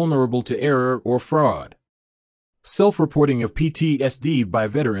that is vulnerable to error or fraud. Self-reporting of PTSD by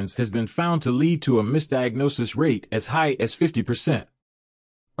veterans has been found to lead to a misdiagnosis rate as high as 50%.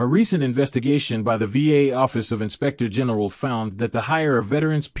 A recent investigation by the VA Office of Inspector General found that the higher a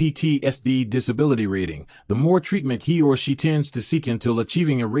veteran's PTSD disability rating, the more treatment he or she tends to seek until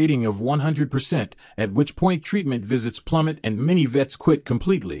achieving a rating of 100%, at which point treatment visits plummet and many vets quit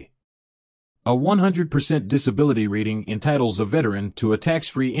completely. A 100% disability rating entitles a veteran to a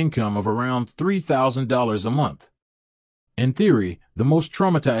tax-free income of around $3,000 a month. In theory, the most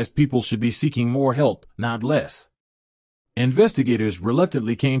traumatized people should be seeking more help, not less. Investigators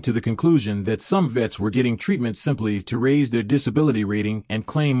reluctantly came to the conclusion that some vets were getting treatment simply to raise their disability rating and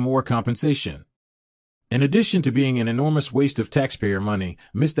claim more compensation. In addition to being an enormous waste of taxpayer money,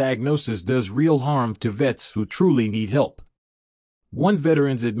 misdiagnosis does real harm to vets who truly need help. One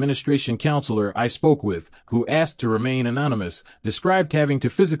Veterans Administration counselor I spoke with, who asked to remain anonymous, described having to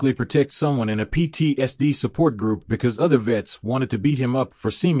physically protect someone in a PTSD support group because other vets wanted to beat him up for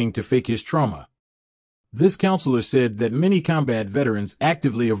seeming to fake his trauma. This counselor said that many combat veterans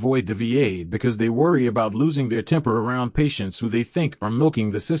actively avoid the VA because they worry about losing their temper around patients who they think are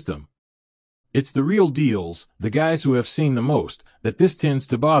milking the system. It's the real deals, the guys who have seen the most, that this tends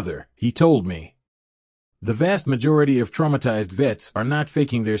to bother, he told me. The vast majority of traumatized vets are not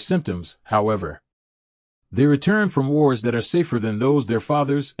faking their symptoms, however. They return from wars that are safer than those their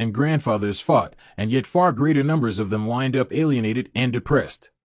fathers and grandfathers fought, and yet far greater numbers of them wind up alienated and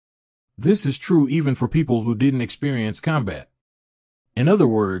depressed. This is true even for people who didn't experience combat. In other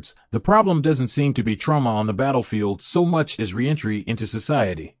words, the problem doesn't seem to be trauma on the battlefield so much as re-entry into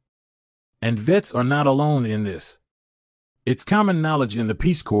society. And vets are not alone in this. It's common knowledge in the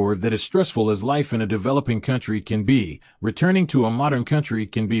Peace Corps that as stressful as life in a developing country can be, returning to a modern country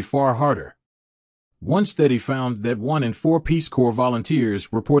can be far harder. One study found that 1 in 4 Peace Corps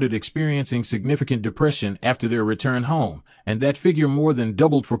volunteers reported experiencing significant depression after their return home, and that figure more than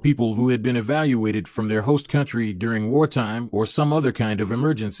doubled for people who had been evacuated from their host country during wartime or some other kind of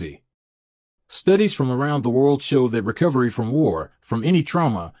emergency. Studies from around the world show that recovery from war, from any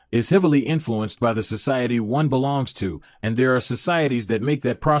trauma, is heavily influenced by the society one belongs to, and there are societies that make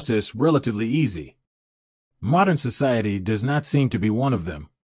that process relatively easy. Modern society does not seem to be one of them.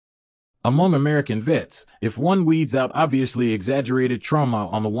 Among American vets, if one weeds out obviously exaggerated trauma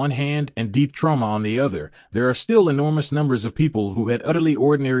on the one hand and deep trauma on the other, there are still enormous numbers of people who had utterly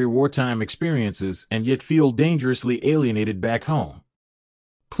ordinary wartime experiences and yet feel dangerously alienated back home.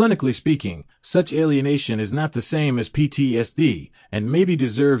 Clinically speaking, such alienation is not the same as PTSD, and maybe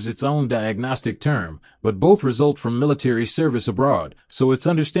deserves its own diagnostic term, but both result from military service abroad, so it's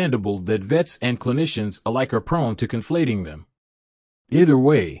understandable that vets and clinicians alike are prone to conflating them. Either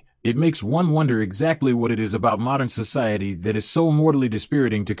way, it makes one wonder exactly what it is about modern society that is so mortally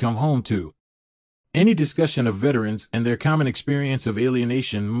dispiriting to come home to. Any discussion of veterans and their common experience of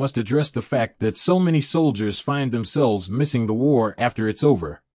alienation must address the fact that so many soldiers find themselves missing the war after it's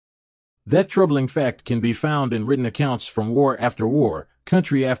over. That troubling fact can be found in written accounts from war after war,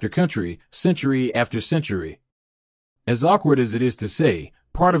 country after country, century after century. As awkward as it is to say,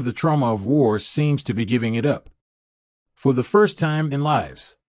 part of the trauma of war seems to be giving it up. For the first time in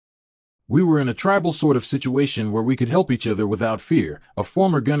lives. We were in a tribal sort of situation where we could help each other without fear, a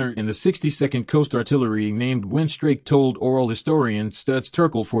former gunner in the 62nd Coast Artillery named Winstrake told oral historian Studs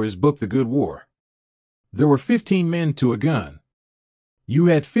Terkel for his book The Good War. There were 15 men to a gun. You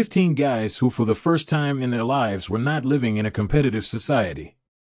had 15 guys who for the first time in their lives were not living in a competitive society.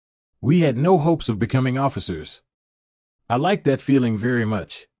 We had no hopes of becoming officers. I liked that feeling very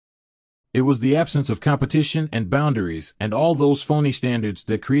much. It was the absence of competition and boundaries and all those phony standards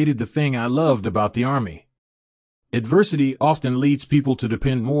that created the thing I loved about the Army. Adversity often leads people to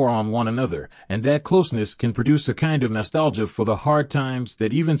depend more on one another, and that closeness can produce a kind of nostalgia for the hard times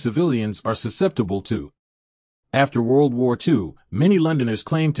that even civilians are susceptible to. After World War II, many Londoners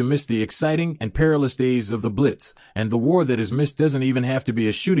claim to miss the exciting and perilous days of the Blitz, and the war that is missed doesn't even have to be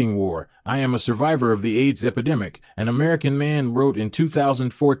a shooting war. I am a survivor of the AIDS epidemic, an American man wrote in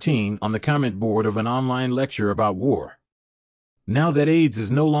 2014 on the comment board of an online lecture about war. Now that AIDS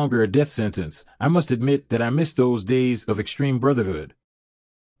is no longer a death sentence, I must admit that I miss those days of extreme brotherhood,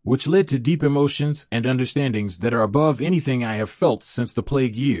 which led to deep emotions and understandings that are above anything I have felt since the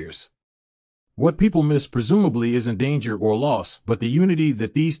plague years. What people miss presumably isn't danger or loss, but the unity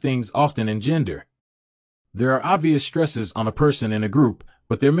that these things often engender. There are obvious stresses on a person in a group,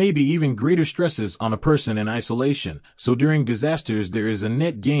 but there may be even greater stresses on a person in isolation, so during disasters there is a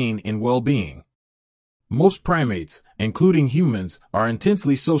net gain in well-being. Most primates, including humans, are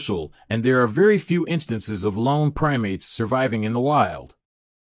intensely social, and there are very few instances of lone primates surviving in the wild.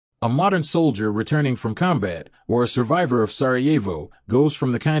 A modern soldier returning from combat, or a survivor of Sarajevo, goes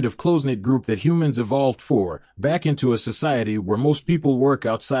from the kind of close-knit group that humans evolved for, back into a society where most people work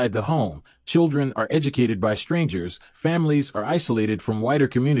outside the home, children are educated by strangers, families are isolated from wider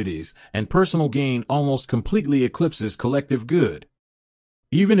communities, and personal gain almost completely eclipses collective good.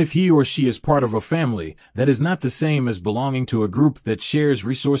 Even if he or she is part of a family, that is not the same as belonging to a group that shares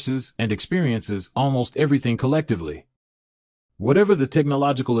resources and experiences almost everything collectively. Whatever the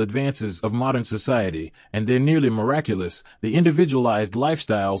technological advances of modern society, and they're nearly miraculous, the individualized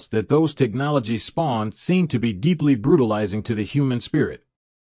lifestyles that those technologies spawned seem to be deeply brutalizing to the human spirit.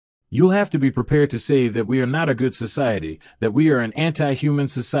 You'll have to be prepared to say that we are not a good society, that we are an anti-human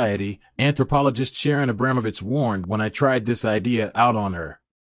society, anthropologist Sharon Abramovitz warned when I tried this idea out on her.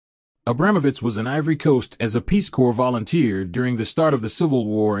 Abramovitz was in Ivory Coast as a Peace Corps volunteer during the start of the Civil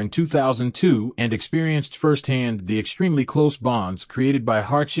War in 2002 and experienced firsthand the extremely close bonds created by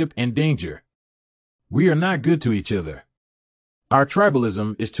hardship and danger. We are not good to each other. Our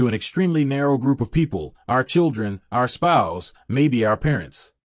tribalism is to an extremely narrow group of people, our children, our spouse, maybe our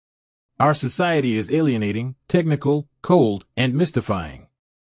parents. Our society is alienating, technical, cold, and mystifying.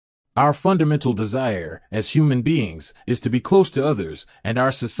 Our fundamental desire, as human beings, is to be close to others, and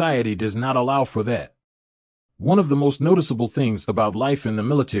our society does not allow for that. One of the most noticeable things about life in the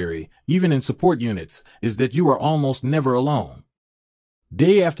military, even in support units, is that you are almost never alone.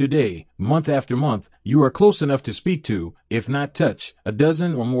 Day after day, month after month, you are close enough to speak to, if not touch, a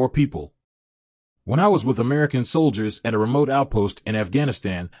dozen or more people. When I was with American soldiers at a remote outpost in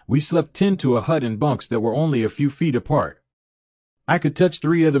Afghanistan, we slept 10 to a hut in bunks that were only a few feet apart. I could touch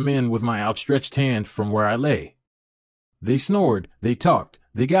 3 other men with my outstretched hand from where I lay. They snored, they talked,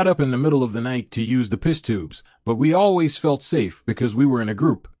 they got up in the middle of the night to use the piss tubes, but we always felt safe because we were in a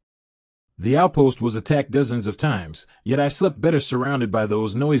group. The outpost was attacked dozens of times, yet I slept better surrounded by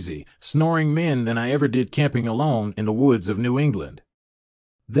those noisy, snoring men than I ever did camping alone in the woods of New England.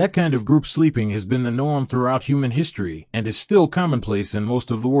 That kind of group sleeping has been the norm throughout human history and is still commonplace in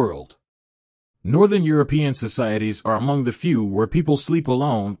most of the world. Northern European societies are among the few where people sleep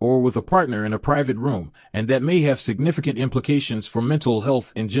alone or with a partner in a private room, and that may have significant implications for mental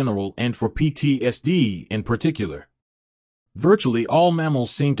health in general and for PTSD in particular. Virtually all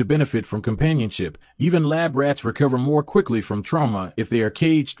mammals seem to benefit from companionship. Even lab rats recover more quickly from trauma if they are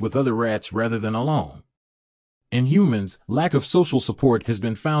caged with other rats rather than alone. In humans, lack of social support has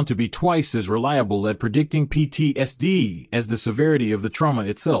been found to be twice as reliable at predicting PTSD as the severity of the trauma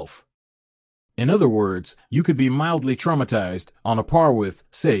itself. In other words, you could be mildly traumatized, on a par with,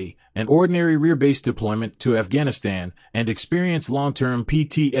 say, an ordinary rear-base deployment to Afghanistan, and experience long-term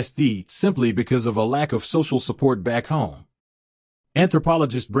PTSD simply because of a lack of social support back home.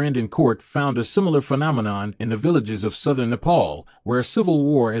 Anthropologist Brandon Court found a similar phenomenon in the villages of southern Nepal, where a civil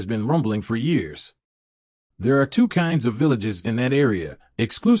war has been rumbling for years. There are 2 kinds of villages in that area,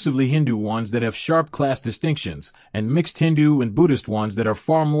 exclusively Hindu ones that have sharp class distinctions, and mixed Hindu and Buddhist ones that are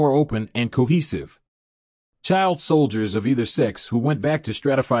far more open and cohesive. Child soldiers of either sex who went back to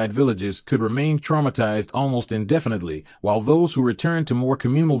stratified villages could remain traumatized almost indefinitely, while those who returned to more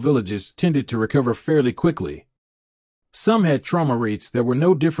communal villages tended to recover fairly quickly. Some had trauma rates that were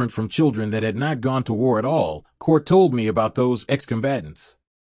no different from children that had not gone to war at all. Court told me about those ex-combatants.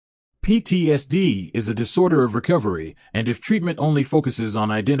 PTSD is a disorder of recovery, and if treatment only focuses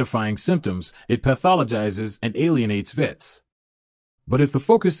on identifying symptoms, it pathologizes and alienates vets. But if the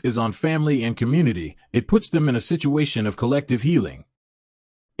focus is on family and community, it puts them in a situation of collective healing.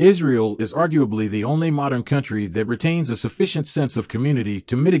 Israel is arguably the only modern country that retains a sufficient sense of community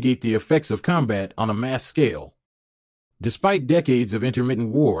to mitigate the effects of combat on a mass scale. Despite decades of intermittent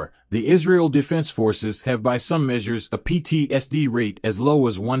war, the Israel Defense Forces have by some measures a PTSD rate as low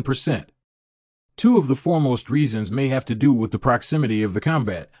as 1%. 2 of the foremost reasons may have to do with the proximity of the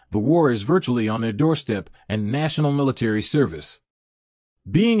combat. The war is virtually on their doorstep, and national military service.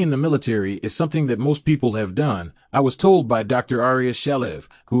 Being in the military is something that most people have done, I was told by Dr. Arias Shalev,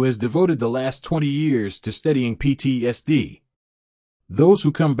 who has devoted the last 20 years to studying PTSD. Those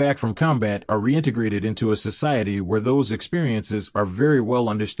who come back from combat are reintegrated into a society where those experiences are very well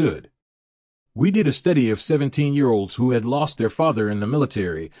understood. We did a study of 17-year-olds who had lost their father in the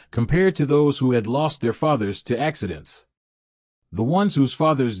military, compared to those who had lost their fathers to accidents. The ones whose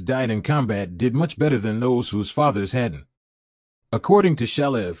fathers died in combat did much better than those whose fathers hadn't. According to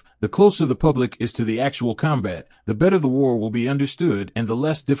Shalev, the closer the public is to the actual combat, the better the war will be understood and the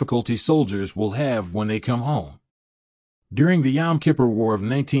less difficulty soldiers will have when they come home. During the Yom Kippur War of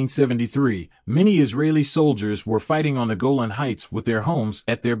 1973, many Israeli soldiers were fighting on the Golan Heights with their homes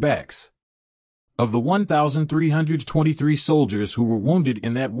at their backs. Of the 1,323 soldiers who were wounded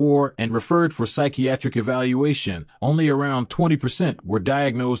in that war and referred for psychiatric evaluation, only around 20% were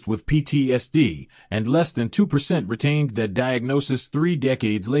diagnosed with PTSD, and less than 2% retained that diagnosis 3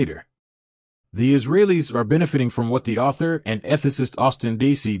 decades later. The Israelis are benefiting from what the author and ethicist Austin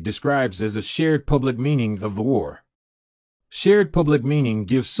Dacey describes as a shared public meaning of the war. Shared public meaning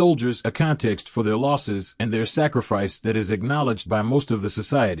gives soldiers a context for their losses and their sacrifice that is acknowledged by most of the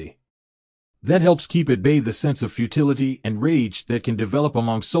society. That helps keep at bay the sense of futility and rage that can develop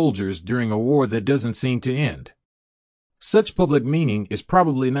among soldiers during a war that doesn't seem to end. Such public meaning is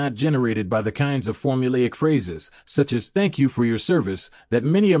probably not generated by the kinds of formulaic phrases, such as "thank you for your service," that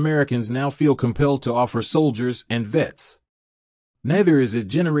many Americans now feel compelled to offer soldiers and vets. Neither is it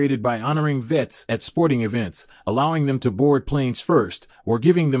generated by honoring vets at sporting events, allowing them to board planes first, or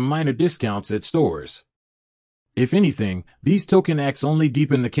giving them minor discounts at stores. If anything, these token acts only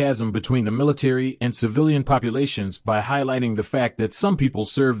deepen the chasm between the military and civilian populations by highlighting the fact that some people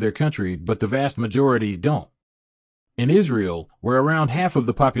serve their country but the vast majority don't. In Israel, where around half of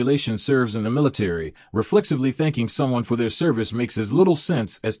the population serves in the military, reflexively thanking someone for their service makes as little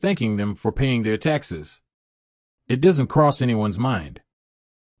sense as thanking them for paying their taxes. It doesn't cross anyone's mind.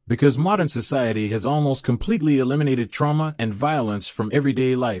 Because modern society has almost completely eliminated trauma and violence from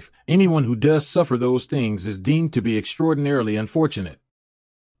everyday life, anyone who does suffer those things is deemed to be extraordinarily unfortunate.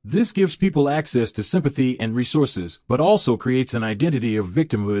 This gives people access to sympathy and resources, but also creates an identity of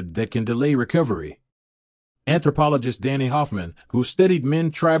victimhood that can delay recovery. Anthropologist Danny Hoffman, who studied men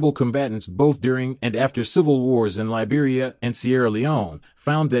tribal combatants both during and after civil wars in Liberia and Sierra Leone,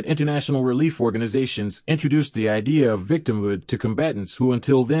 found that international relief organizations introduced the idea of victimhood to combatants who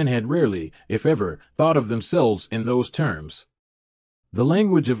until then had rarely, if ever, thought of themselves in those terms. The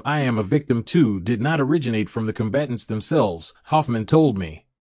language of "I am a victim too" did not originate from the combatants themselves, Hoffman told me.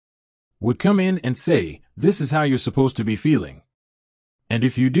 Would come in and say, "This is how you're supposed to be feeling. And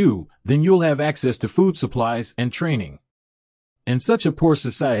if you do, then you'll have access to food supplies and training." In such a poor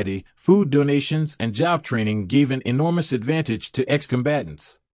society, food donations and job training gave an enormous advantage to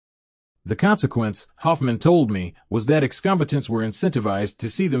ex-combatants. The consequence, Hoffman told me, was that ex-combatants were incentivized to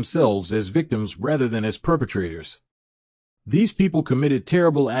see themselves as victims rather than as perpetrators. These people committed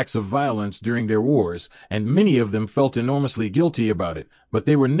terrible acts of violence during their wars, and many of them felt enormously guilty about it, but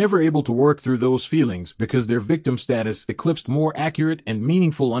they were never able to work through those feelings because their victim status eclipsed more accurate and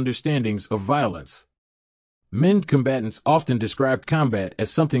meaningful understandings of violence. Men combatants often described combat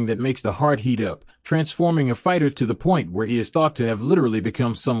as something that makes the heart heat up, transforming a fighter to the point where he is thought to have literally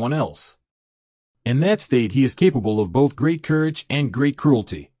become someone else. In that state, he is capable of both great courage and great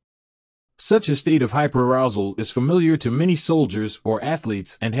cruelty. Such a state of hyperarousal is familiar to many soldiers or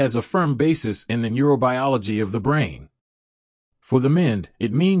athletes and has a firm basis in the neurobiology of the brain. For the men,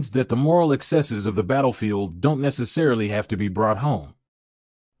 it means that the moral excesses of the battlefield don't necessarily have to be brought home.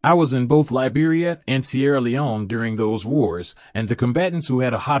 I was in both Liberia and Sierra Leone during those wars, and the combatants who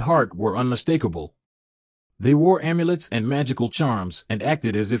had a hot heart were unmistakable. They wore amulets and magical charms and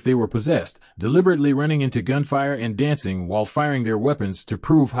acted as if they were possessed, deliberately running into gunfire and dancing while firing their weapons to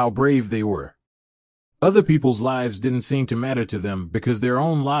prove how brave they were. Other people's lives didn't seem to matter to them because their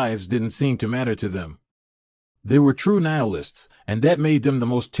own lives didn't seem to matter to them. They were true nihilists, and that made them the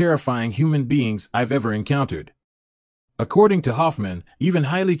most terrifying human beings I've ever encountered. According to Hoffman, even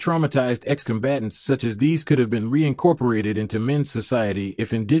highly traumatized ex-combatants such as these could have been reincorporated into men's society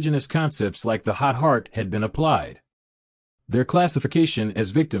if indigenous concepts like the hot heart had been applied. Their classification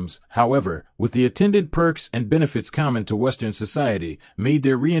as victims, however, with the attendant perks and benefits common to Western society, made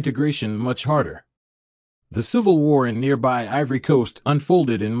their reintegration much harder. The Civil War in nearby Ivory Coast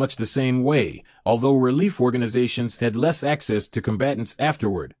unfolded in much the same way, although relief organizations had less access to combatants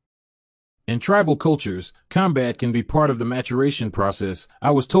afterward. In tribal cultures, combat can be part of the maturation process,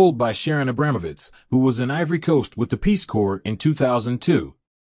 I was told by Sharon Abramovitz, who was in Ivory Coast with the Peace Corps in 2002.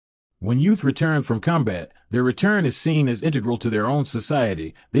 When youth return from combat, their return is seen as integral to their own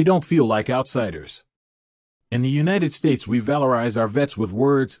society. They don't feel like outsiders. In the United States, we valorize our vets with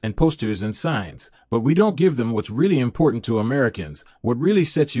words and posters and signs, but we don't give them what's really important to Americans, what really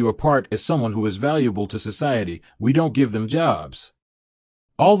sets you apart as someone who is valuable to society. We don't give them jobs.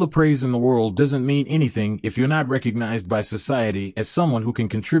 All the praise in the world doesn't mean anything if you're not recognized by society as someone who can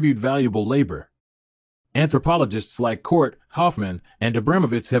contribute valuable labor. Anthropologists like Court, Hoffman, and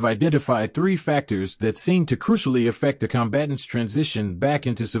Abramovitz have identified 3 factors that seem to crucially affect a combatant's transition back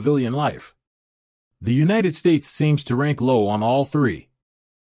into civilian life. The United States seems to rank low on all 3.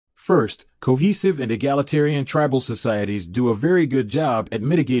 First, cohesive and egalitarian tribal societies do a very good job at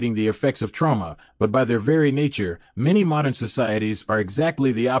mitigating the effects of trauma, but by their very nature, many modern societies are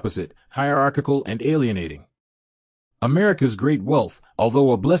exactly the opposite, hierarchical and alienating. America's great wealth, although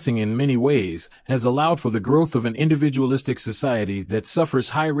a blessing in many ways, has allowed for the growth of an individualistic society that suffers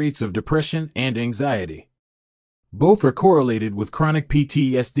high rates of depression and anxiety. Both are correlated with chronic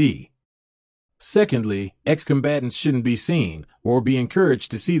PTSD. Secondly, ex-combatants shouldn't be seen, or be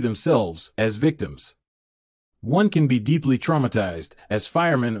encouraged to see themselves, as victims. One can be deeply traumatized, as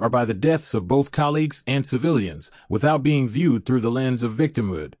firemen are by the deaths of both colleagues and civilians, without being viewed through the lens of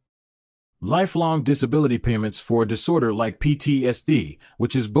victimhood. Lifelong disability payments for a disorder like PTSD,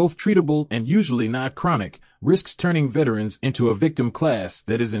 which is both treatable and usually not chronic, risks turning veterans into a victim class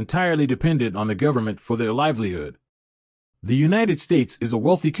that is entirely dependent on the government for their livelihood. The United States is a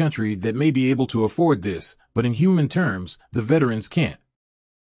wealthy country that may be able to afford this, but in human terms, the veterans can't.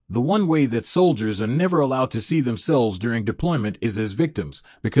 The one way that soldiers are never allowed to see themselves during deployment is as victims,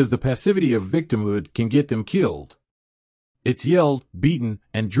 because the passivity of victimhood can get them killed. It's yelled, beaten,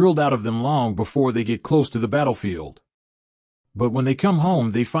 and drilled out of them long before they get close to the battlefield. But when they come home,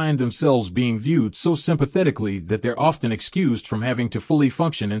 they find themselves being viewed so sympathetically that they're often excused from having to fully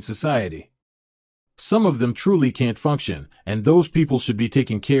function in society. Some of them truly can't function, and those people should be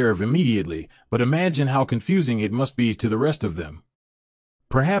taken care of immediately, but imagine how confusing it must be to the rest of them.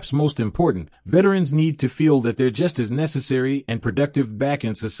 Perhaps most important, veterans need to feel that they're just as necessary and productive back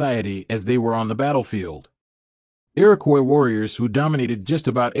in society as they were on the battlefield. Iroquois warriors who dominated just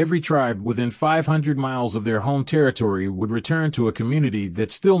about every tribe within 500 miles of their home territory would return to a community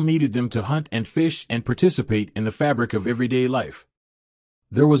that still needed them to hunt and fish and participate in the fabric of everyday life.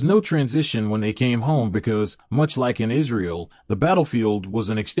 There was no transition when they came home because, much like in Israel, the battlefield was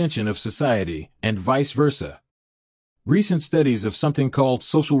an extension of society, and vice versa. Recent studies of something called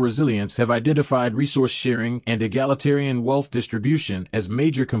social resilience have identified resource sharing and egalitarian wealth distribution as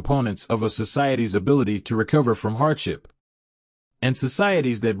major components of a society's ability to recover from hardship. And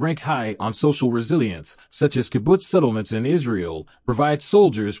societies that rank high on social resilience, such as kibbutz settlements in Israel, provide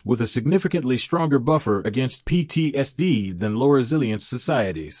soldiers with a significantly stronger buffer against PTSD than low resilience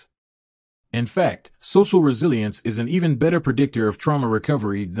societies. In fact, social resilience is an even better predictor of trauma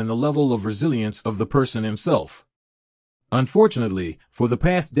recovery than the level of resilience of the person himself. Unfortunately, for the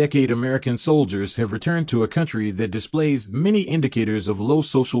past decade, American soldiers have returned to a country that displays many indicators of low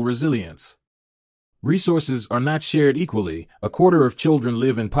social resilience. Resources are not shared equally, a quarter of children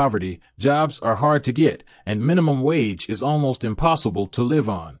live in poverty, jobs are hard to get, and minimum wage is almost impossible to live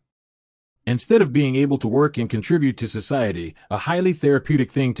on. Instead of being able to work and contribute to society, a highly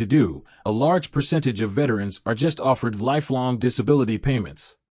therapeutic thing to do, a large percentage of veterans are just offered lifelong disability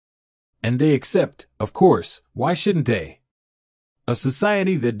payments. And they accept, of course, why shouldn't they? A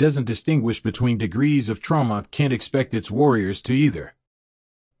society that doesn't distinguish between degrees of trauma can't expect its warriors to either.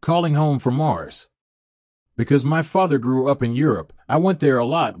 Calling home from Mars. Because my father grew up in Europe, I went there a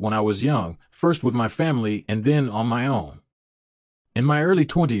lot when I was young, first with my family and then on my own. In my early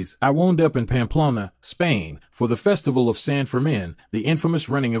 20s, I wound up in Pamplona, Spain, for the Festival of San Fermin, the infamous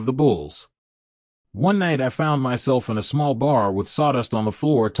running of the bulls. One night I found myself in a small bar with sawdust on the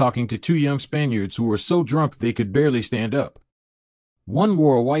floor talking to two young Spaniards who were so drunk they could barely stand up. One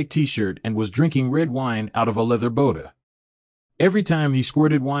wore a white t-shirt and was drinking red wine out of a leather bota. Every time he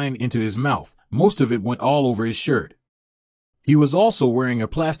squirted wine into his mouth, most of it went all over his shirt. He was also wearing a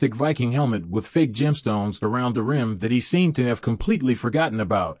plastic Viking helmet with fake gemstones around the rim that he seemed to have completely forgotten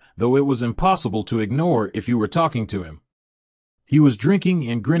about, though it was impossible to ignore if you were talking to him. He was drinking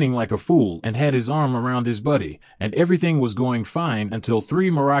and grinning like a fool and had his arm around his buddy, and everything was going fine until three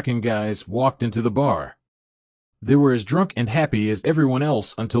Moroccan guys walked into the bar. They were as drunk and happy as everyone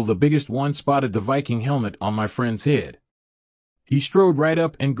else until the biggest one spotted the Viking helmet on my friend's head. He strode right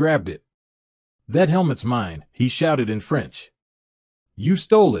up and grabbed it. "That helmet's mine," he shouted in French. "You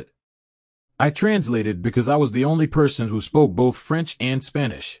stole it." I translated because I was the only person who spoke both French and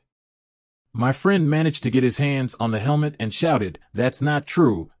Spanish. My friend managed to get his hands on the helmet and shouted, "That's not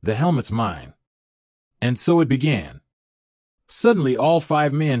true, the helmet's mine." And so it began. Suddenly all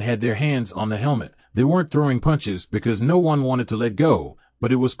 5 men had their hands on the helmet. They weren't throwing punches because no one wanted to let go,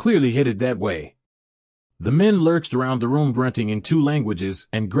 but it was clearly headed that way. The men lurched around the room grunting in 2 languages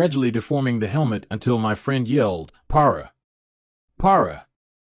and gradually deforming the helmet until my friend yelled, "Para! Para!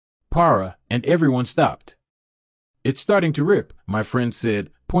 Para!" and everyone stopped. "It's starting to rip," my friend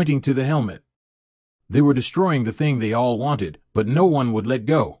said, pointing to the helmet. They were destroying the thing they all wanted, but no one would let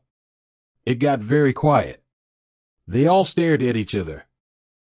go. It got very quiet. They all stared at each other.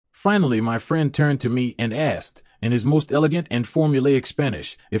 Finally, my friend turned to me and asked, in his most elegant and formulaic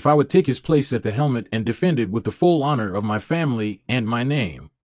Spanish, if I would take his place at the helmet and defend it with the full honor of my family and my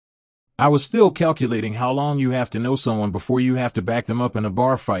name. I was still calculating how long you have to know someone before you have to back them up in a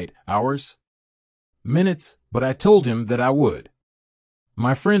bar fight, hours? Minutes, but I told him that I would.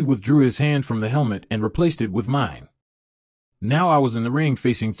 My friend withdrew his hand from the helmet and replaced it with mine. Now I was in the ring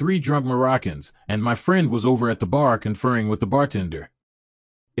facing 3 drunk Moroccans, and my friend was over at the bar conferring with the bartender.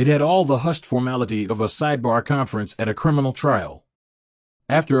 It had all the hushed formality of a sidebar conference at a criminal trial.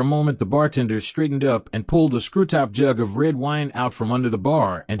 After a moment, the bartender straightened up and pulled a screw-top jug of red wine out from under the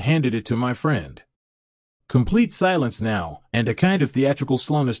bar and handed it to my friend. Complete silence now, and a kind of theatrical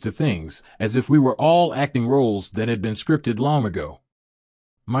slowness to things, as if we were all acting roles that had been scripted long ago.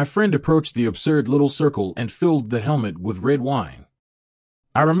 My friend approached the absurd little circle and filled the helmet with red wine.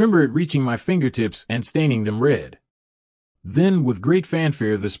 I remember it reaching my fingertips and staining them red. Then, with great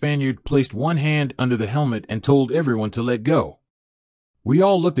fanfare, the Spaniard placed one hand under the helmet and told everyone to let go. We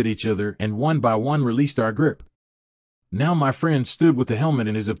all looked at each other and one by one released our grip. Now my friend stood with the helmet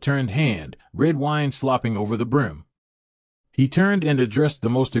in his upturned hand, red wine slopping over the brim. He turned and addressed the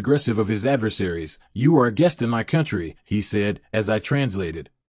most aggressive of his adversaries. "You are a guest in my country," he said, as I translated.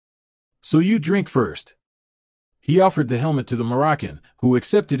 "So you drink first." He offered the helmet to the Moroccan, who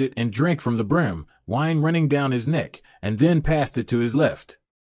accepted it and drank from the brim, wine running down his neck, and then passed it to his left.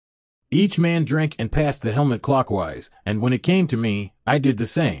 Each man drank and passed the helmet clockwise, and when it came to me, I did the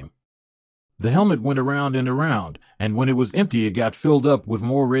same. The helmet went around and around, and when it was empty it got filled up with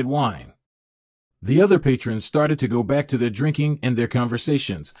more red wine. The other patrons started to go back to their drinking and their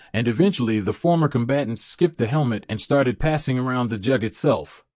conversations, and eventually the former combatants skipped the helmet and started passing around the jug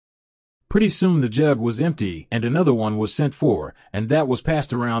itself. Pretty soon the jug was empty and another one was sent for, and that was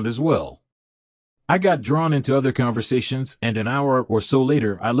passed around as well. I got drawn into other conversations, and an hour or so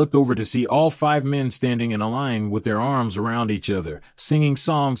later I looked over to see all 5 men standing in a line with their arms around each other, singing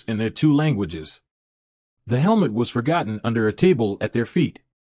songs in their 2 languages. The helmet was forgotten under a table at their feet.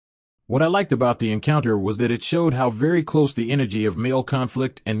 What I liked about the encounter was that it showed how very close the energy of male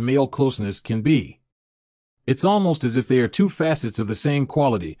conflict and male closeness can be. It's almost as if they are 2 facets of the same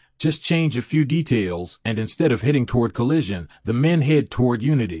quality, just change a few details, and instead of heading toward collision, the men head toward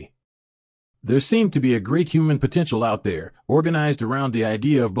unity. There seemed to be a great human potential out there, organized around the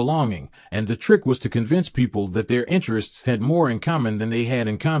idea of belonging, and the trick was to convince people that their interests had more in common than they had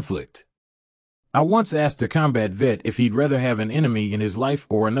in conflict. I once asked a combat vet if he'd rather have an enemy in his life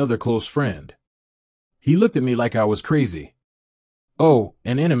or another close friend. He looked at me like I was crazy. "Oh,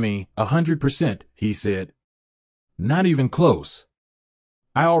 an enemy, 100%, he said. "Not even close.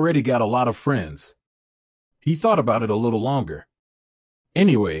 I already got a lot of friends." He thought about it a little longer.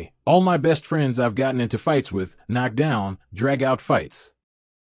 "Anyway, all my best friends I've gotten into fights with, knockdown, drag-out fights.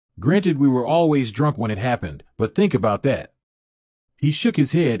 Granted, we were always drunk when it happened, but think about that." He shook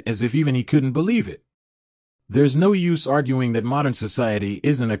his head as if even he couldn't believe it. There's no use arguing that modern society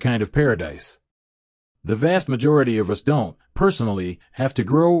isn't a kind of paradise. The vast majority of us don't, personally, have to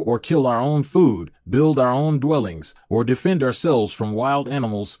grow or kill our own food, build our own dwellings, or defend ourselves from wild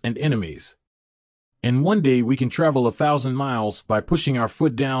animals and enemies. And one day we can travel 1,000 miles by pushing our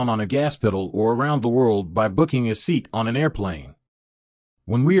foot down on a gas pedal or around the world by booking a seat on an airplane.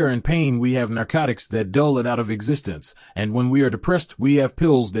 When we are in pain, we have narcotics that dull it out of existence, and when we are depressed, we have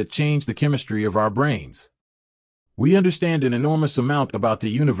pills that change the chemistry of our brains. We understand an enormous amount about the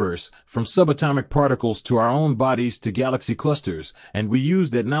universe, from subatomic particles to our own bodies to galaxy clusters, and we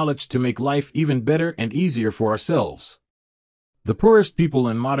use that knowledge to make life even better and easier for ourselves. The poorest people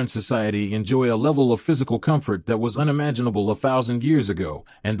in modern society enjoy a level of physical comfort that was unimaginable 1,000 years ago,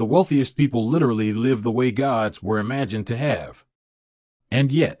 and the wealthiest people literally live the way gods were imagined to have.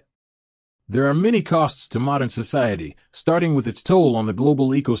 And yet, there are many costs to modern society, starting with its toll on the global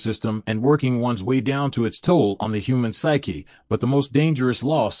ecosystem and working one's way down to its toll on the human psyche, but the most dangerous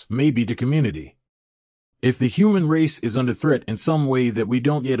loss may be to community. If the human race is under threat in some way that we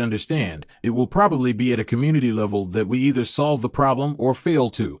don't yet understand, it will probably be at a community level that we either solve the problem or fail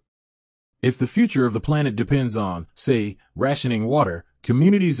to. If the future of the planet depends on, say, rationing water,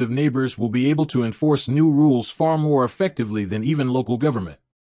 communities of neighbors will be able to enforce new rules far more effectively than even local government.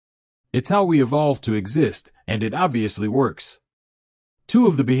 It's how we evolved to exist, and it obviously works. 2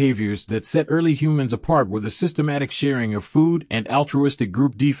 of the behaviors that set early humans apart were the systematic sharing of food and altruistic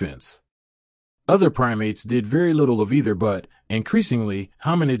group defense. Other primates did very little of either, but, increasingly,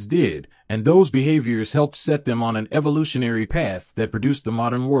 hominids did, and those behaviors helped set them on an evolutionary path that produced the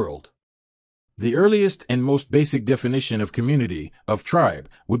modern world. The earliest and most basic definition of community, of tribe,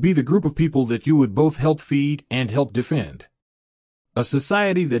 would be the group of people that you would both help feed and help defend. A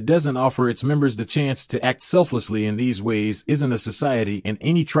society that doesn't offer its members the chance to act selflessly in these ways isn't a society in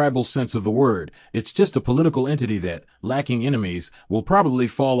any tribal sense of the word. It's just a political entity that, lacking enemies, will probably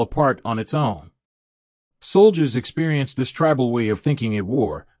fall apart on its own. Soldiers experience this tribal way of thinking at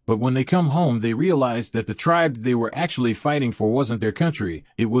war, but when they come home they realize that the tribe they were actually fighting for wasn't their country,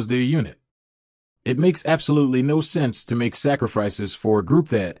 it was their unit. It makes absolutely no sense to make sacrifices for a group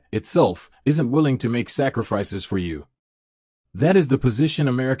that, itself, isn't willing to make sacrifices for you. That is the position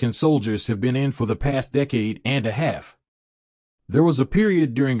American soldiers have been in for the past decade and a half. There was a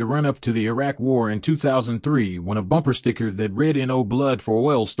period during the run-up to the Iraq War in 2003 when a bumper sticker that read "No blood for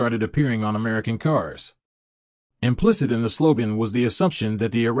oil" started appearing on American cars. Implicit in the slogan was the assumption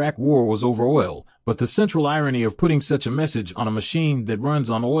that the Iraq War was over oil, but the central irony of putting such a message on a machine that runs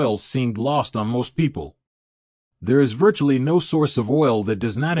on oil seemed lost on most people. There is virtually no source of oil that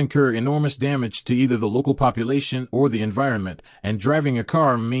does not incur enormous damage to either the local population or the environment, and driving a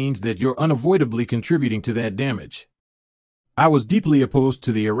car means that you're unavoidably contributing to that damage. I was deeply opposed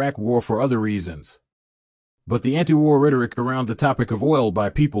to the Iraq War for other reasons. But the anti-war rhetoric around the topic of oil by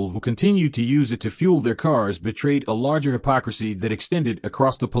people who continued to use it to fuel their cars betrayed a larger hypocrisy that extended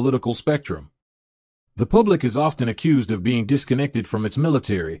across the political spectrum. The public is often accused of being disconnected from its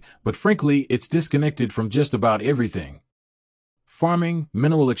military, but frankly, it's disconnected from just about everything. Farming,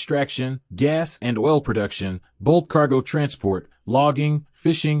 mineral extraction, gas and oil production, bulk cargo transport, logging,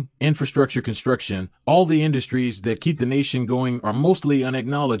 fishing, infrastructure construction, all the industries that keep the nation going are mostly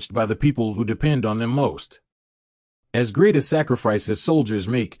unacknowledged by the people who depend on them most. As great a sacrifice as soldiers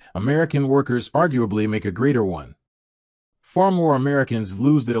make, American workers arguably make a greater one. Far more Americans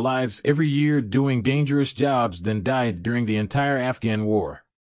lose their lives every year doing dangerous jobs than died during the entire Afghan war.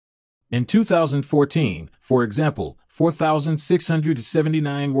 In 2014, for example,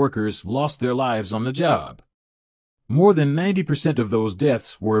 4,679 workers lost their lives on the job. More than 90% of those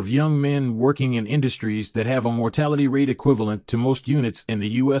deaths were of young men working in industries that have a mortality rate equivalent to most units in the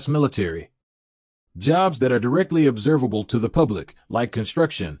U.S. military. Jobs that are directly observable to the public, like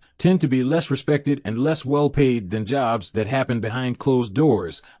construction, tend to be less respected and less well paid than jobs that happen behind closed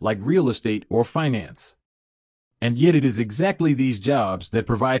doors, like real estate or finance. And yet it is exactly these jobs that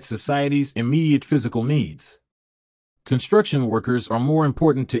provide society's immediate physical needs. Construction workers are more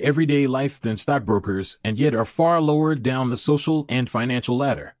important to everyday life than stockbrokers, and yet are far lower down the social and financial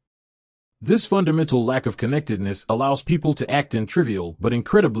ladder. This fundamental lack of connectedness allows people to act in trivial but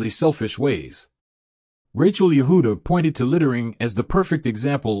incredibly selfish ways. Rachel Yehuda pointed to littering as the perfect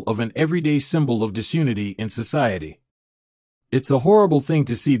example of an everyday symbol of disunity in society. It's a horrible thing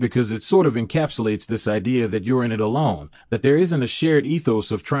to see because it sort of encapsulates this idea that you're in it alone, that there isn't a shared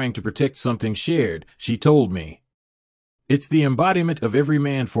ethos of trying to protect something shared, she told me. It's the embodiment of every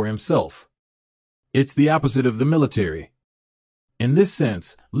man for himself. It's the opposite of the military. In this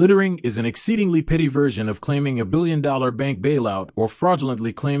sense, littering is an exceedingly petty version of claiming a billion-dollar bank bailout or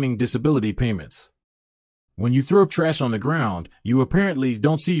fraudulently claiming disability payments. When you throw trash on the ground, you apparently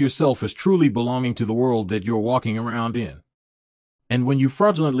don't see yourself as truly belonging to the world that you're walking around in. And when you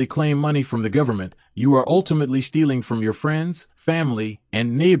fraudulently claim money from the government, you are ultimately stealing from your friends, family,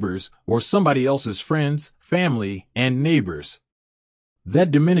 and neighbors, or somebody else's friends, family, and neighbors.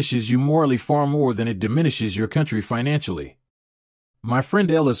 That diminishes you morally far more than it diminishes your country financially. My friend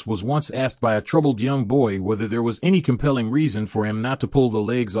Ellis was once asked by a troubled young boy whether there was any compelling reason for him not to pull the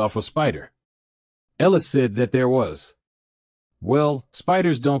legs off a spider. Ellis said that there was. "Well,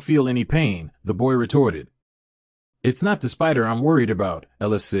 spiders don't feel any pain," the boy retorted. "It's not the spider I'm worried about,"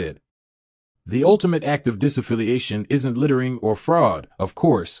 Ellis said. The ultimate act of disaffiliation isn't littering or fraud, of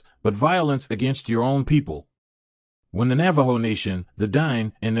course, but violence against your own people. When the Navajo Nation, the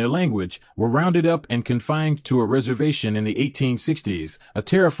Dine, in their language, were rounded up and confined to a reservation in the 1860s, a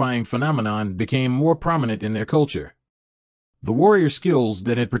terrifying phenomenon became more prominent in their culture. The warrior skills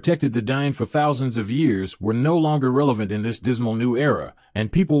that had protected the Dine for thousands of years were no longer relevant in this dismal new era,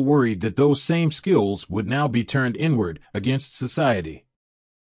 and people worried that those same skills would now be turned inward against society.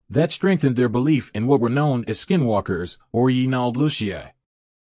 That strengthened their belief in what were known as skinwalkers, or Yinaldlushii.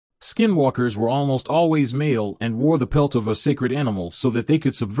 Skinwalkers were almost always male and wore the pelt of a sacred animal so that they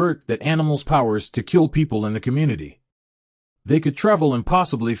could subvert that animal's powers to kill people in the community. They could travel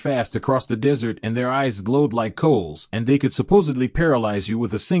impossibly fast across the desert and their eyes glowed like coals, and they could supposedly paralyze you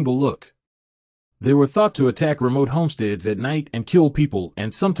with a single look. They were thought to attack remote homesteads at night and kill people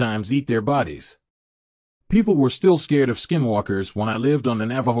and sometimes eat their bodies. People were still scared of skinwalkers when I lived on the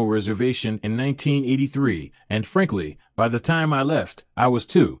Navajo reservation in 1983, and frankly, by the time I left, I was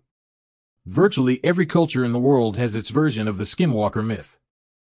too. Virtually every culture in the world has its version of the skinwalker myth.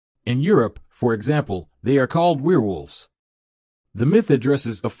 In Europe, for example, they are called werewolves. The myth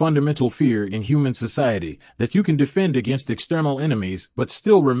addresses a fundamental fear in human society, that you can defend against external enemies but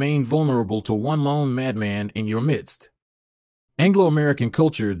still remain vulnerable to one lone madman in your midst. Anglo-American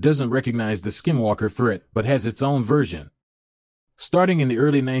culture doesn't recognize the skinwalker threat but has its own version. Starting in the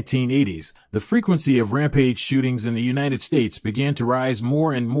early 1980s, the frequency of rampage shootings in the United States began to rise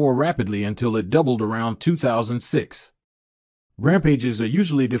more and more rapidly until it doubled around 2006. Rampages are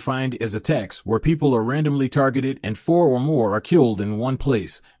usually defined as attacks where people are randomly targeted and 4 or more are killed in one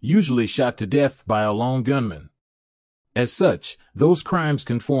place, usually shot to death by a lone gunman. As such, those crimes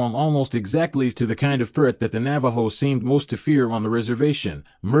conform almost exactly to the kind of threat that the Navajo seemed most to fear on the reservation: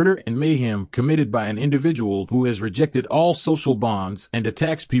 murder and mayhem committed by an individual who has rejected all social bonds and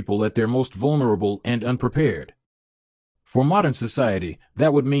attacks people at their most vulnerable and unprepared. For modern society,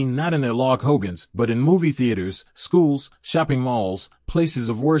 that would mean not in their log hogans, but in movie theaters, schools, shopping malls, places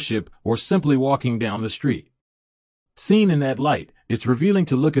of worship, or simply walking down the street. Seen in that light, it's revealing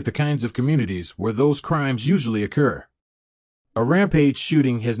to look at the kinds of communities where those crimes usually occur. A rampage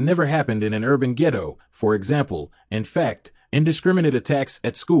shooting has never happened in an urban ghetto, for example. In fact, indiscriminate attacks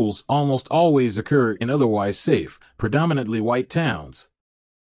at schools almost always occur in otherwise safe, predominantly white towns.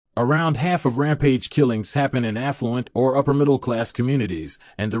 Around half of rampage killings happen in affluent or upper-middle-class communities,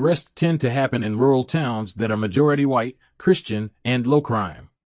 and the rest tend to happen in rural towns that are majority white, Christian, and low crime.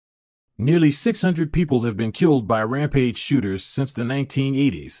 Nearly 600 people have been killed by rampage shooters since the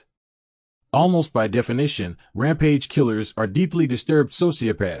 1980s. Almost by definition, rampage killers are deeply disturbed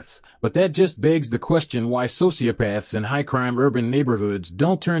sociopaths, but that just begs the question why sociopaths in high-crime urban neighborhoods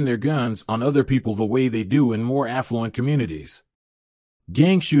don't turn their guns on other people the way they do in more affluent communities.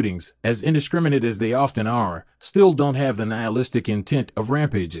 Gang shootings, as indiscriminate as they often are, still don't have the nihilistic intent of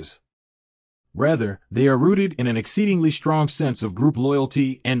rampages. Rather, they are rooted in an exceedingly strong sense of group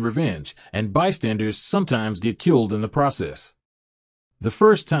loyalty and revenge, and bystanders sometimes get killed in the process. The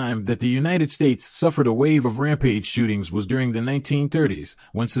first time that the United States suffered a wave of rampage shootings was during the 1930s,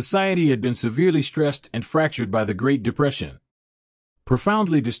 when society had been severely stressed and fractured by the Great Depression.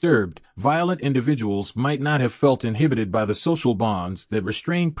 Profoundly disturbed, violent individuals might not have felt inhibited by the social bonds that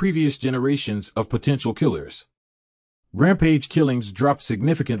restrained previous generations of potential killers. Rampage killings dropped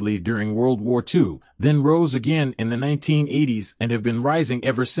significantly during World War II, then rose again in the 1980s and have been rising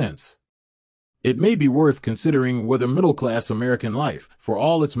ever since. It may be worth considering whether middle-class American life, for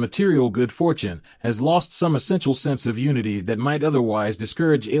all its material good fortune, has lost some essential sense of unity that might otherwise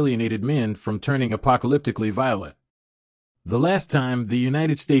discourage alienated men from turning apocalyptically violent. The last time the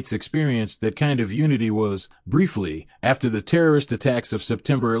United States experienced that kind of unity was, briefly, after the terrorist attacks of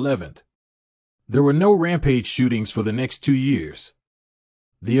September 11th. There were no rampage shootings for the next 2 years.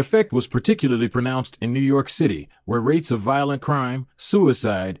 The effect was particularly pronounced in New York City, where rates of violent crime,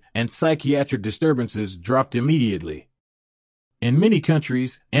 suicide, and psychiatric disturbances dropped immediately. In many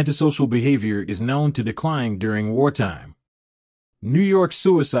countries, antisocial behavior is known to decline during wartime. New York's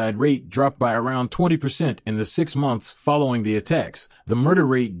suicide rate dropped by around 20% in the 6 months following the attacks, the murder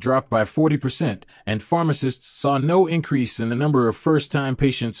rate dropped by 40%, and pharmacists saw no increase in the number of first-time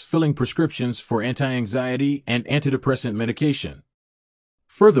patients filling prescriptions for anti-anxiety and antidepressant medication.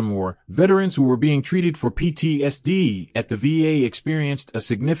 Furthermore, veterans who were being treated for PTSD at the VA experienced a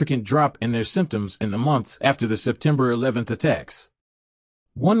significant drop in their symptoms in the months after the September 11th attacks.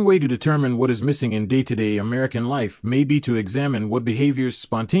 One way to determine what is missing in day-to-day American life may be to examine what behaviors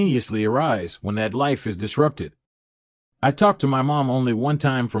spontaneously arise when that life is disrupted. I talked to my mom only one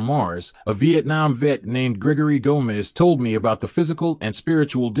time from Mars. A Vietnam vet named Gregory Gomez told me about the physical and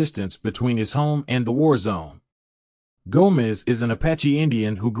spiritual distance between his home and the war zone. Gomez is an Apache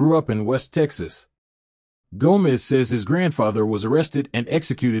Indian who grew up in West Texas. Gomez says his grandfather was arrested and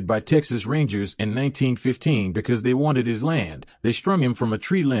executed by Texas Rangers in 1915 because they wanted his land. They strung him from a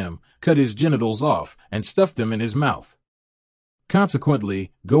tree limb, cut his genitals off, and stuffed them in his mouth.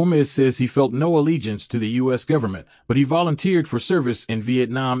 Consequently, Gomez says he felt no allegiance to the U.S. government, but he volunteered for service in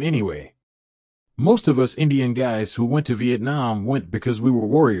Vietnam anyway. Most of us Indian guys who went to Vietnam went because we were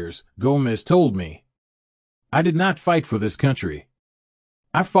warriors, Gomez told me. I did not fight for this country.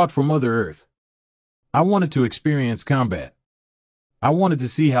 I fought for Mother Earth. I wanted to experience combat. I wanted to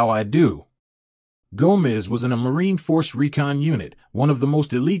see how I do. Gomez was in a Marine Force Recon Unit, one of the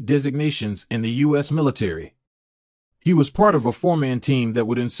most elite designations in the U.S. military. He was part of a four-man team that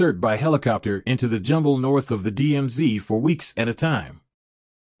would insert by helicopter into the jungle north of the DMZ for weeks at a time.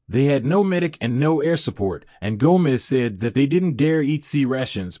 They had no medic and no air support, and Gomez said that they didn't dare eat sea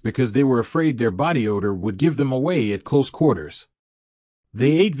rations because they were afraid their body odor would give them away at close quarters.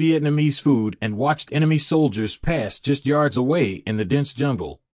 They ate Vietnamese food and watched enemy soldiers pass just yards away in the dense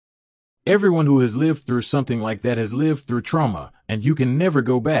jungle. Everyone who has lived through something like that has lived through trauma, and you can never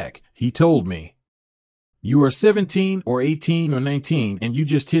go back, he told me. You are 17 or 18 or 19 and you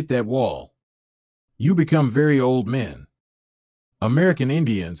just hit that wall. You become very old men. American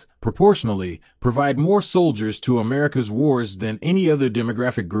Indians, proportionally, provide more soldiers to America's wars than any other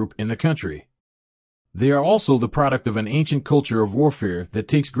demographic group in the country. They are also the product of an ancient culture of warfare that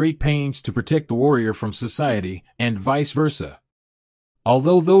takes great pains to protect the warrior from society, and vice versa.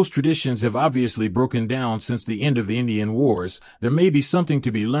 Although those traditions have obviously broken down since the end of the Indian Wars, there may be something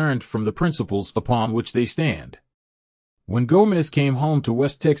to be learned from the principles upon which they stand. When Gomez came home to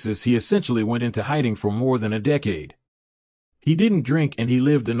West Texas, he essentially went into hiding for more than a decade. He didn't drink and he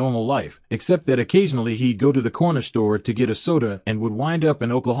lived a normal life, except that occasionally he'd go to the corner store to get a soda and would wind up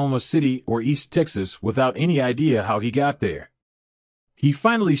in Oklahoma City or East Texas without any idea how he got there. He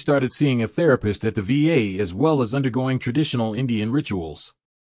finally started seeing a therapist at the VA as well as undergoing traditional Indian rituals.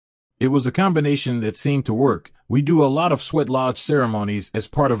 It was a combination that seemed to work. We do a lot of sweat lodge ceremonies as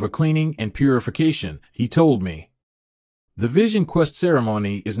part of a cleaning and purification, he told me. The Vision Quest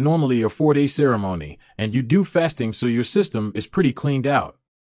ceremony is normally a 4-day ceremony, and you do fasting so your system is pretty cleaned out.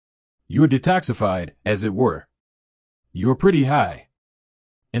 You're detoxified, as it were. You're pretty high.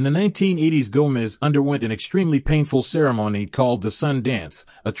 In the 1980s, Gomez underwent an extremely painful ceremony called the Sun Dance,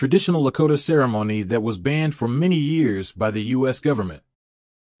 a traditional Lakota ceremony that was banned for many years by the U.S. government.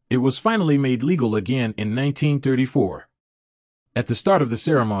 It was finally made legal again in 1934. At the start of the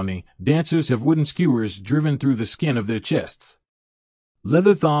ceremony, dancers have wooden skewers driven through the skin of their chests.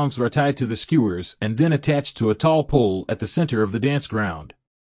 Leather thongs are tied to the skewers and then attached to a tall pole at the center of the dance ground.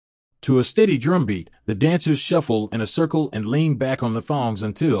 To a steady drumbeat, the dancers shuffle in a circle and lean back on the thongs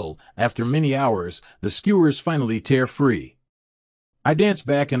until, after many hours, the skewers finally tear free. I dance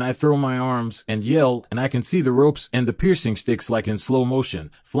back and I throw my arms and yell, and I can see the ropes and the piercing sticks like in slow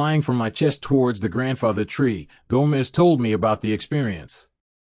motion, flying from my chest towards the grandfather tree. Gomez told me about the experience.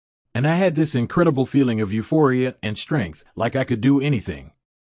 And I had this incredible feeling of euphoria and strength, like I could do anything.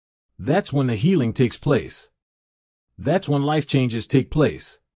 That's when the healing takes place. That's when life changes take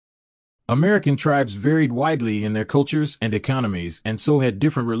place. American tribes varied widely in their cultures and economies and so had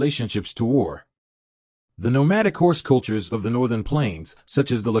different relationships to war. The nomadic horse cultures of the northern plains,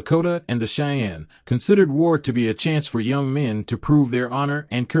 such as the Lakota and the Cheyenne, considered war to be a chance for young men to prove their honor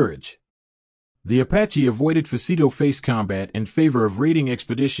and courage. The Apache avoided face-to-face combat in favor of raiding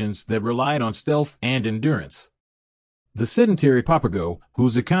expeditions that relied on stealth and endurance. The sedentary Papago,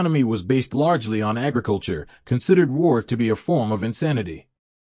 whose economy was based largely on agriculture, considered war to be a form of insanity.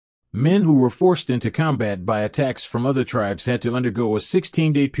 Men who were forced into combat by attacks from other tribes had to undergo a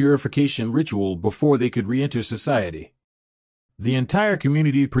 16-day purification ritual before they could re-enter society. The entire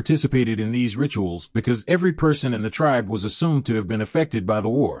community participated in these rituals because every person in the tribe was assumed to have been affected by the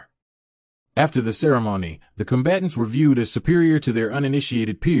war. After the ceremony, the combatants were viewed as superior to their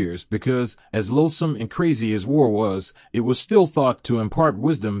uninitiated peers because, as loathsome and crazy as war was, it was still thought to impart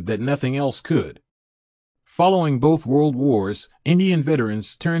wisdom that nothing else could. Following both world wars, Indian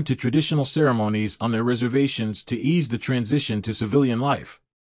veterans turned to traditional ceremonies on their reservations to ease the transition to civilian life.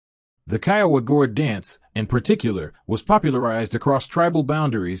 The Kiowa gourd dance, in particular, was popularized across tribal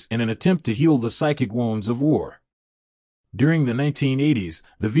boundaries in an attempt to heal the psychic wounds of war. During the 1980s,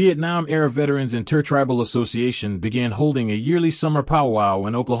 the Vietnam-era Veterans Intertribal Association began holding a yearly summer powwow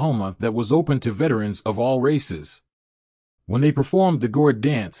in Oklahoma that was open to veterans of all races. When they performed the gourd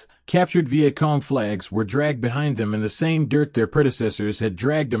dance, captured Viet Cong flags were dragged behind them in the same dirt their predecessors had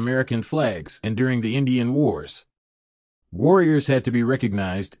dragged American flags in during the Indian Wars. Warriors had to be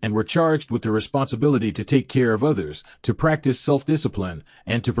recognized and were charged with the responsibility to take care of others, to practice self-discipline,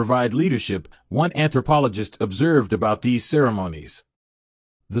 and to provide leadership, one anthropologist observed about these ceremonies.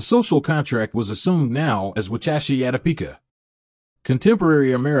 The social contract was assumed now as Wachashi Yatapika.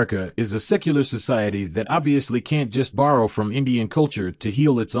 Contemporary America is a secular society that obviously can't just borrow from Indian culture to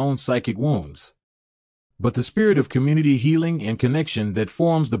heal its own psychic wounds. But the spirit of community healing and connection that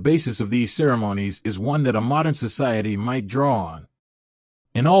forms the basis of these ceremonies is one that a modern society might draw on.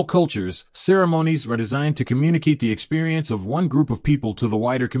 In all cultures, ceremonies are designed to communicate the experience of one group of people to the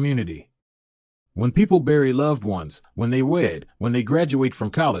wider community. When people bury loved ones, when they wed, when they graduate from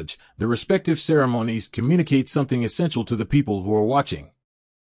college, the respective ceremonies communicate something essential to the people who are watching.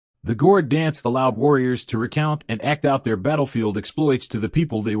 The gourd dance allowed warriors to recount and act out their battlefield exploits to the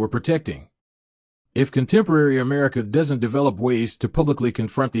people they were protecting. If contemporary America doesn't develop ways to publicly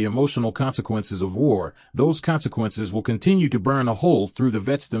confront the emotional consequences of war, those consequences will continue to burn a hole through the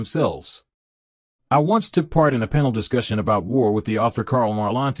vets themselves. I once took part in a panel discussion about war with the author Karl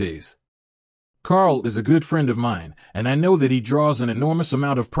Marlantes. Karl is a good friend of mine, and I know that he draws an enormous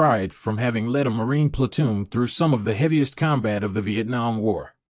amount of pride from having led a Marine platoon through some of the heaviest combat of the Vietnam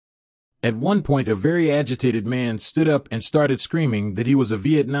War. At one point, a very agitated man stood up and started screaming that he was a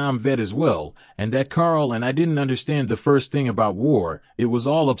Vietnam vet as well, and that Karl and I didn't understand the first thing about war. It was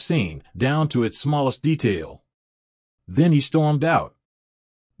all obscene, down to its smallest detail. Then he stormed out.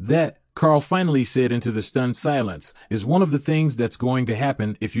 That, Karl finally said into the stunned silence, is one of the things that's going to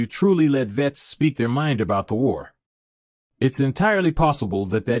happen if you truly let vets speak their mind about the war. It's entirely possible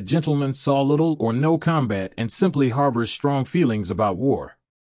that that gentleman saw little or no combat and simply harbors strong feelings about war.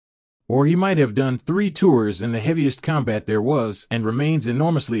 Or he might have done 3 tours in the heaviest combat there was and remains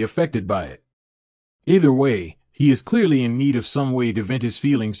enormously affected by it. Either way, He is clearly in need of some way to vent his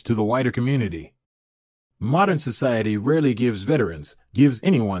feelings to the wider community. Modern society rarely gives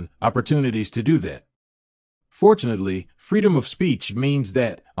anyone, opportunities to do that. Fortunately, freedom of speech means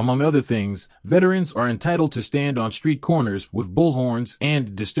that, among other things, veterans are entitled to stand on street corners with bullhorns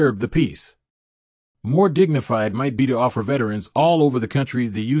and disturb the peace. More dignified might be to offer veterans all over the country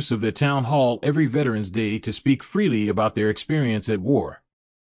the use of their town hall every Veterans Day to speak freely about their experience at war.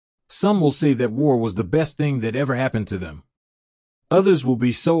 Some will say that war was the best thing that ever happened to them. Others will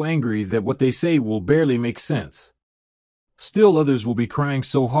be so angry that what they say will barely make sense. Still others will be crying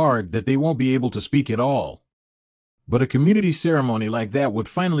so hard that they won't be able to speak at all. But a community ceremony like that would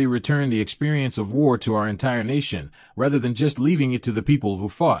finally return the experience of war to our entire nation, rather than just leaving it to the people who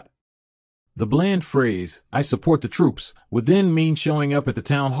fought. The bland phrase, "I support the troops," would then mean showing up at the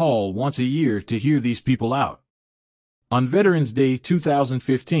town hall once a year to hear these people out. On Veterans Day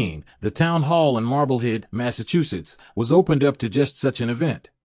 2015, the town hall in Marblehead, Massachusetts, was opened up to just such an event.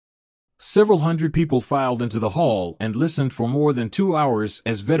 Several hundred people filed into the hall and listened for more than 2 hours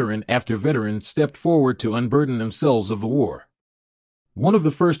as veteran after veteran stepped forward to unburden themselves of the war. One of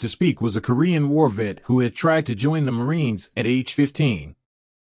the first to speak was a Korean War vet who had tried to join the Marines at age 15.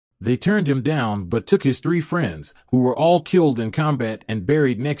 They turned him down but took his 3 friends, who were all killed in combat and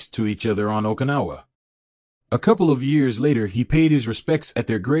buried next to each other on Okinawa. A couple of years later he paid his respects at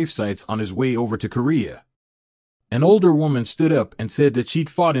their gravesites on his way over to Korea. An older woman stood up and said that she'd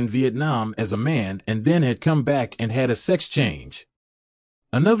fought in Vietnam as a man and then had come back and had a sex change.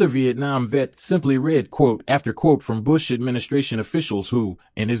 Another Vietnam vet simply read quote after quote from Bush administration officials who,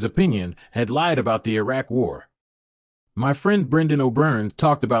 in his opinion, had lied about the Iraq War. My friend Brendan O'Byrne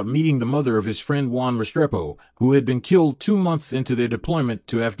talked about meeting the mother of his friend Juan Restrepo, who had been killed 2 months into their deployment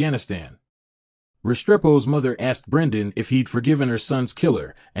to Afghanistan. Restrepo's mother asked Brendan if he'd forgiven her son's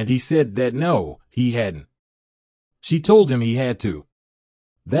killer, and he said that no, he hadn't. She told him he had to.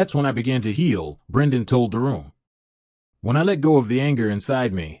 "That's when I began to heal," Brendan told the room. "When I let go of the anger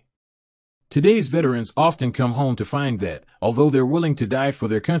inside me." Today's veterans often come home to find that, although they're willing to die for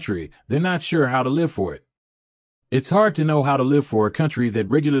their country, they're not sure how to live for it. It's hard to know how to live for a country that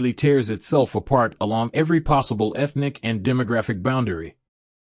regularly tears itself apart along every possible ethnic and demographic boundary.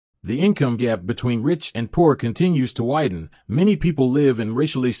 The income gap between rich and poor continues to widen. Many people live in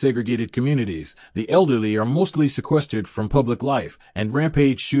racially segregated communities. The elderly are mostly sequestered from public life, and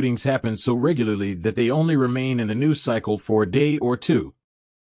rampage shootings happen so regularly that they only remain in the news cycle for a day or two.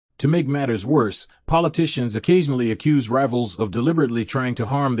 To make matters worse, politicians occasionally accuse rivals of deliberately trying to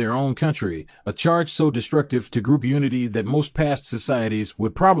harm their own country, a charge so destructive to group unity that most past societies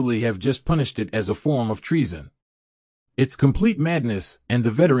would probably have just punished it as a form of treason. It's complete madness, and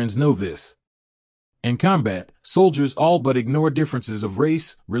the veterans know this. In combat, soldiers all but ignore differences of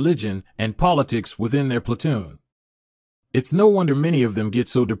race, religion, and politics within their platoon. It's no wonder many of them get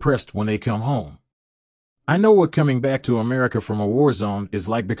so depressed when they come home. I know what coming back to America from a war zone is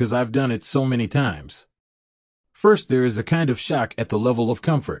like because I've done it so many times. First, there is a kind of shock at the level of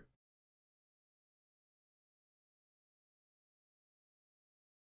comfort.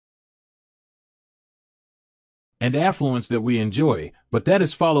 And affluence that we enjoy, but that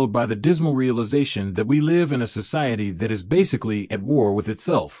is followed by the dismal realization that we live in a society that is basically at war with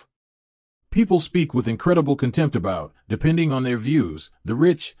itself. People speak with incredible contempt about, depending on their views, the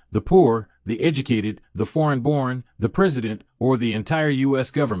rich, the poor, the educated, the foreign-born, the president, or the entire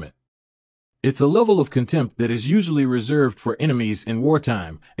U.S. government. It's a level of contempt that is usually reserved for enemies in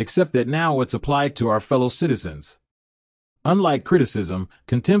wartime, except that now it's applied to our fellow citizens. Unlike criticism,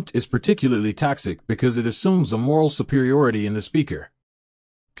 contempt is particularly toxic because it assumes a moral superiority in the speaker.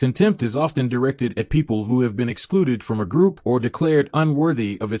 Contempt is often directed at people who have been excluded from a group or declared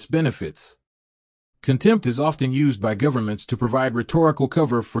unworthy of its benefits. Contempt is often used by governments to provide rhetorical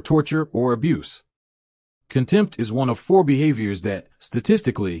cover for torture or abuse. Contempt is one of 4 behaviors that,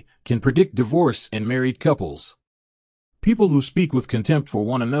 statistically, can predict divorce in married couples. People who speak with contempt for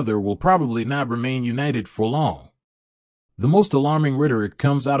one another will probably not remain united for long. The most alarming rhetoric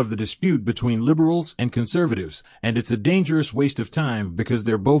comes out of the dispute between liberals and conservatives, and it's a dangerous waste of time because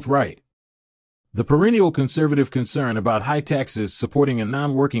they're both right. The perennial conservative concern about high taxes supporting a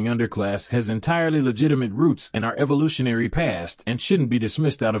non-working underclass has entirely legitimate roots in our evolutionary past and shouldn't be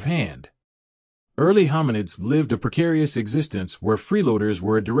dismissed out of hand. Early hominids lived a precarious existence where freeloaders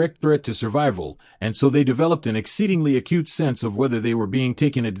were a direct threat to survival, and so they developed an exceedingly acute sense of whether they were being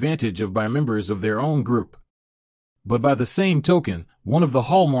taken advantage of by members of their own group. But by the same token, one of the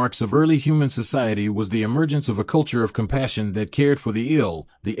hallmarks of early human society was the emergence of a culture of compassion that cared for the ill,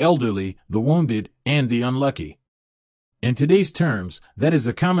 the elderly, the wounded, and the unlucky. In today's terms, that is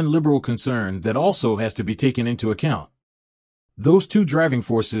a common liberal concern that also has to be taken into account. Those two driving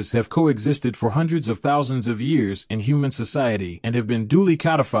forces have coexisted for hundreds of thousands of years in human society and have been duly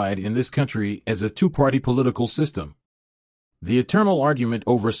codified in this country as a two-party political system. The eternal argument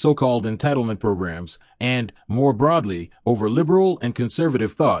over so-called entitlement programs, and, more broadly, over liberal and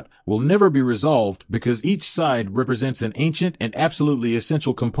conservative thought, will never be resolved because each side represents an ancient and absolutely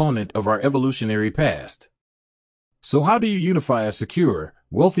essential component of our evolutionary past. So how do you unify a secure,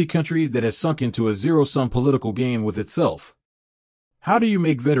 wealthy country that has sunk into a zero-sum political game with itself? How do you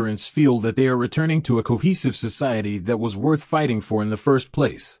make veterans feel that they are returning to a cohesive society that was worth fighting for in the first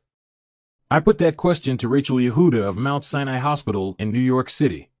place? I put that question to Rachel Yehuda of Mount Sinai Hospital in New York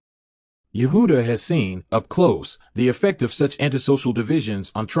City. Yehuda has seen, up close, the effect of such antisocial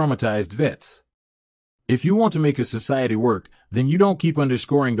divisions on traumatized vets. If you want to make a society work, then you don't keep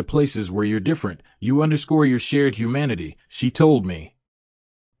underscoring the places where you're different, you underscore your shared humanity, she told me.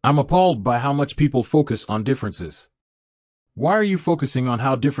 I'm appalled by how much people focus on differences. Why are you focusing on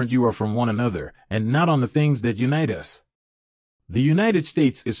how different you are from one another, and not on the things that unite us? The United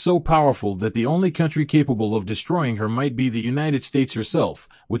States is so powerful that the only country capable of destroying her might be the United States herself,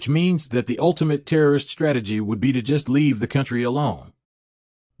 which means that the ultimate terrorist strategy would be to just leave the country alone.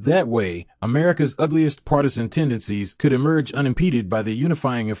 That way, America's ugliest partisan tendencies could emerge unimpeded by the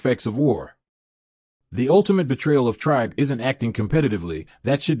unifying effects of war. The ultimate betrayal of tribe isn't acting competitively,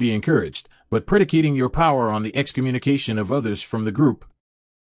 that should be encouraged, but predicating your power on the excommunication of others from the group.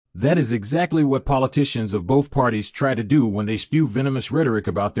 That is exactly what politicians of both parties try to do when they spew venomous rhetoric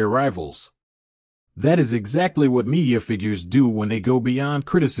about their rivals. That is exactly what media figures do when they go beyond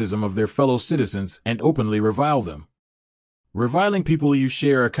criticism of their fellow citizens and openly revile them. Reviling people you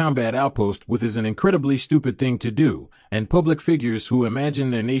share a combat outpost with is an incredibly stupid thing to do, and public figures who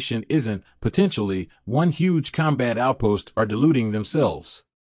imagine their nation isn't, potentially, one huge combat outpost are deluding themselves.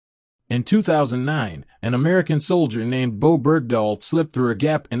 In 2009, an American soldier named Bo Bergdahl slipped through a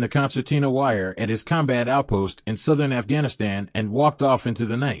gap in the concertina wire at his combat outpost in southern Afghanistan and walked off into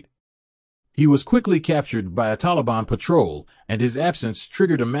the night. He was quickly captured by a Taliban patrol, and his absence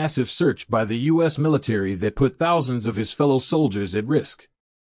triggered a massive search by the U.S. military that put thousands of his fellow soldiers at risk.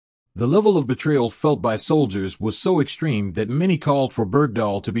 The level of betrayal felt by soldiers was so extreme that many called for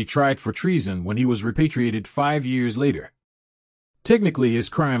Bergdahl to be tried for treason when he was repatriated 5 years later. Technically, his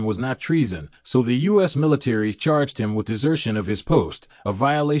crime was not treason, so the U.S. military charged him with desertion of his post, a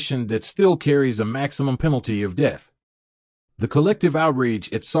violation that still carries a maximum penalty of death. The collective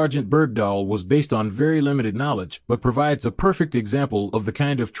outrage at Sergeant Bergdahl was based on very limited knowledge, but provides a perfect example of the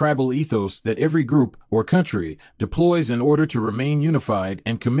kind of tribal ethos that every group, or country, deploys in order to remain unified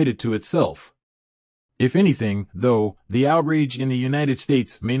and committed to itself. If anything, though, the outrage in the United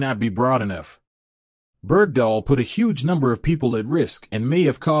States may not be broad enough. Bergdahl put a huge number of people at risk and may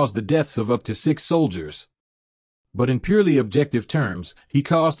have caused the deaths of up to 6 soldiers. But in purely objective terms, he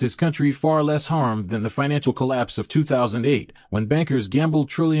caused his country far less harm than the financial collapse of 2008, when bankers gambled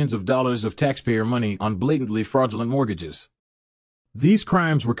trillions of dollars of taxpayer money on blatantly fraudulent mortgages. These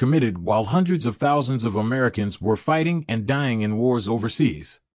crimes were committed while hundreds of thousands of Americans were fighting and dying in wars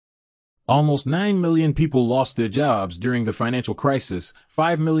overseas. Almost 9 million people lost their jobs during the financial crisis,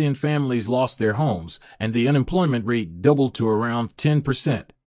 5 million families lost their homes, and the unemployment rate doubled to around 10%.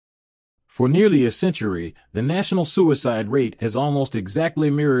 For nearly a century, the national suicide rate has almost exactly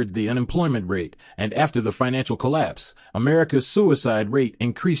mirrored the unemployment rate, and after the financial collapse, America's suicide rate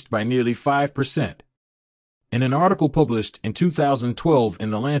increased by nearly 5%. In an article published in 2012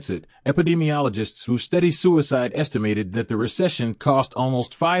 in The Lancet, epidemiologists who study suicide estimated that the recession cost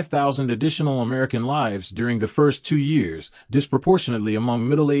almost 5,000 additional American lives during the first 2 years, disproportionately among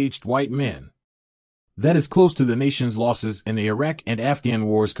middle-aged white men. That is close to the nation's losses in the Iraq and Afghan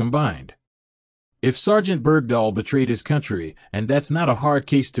wars combined. If Sergeant Bergdahl betrayed his country, and that's not a hard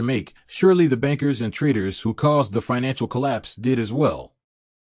case to make, surely the bankers and traders who caused the financial collapse did as well.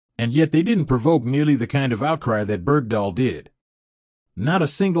 And yet they didn't provoke nearly the kind of outcry that Bergdahl did. Not a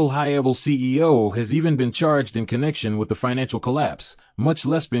single high-level CEO has even been charged in connection with the financial collapse, much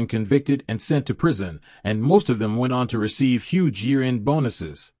less been convicted and sent to prison, and most of them went on to receive huge year-end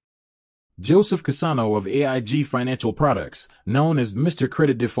bonuses. Joseph Cassano of AIG Financial Products, known as Mr.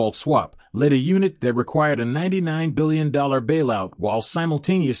 Credit Default Swap, led a unit that required a $99 billion bailout while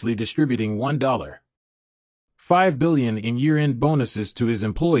simultaneously distributing $1.5 billion in year-end bonuses to his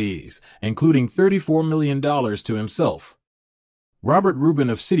employees, including $34 million to himself. Robert Rubin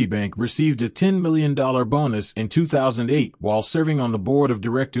of Citibank received a $10 million bonus in 2008 while serving on the board of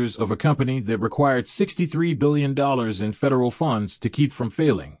directors of a company that required $63 billion in federal funds to keep from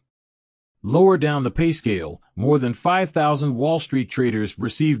failing. Lower down the pay scale, more than 5,000 Wall Street traders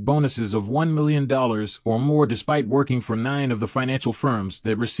received bonuses of $1 million or more despite working for 9 of the financial firms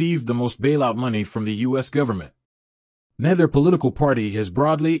that received the most bailout money from the U.S. government. Neither political party has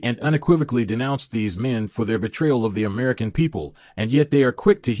broadly and unequivocally denounced these men for their betrayal of the American people, and yet they are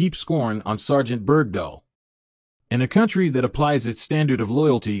quick to heap scorn on Sergeant Bergdahl. In a country that applies its standard of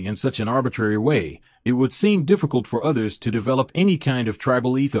loyalty in such an arbitrary way, it would seem difficult for others to develop any kind of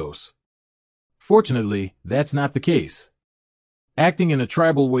tribal ethos. Fortunately, that's not the case. Acting in a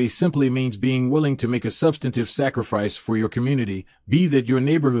tribal way simply means being willing to make a substantive sacrifice for your community, be that your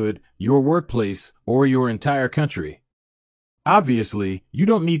neighborhood, your workplace, or your entire country. Obviously, you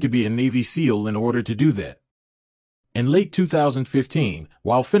don't need to be a Navy SEAL in order to do that. In late 2015,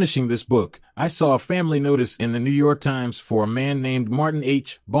 while finishing this book, I saw a family notice in the New York Times for a man named Martin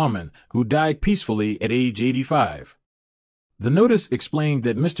H. Baumann, who died peacefully at age 85. The notice explained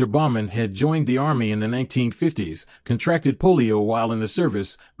that Mr. Baumann had joined the Army in the 1950s, contracted polio while in the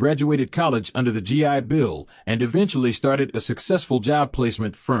service, graduated college under the GI Bill, and eventually started a successful job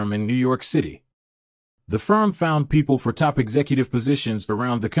placement firm in New York City. The firm found people for top executive positions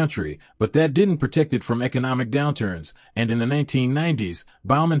around the country, but that didn't protect it from economic downturns, and in the 1990s,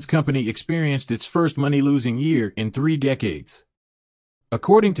 Baumann's company experienced its first money-losing year in 3 decades.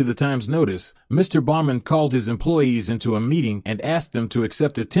 According to the Times notice, Mr. Baumann called his employees into a meeting and asked them to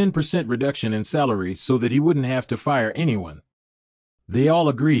accept a 10% reduction in salary so that he wouldn't have to fire anyone. They all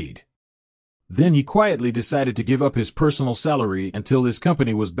agreed. Then he quietly decided to give up his personal salary until his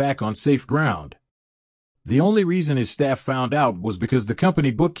company was back on safe ground. The only reason his staff found out was because the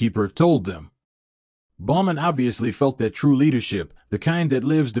company bookkeeper told them. Baumann obviously felt that true leadership, the kind that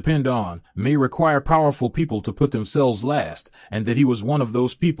lives depend on, may require powerful people to put themselves last, and that he was one of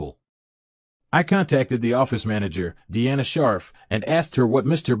those people. I contacted the office manager, Deanna Scharf, and asked her what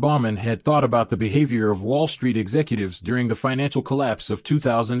Mr. Baumann had thought about the behavior of Wall Street executives during the financial collapse of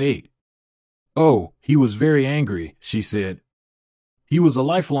 2008. "Oh, he was very angry," she said. "He was a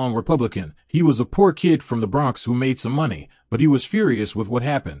lifelong Republican. He was a poor kid from the Bronx who made some money, but he was furious with what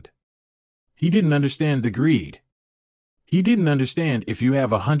happened. He didn't understand the greed. He didn't understand if you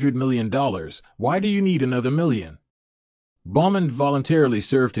have $100 million, why do you need another million?" Baumann voluntarily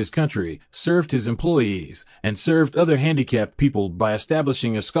served his country, served his employees, and served other handicapped people by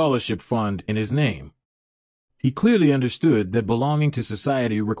establishing a scholarship fund in his name. He clearly understood that belonging to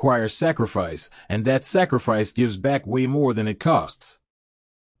society requires sacrifice, and that sacrifice gives back way more than it costs.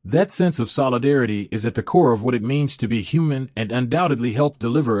 That sense of solidarity is at the core of what it means to be human and undoubtedly helped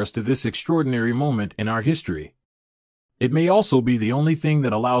deliver us to this extraordinary moment in our history. It may also be the only thing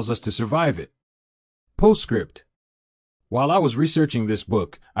that allows us to survive it. Postscript. While I was researching this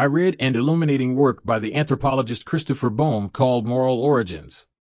book, I read an illuminating work by the anthropologist Christopher Bohm called Moral Origins.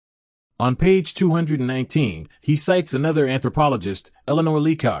 On page 219, he cites another anthropologist, Eleanor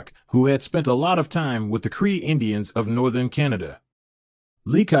Leacock, who had spent a lot of time with the Cree Indians of northern Canada.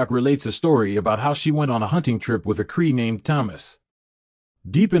 Leacock relates a story about how she went on a hunting trip with a Cree named Thomas.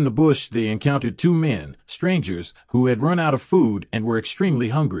 Deep in the bush they encountered 2 men, strangers, who had run out of food and were extremely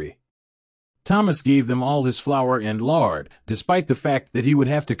hungry. Thomas gave them all his flour and lard, despite the fact that he would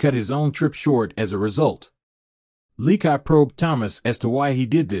have to cut his own trip short as a result. Leacock probed Thomas as to why he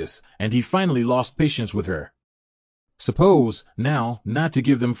did this, and he finally lost patience with her. "Suppose, now, not to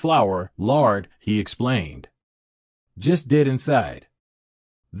give them flour, lard," he explained. "Just dead inside."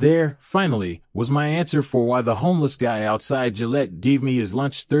 There, finally, was my answer for why the homeless guy outside Gillette gave me his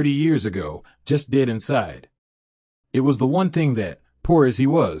lunch 30 years ago, just dead inside. It was the one thing that, poor as he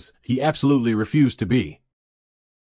was, he absolutely refused to be.